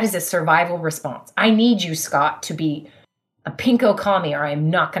 that is a survival response. I need you, Scott, to be a pinko commie or I'm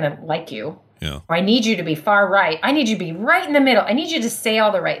not going to like you. Yeah. Or I need you to be far right. I need you to be right in the middle. I need you to say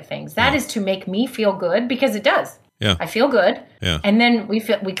all the right things. That is to make me feel good because it does. Yeah. I feel good. Yeah. And then we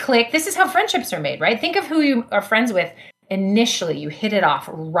click. This is how friendships are made, right? Think of who you are friends with. Initially, you hit it off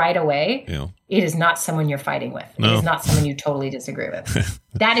right away. Yeah. It is not someone you're fighting with. No. It is not someone you totally disagree with.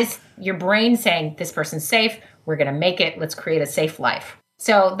 That is your brain saying, this person's safe. We're going to make it. Let's create a safe life.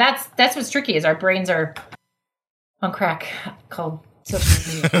 So that's what's tricky is our brains are on crack called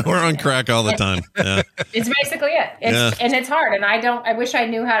social media. We're on crack all the time. Yeah. It's basically it. And it's hard. And I wish I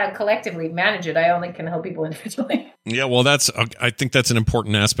knew how to collectively manage it. I only can help people individually. Yeah, well, I think that's an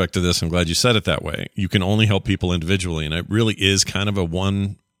important aspect of this. I'm glad you said it that way. You can only help people individually, and it really is kind of a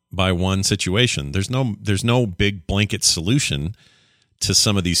one-by-one situation. There's no big blanket solution to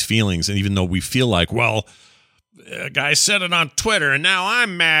some of these feelings, and even though we feel like, well, a guy said it on Twitter, and now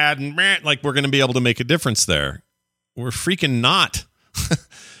I'm mad, and like we're going to be able to make a difference there. We're freaking not.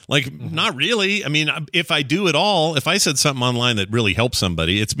 Not really. I mean, if I do at all, if I said something online that really helped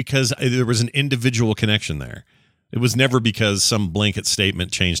somebody, it's because there was an individual connection there. It was never because some blanket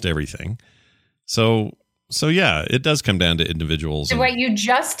statement changed everything. So yeah, it does come down to individuals. So what you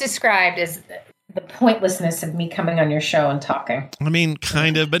just described is the pointlessness of me coming on your show and talking. I mean,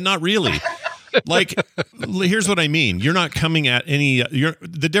 kind of, but not really. Like, here's what I mean. You're not coming at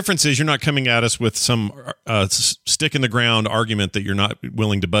the difference is you're not coming at us with some stick in the ground argument that you're not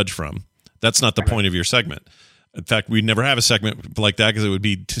willing to budge from. That's not the point of your segment. In fact, we'd never have a segment like that because it would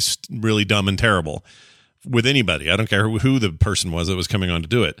be just really dumb and terrible with anybody. I don't care who the person was that was coming on to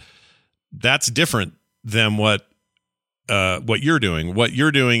do it. That's different than what you're doing. What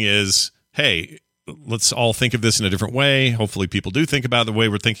you're doing is, hey, let's all think of this in a different way. Hopefully people do think about it the way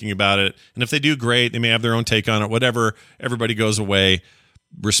we're thinking about it. And if they do, great. They may have their own take on it, whatever. Everybody goes away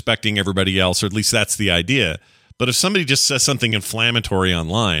respecting everybody else, or at least that's the idea. But if somebody just says something inflammatory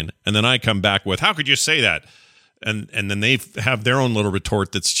online, and then I come back with, how could you say that? And then they have their own little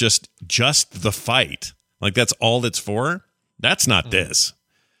retort that's just the fight. Like that's all it's for. That's not this.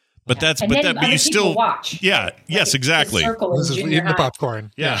 But but you still watch. Yeah. Yes, exactly. This is eating the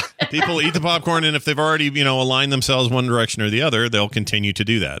popcorn. Yeah. People eat the popcorn, and if they've already, aligned themselves one direction or the other, they'll continue to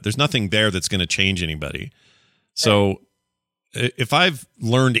do that. There's nothing there that's going to change anybody. So if I've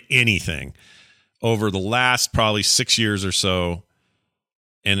learned anything over the last probably 6 years or so,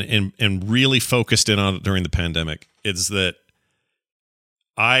 and really focused in on it during the pandemic, it's that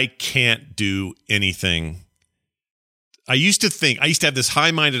I can't do anything. I used to have this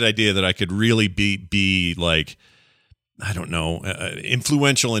high-minded idea that I could really be like, I don't know,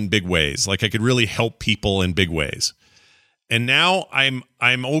 influential in big ways. Like I could really help people in big ways. And now I'm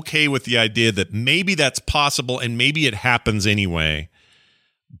okay with the idea that maybe that's possible and maybe it happens anyway,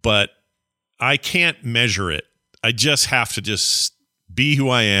 but I can't measure it. I just have to just be who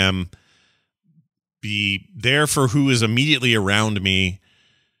I am, be there for who is immediately around me.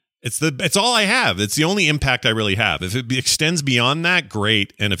 It's all I have. It's the only impact I really have. If it extends beyond that,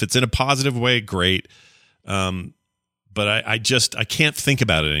 great. And if it's in a positive way, great. But I can't think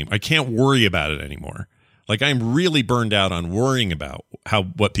about it anymore. I can't worry about it anymore. Like I'm really burned out on worrying about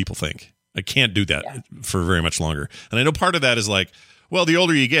what people think. I can't do that for very much longer. And I know part of that is like, well, the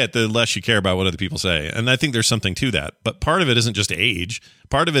older you get, the less you care about what other people say. And I think there's something to that. But part of it isn't just age.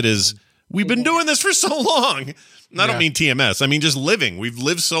 Part of it is we've been doing this for so long. And I don't mean TMS. I mean just living. We've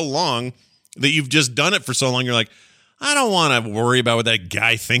lived so long that you've just done it for so long. You're like, I don't want to worry about what that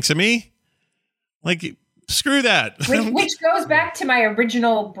guy thinks of me. Like, screw that. Which goes back to my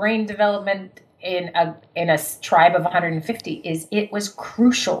original brain development in a tribe of 150 is it was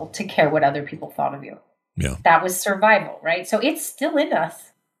crucial to care what other people thought of you. Yeah. That was survival, right? So it's still in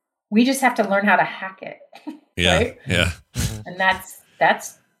us. We just have to learn how to hack it. Yeah. Right? Yeah. And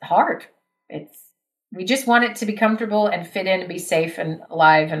that's hard. We just want it to be comfortable and fit in and be safe and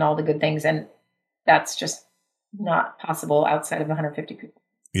alive and all the good things. And that's just not possible outside of 150 people.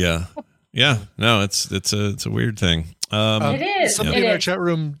 Yeah. Yeah. No, it's a weird thing. It is. Somebody in our chat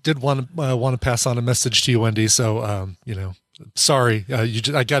room did want to pass on a message to you, Wendy. So, sorry,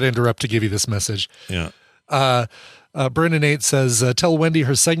 I got to interrupt to give you this message. Yeah. Brennan 8 says, tell Wendy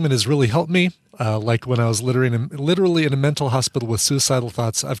her segment has really helped me. Like when I was literally in a mental hospital with suicidal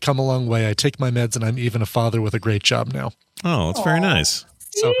thoughts. I've come a long way. I take my meds and I'm even a father with a great job now. Oh, that's very nice.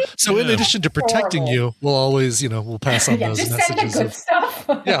 So in addition to protecting you, we'll always, we'll pass on those just messages. Send the good stuff.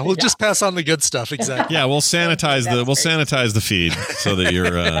 We'll just pass on the good stuff. Exactly. Yeah, we'll sanitize the feed so that you're.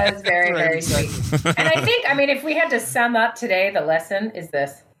 That's very, very sweet. And I think, if we had to sum up today, the lesson is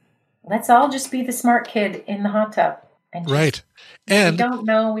this: let's all just be the smart kid in the hot tub. And right. And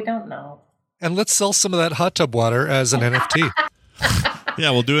we don't know. And let's sell some of that hot tub water as an NFT.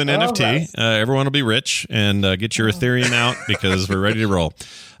 Yeah, we'll do an NFT. Everyone will be rich, and get your Ethereum out because we're ready to roll.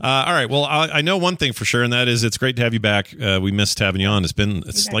 All right. Well, I know one thing for sure, and that is it's great to have you back. We missed having you on.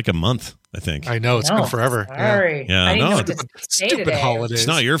 It's like a month, I think. I know. It's been forever. Sorry. Yeah. I didn't know Stupid holidays. It's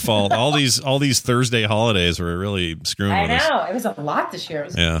not your fault. All these Thursday holidays were really screwing with us. I know. It was a lot this year.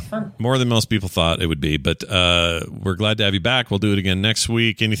 It was fun. More than most people thought it would be. But we're glad to have you back. We'll do it again next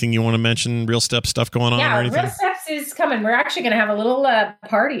week. Anything you want to mention? Real Steps stuff going on or anything? Real Steps is coming. We're actually going to have a little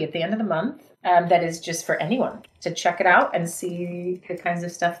party at the end of the month. That is just for anyone to check it out and see the kinds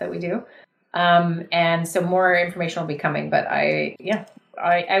of stuff that we do. And so more information will be coming, but I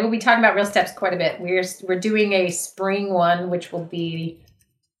will be talking about Real Steps quite a bit. We're doing a spring one, which will be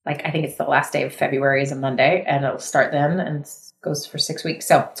I think it's the last day of February is a Monday, and it'll start then and goes for 6 weeks.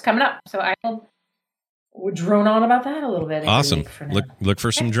 So it's coming up. So we'll drone on about that a little bit. Awesome. Look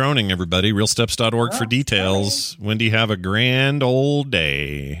for some droning, everybody. Realsteps.org for details. Wendy, have a grand old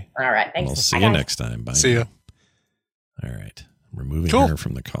day. All right. Thanks. We'll see you next time. Bye. See you. All right. Removing her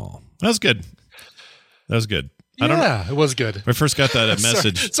from the call. That was good. It was good. I first got that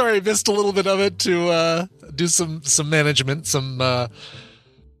message. Sorry, I missed a little bit of it to do some management,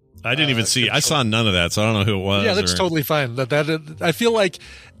 I didn't even see. I saw none of that, so I don't know who it was. Yeah, that's totally fine. That I feel like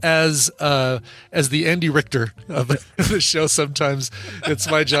as the Andy Richter of the show, sometimes it's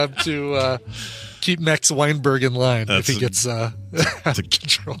my job to keep Max Weinberg in line if he gets out of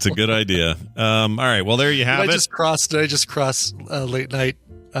control. It's a good idea. All right, well there you have it. Did I just cross late night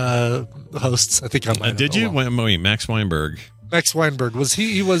hosts? I think I might. Did you? Wait, Max Weinberg. Max Weinberg was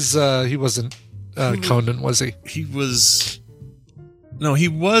he? He wasn't Conan, was he? He was. No, he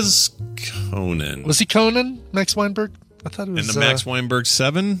was Conan. Was he Conan? Max Weinberg? I thought it was in the Max Weinberg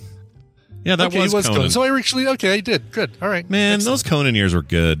 7. Yeah, that was Conan. So I actually I did good. All right, man, excellent. Those Conan years were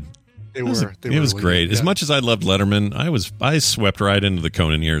good. It was really great. Good, As much as I loved Letterman, I swept right into the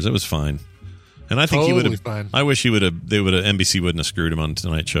Conan years. It was fine, and I think he would have. I wish he would have. NBC wouldn't have screwed him on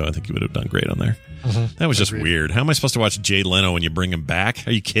Tonight Show. I think he would have done great on there. Mm-hmm. That was just weird. How am I supposed to watch Jay Leno when you bring him back?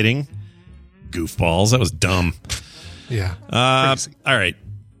 Are you kidding? Goofballs. That was dumb. Yeah. All right.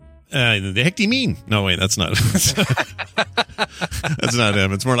 The heck do you mean? No, wait, that's not. That's not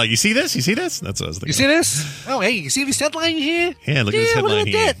him. It's more like, you see this? You see this? That's what I was thinking. You see this? Oh, hey, you see this headline here? Yeah, look at this headline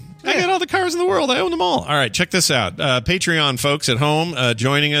here. I got all the cars in the world. I own them all. All right, check this out. Patreon folks at home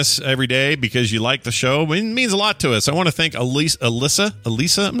joining us every day because you like the show. It means a lot to us. I want to thank Elisa, I'm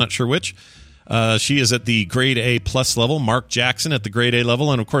not sure which. She is at the grade A plus level. Mark Jackson at the grade A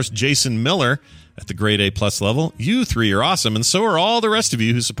level. And, of course, Jason Miller at the grade A plus level. You three are awesome, and so are all the rest of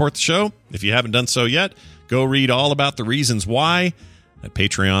you who support the show. If you haven't done so yet, go read all about the reasons why at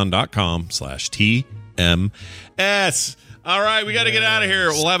patreon.com/TMS. All right, we got to get out of here.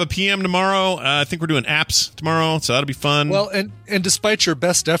 We'll have a PM tomorrow. I think we're doing apps tomorrow, so that'll be fun. Well, and despite your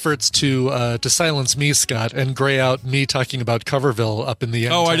best efforts to silence me, Scott, and gray out me talking about Coverville up in the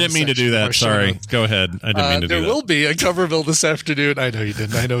end. Oh, I didn't mean to do that. Sorry. Go ahead. I didn't mean to do that. There will be a Coverville this afternoon. I know you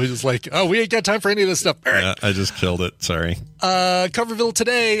didn't. I know he was like, oh, we ain't got time for any of this stuff. Yeah, I just killed it. Sorry. Coverville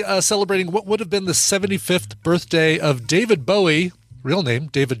today celebrating what would have been the 75th birthday of David Bowie. Real name,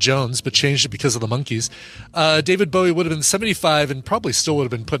 David Jones, but changed it because of the Monkees. David Bowie would have been 75 and probably still would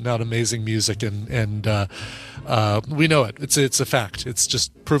have been putting out amazing music, and we know it. It's a fact. It's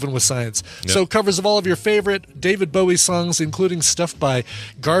just proven with science. Yep. So covers of all of your favorite David Bowie songs, including stuff by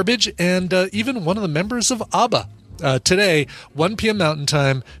Garbage and even one of the members of ABBA. Today, 1 p.m. Mountain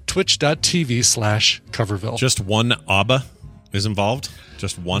Time, twitch.tv/Coverville. Just one ABBA is involved?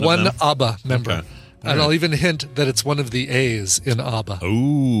 Just one of them? One ABBA member. Okay. And I'll even hint that it's one of the A's in ABBA.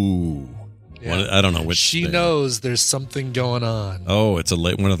 Ooh. Yeah. I don't know which. She knows there's something going on. Oh, it's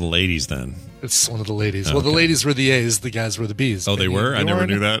one of the ladies then. It's one of the ladies. Okay. Well, the ladies were the A's, the guys were the B's. Oh, they were? I never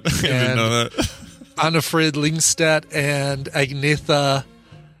knew that. I didn't know that. Annafrid Lingstad and Agnetha,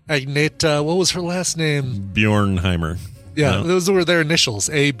 what was her last name? Bjornheimer. Yeah, no? Those were their initials.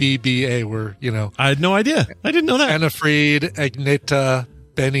 ABBA were, I had no idea. I didn't know that. Annafrid, Agnetha,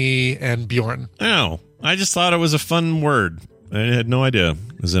 Benny, and Bjorn. Oh, I just thought it was a fun word. I had no idea.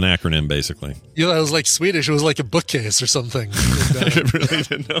 It was an acronym, basically. It was like Swedish. It was like a bookcase or something. I really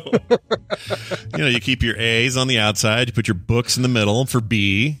didn't know. You keep your A's on the outside. You put your books in the middle for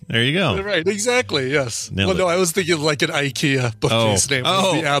B. There you go. Right, exactly, yes. No, I was thinking like an IKEA bookcase name.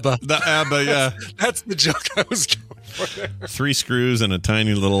 The ABBA. The ABBA, yeah. That's the joke I was going for there. 3 screws and a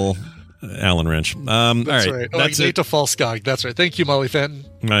tiny little Allen wrench. That's all right. That's it. Falskog. That's right. Thank you, Molly Fenton.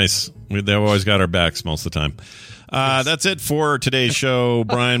 Nice. They've always got our backs most of the time. Yes. That's it for today's show,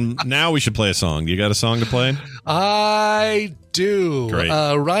 Brian. Now we should play a song. You got a song to play? I do. Great.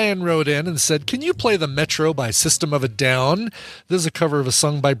 Ryan wrote in and said, can you play the Metro by System of a Down? This is a cover of a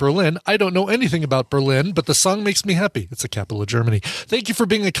song by Berlin. I don't know anything about Berlin, but the song makes me happy. It's the capital of Germany. Thank you for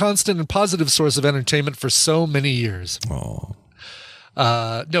being a constant and positive source of entertainment for so many years. Oh.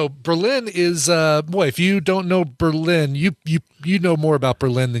 No, Berlin is, boy, if you don't know Berlin, you know more about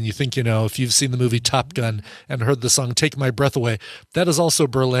Berlin than you think you know. If you've seen the movie Top Gun and heard the song Take My Breath Away, that is also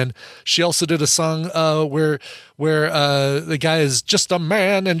Berlin. She also did a song where the guy is just a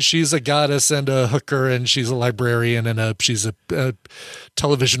man and she's a goddess and a hooker and she's a librarian and she's a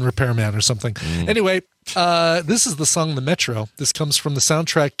television repairman or something. Anyway, this is the song The Metro. This comes from the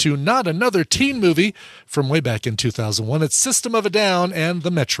soundtrack to Not Another Teen Movie from way back in 2001. It's System of a Down and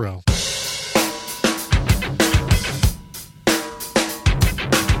The Metro.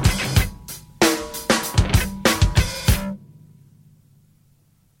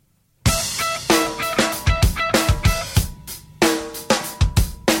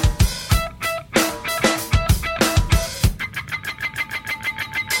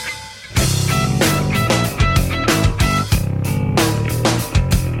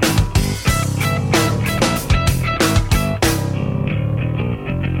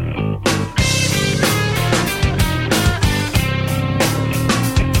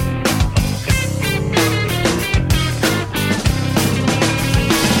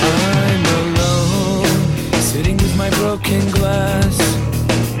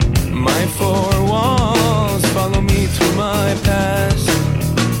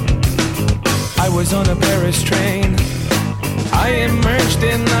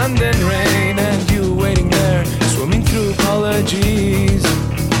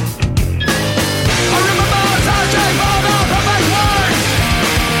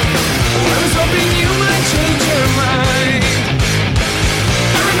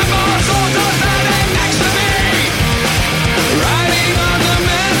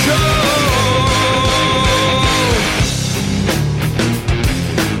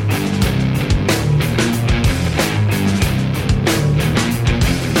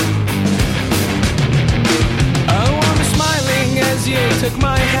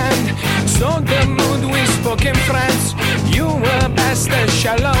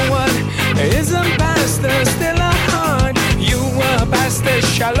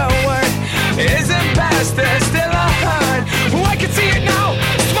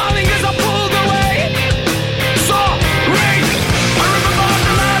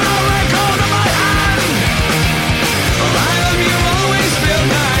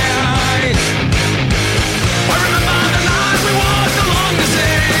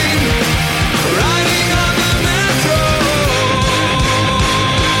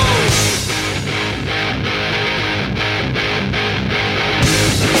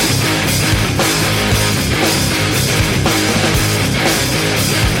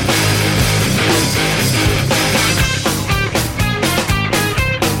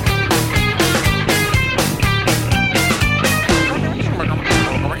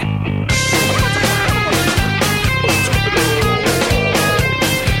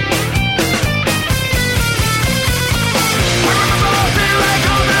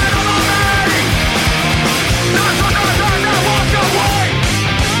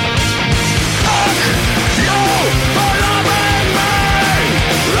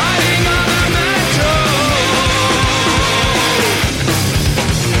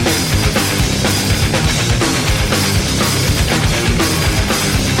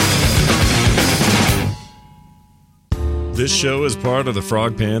 This show is part of the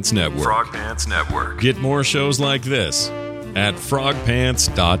Frog Pants Network. Frog Pants Network. Get more shows like this at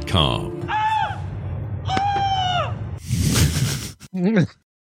frogpants.com.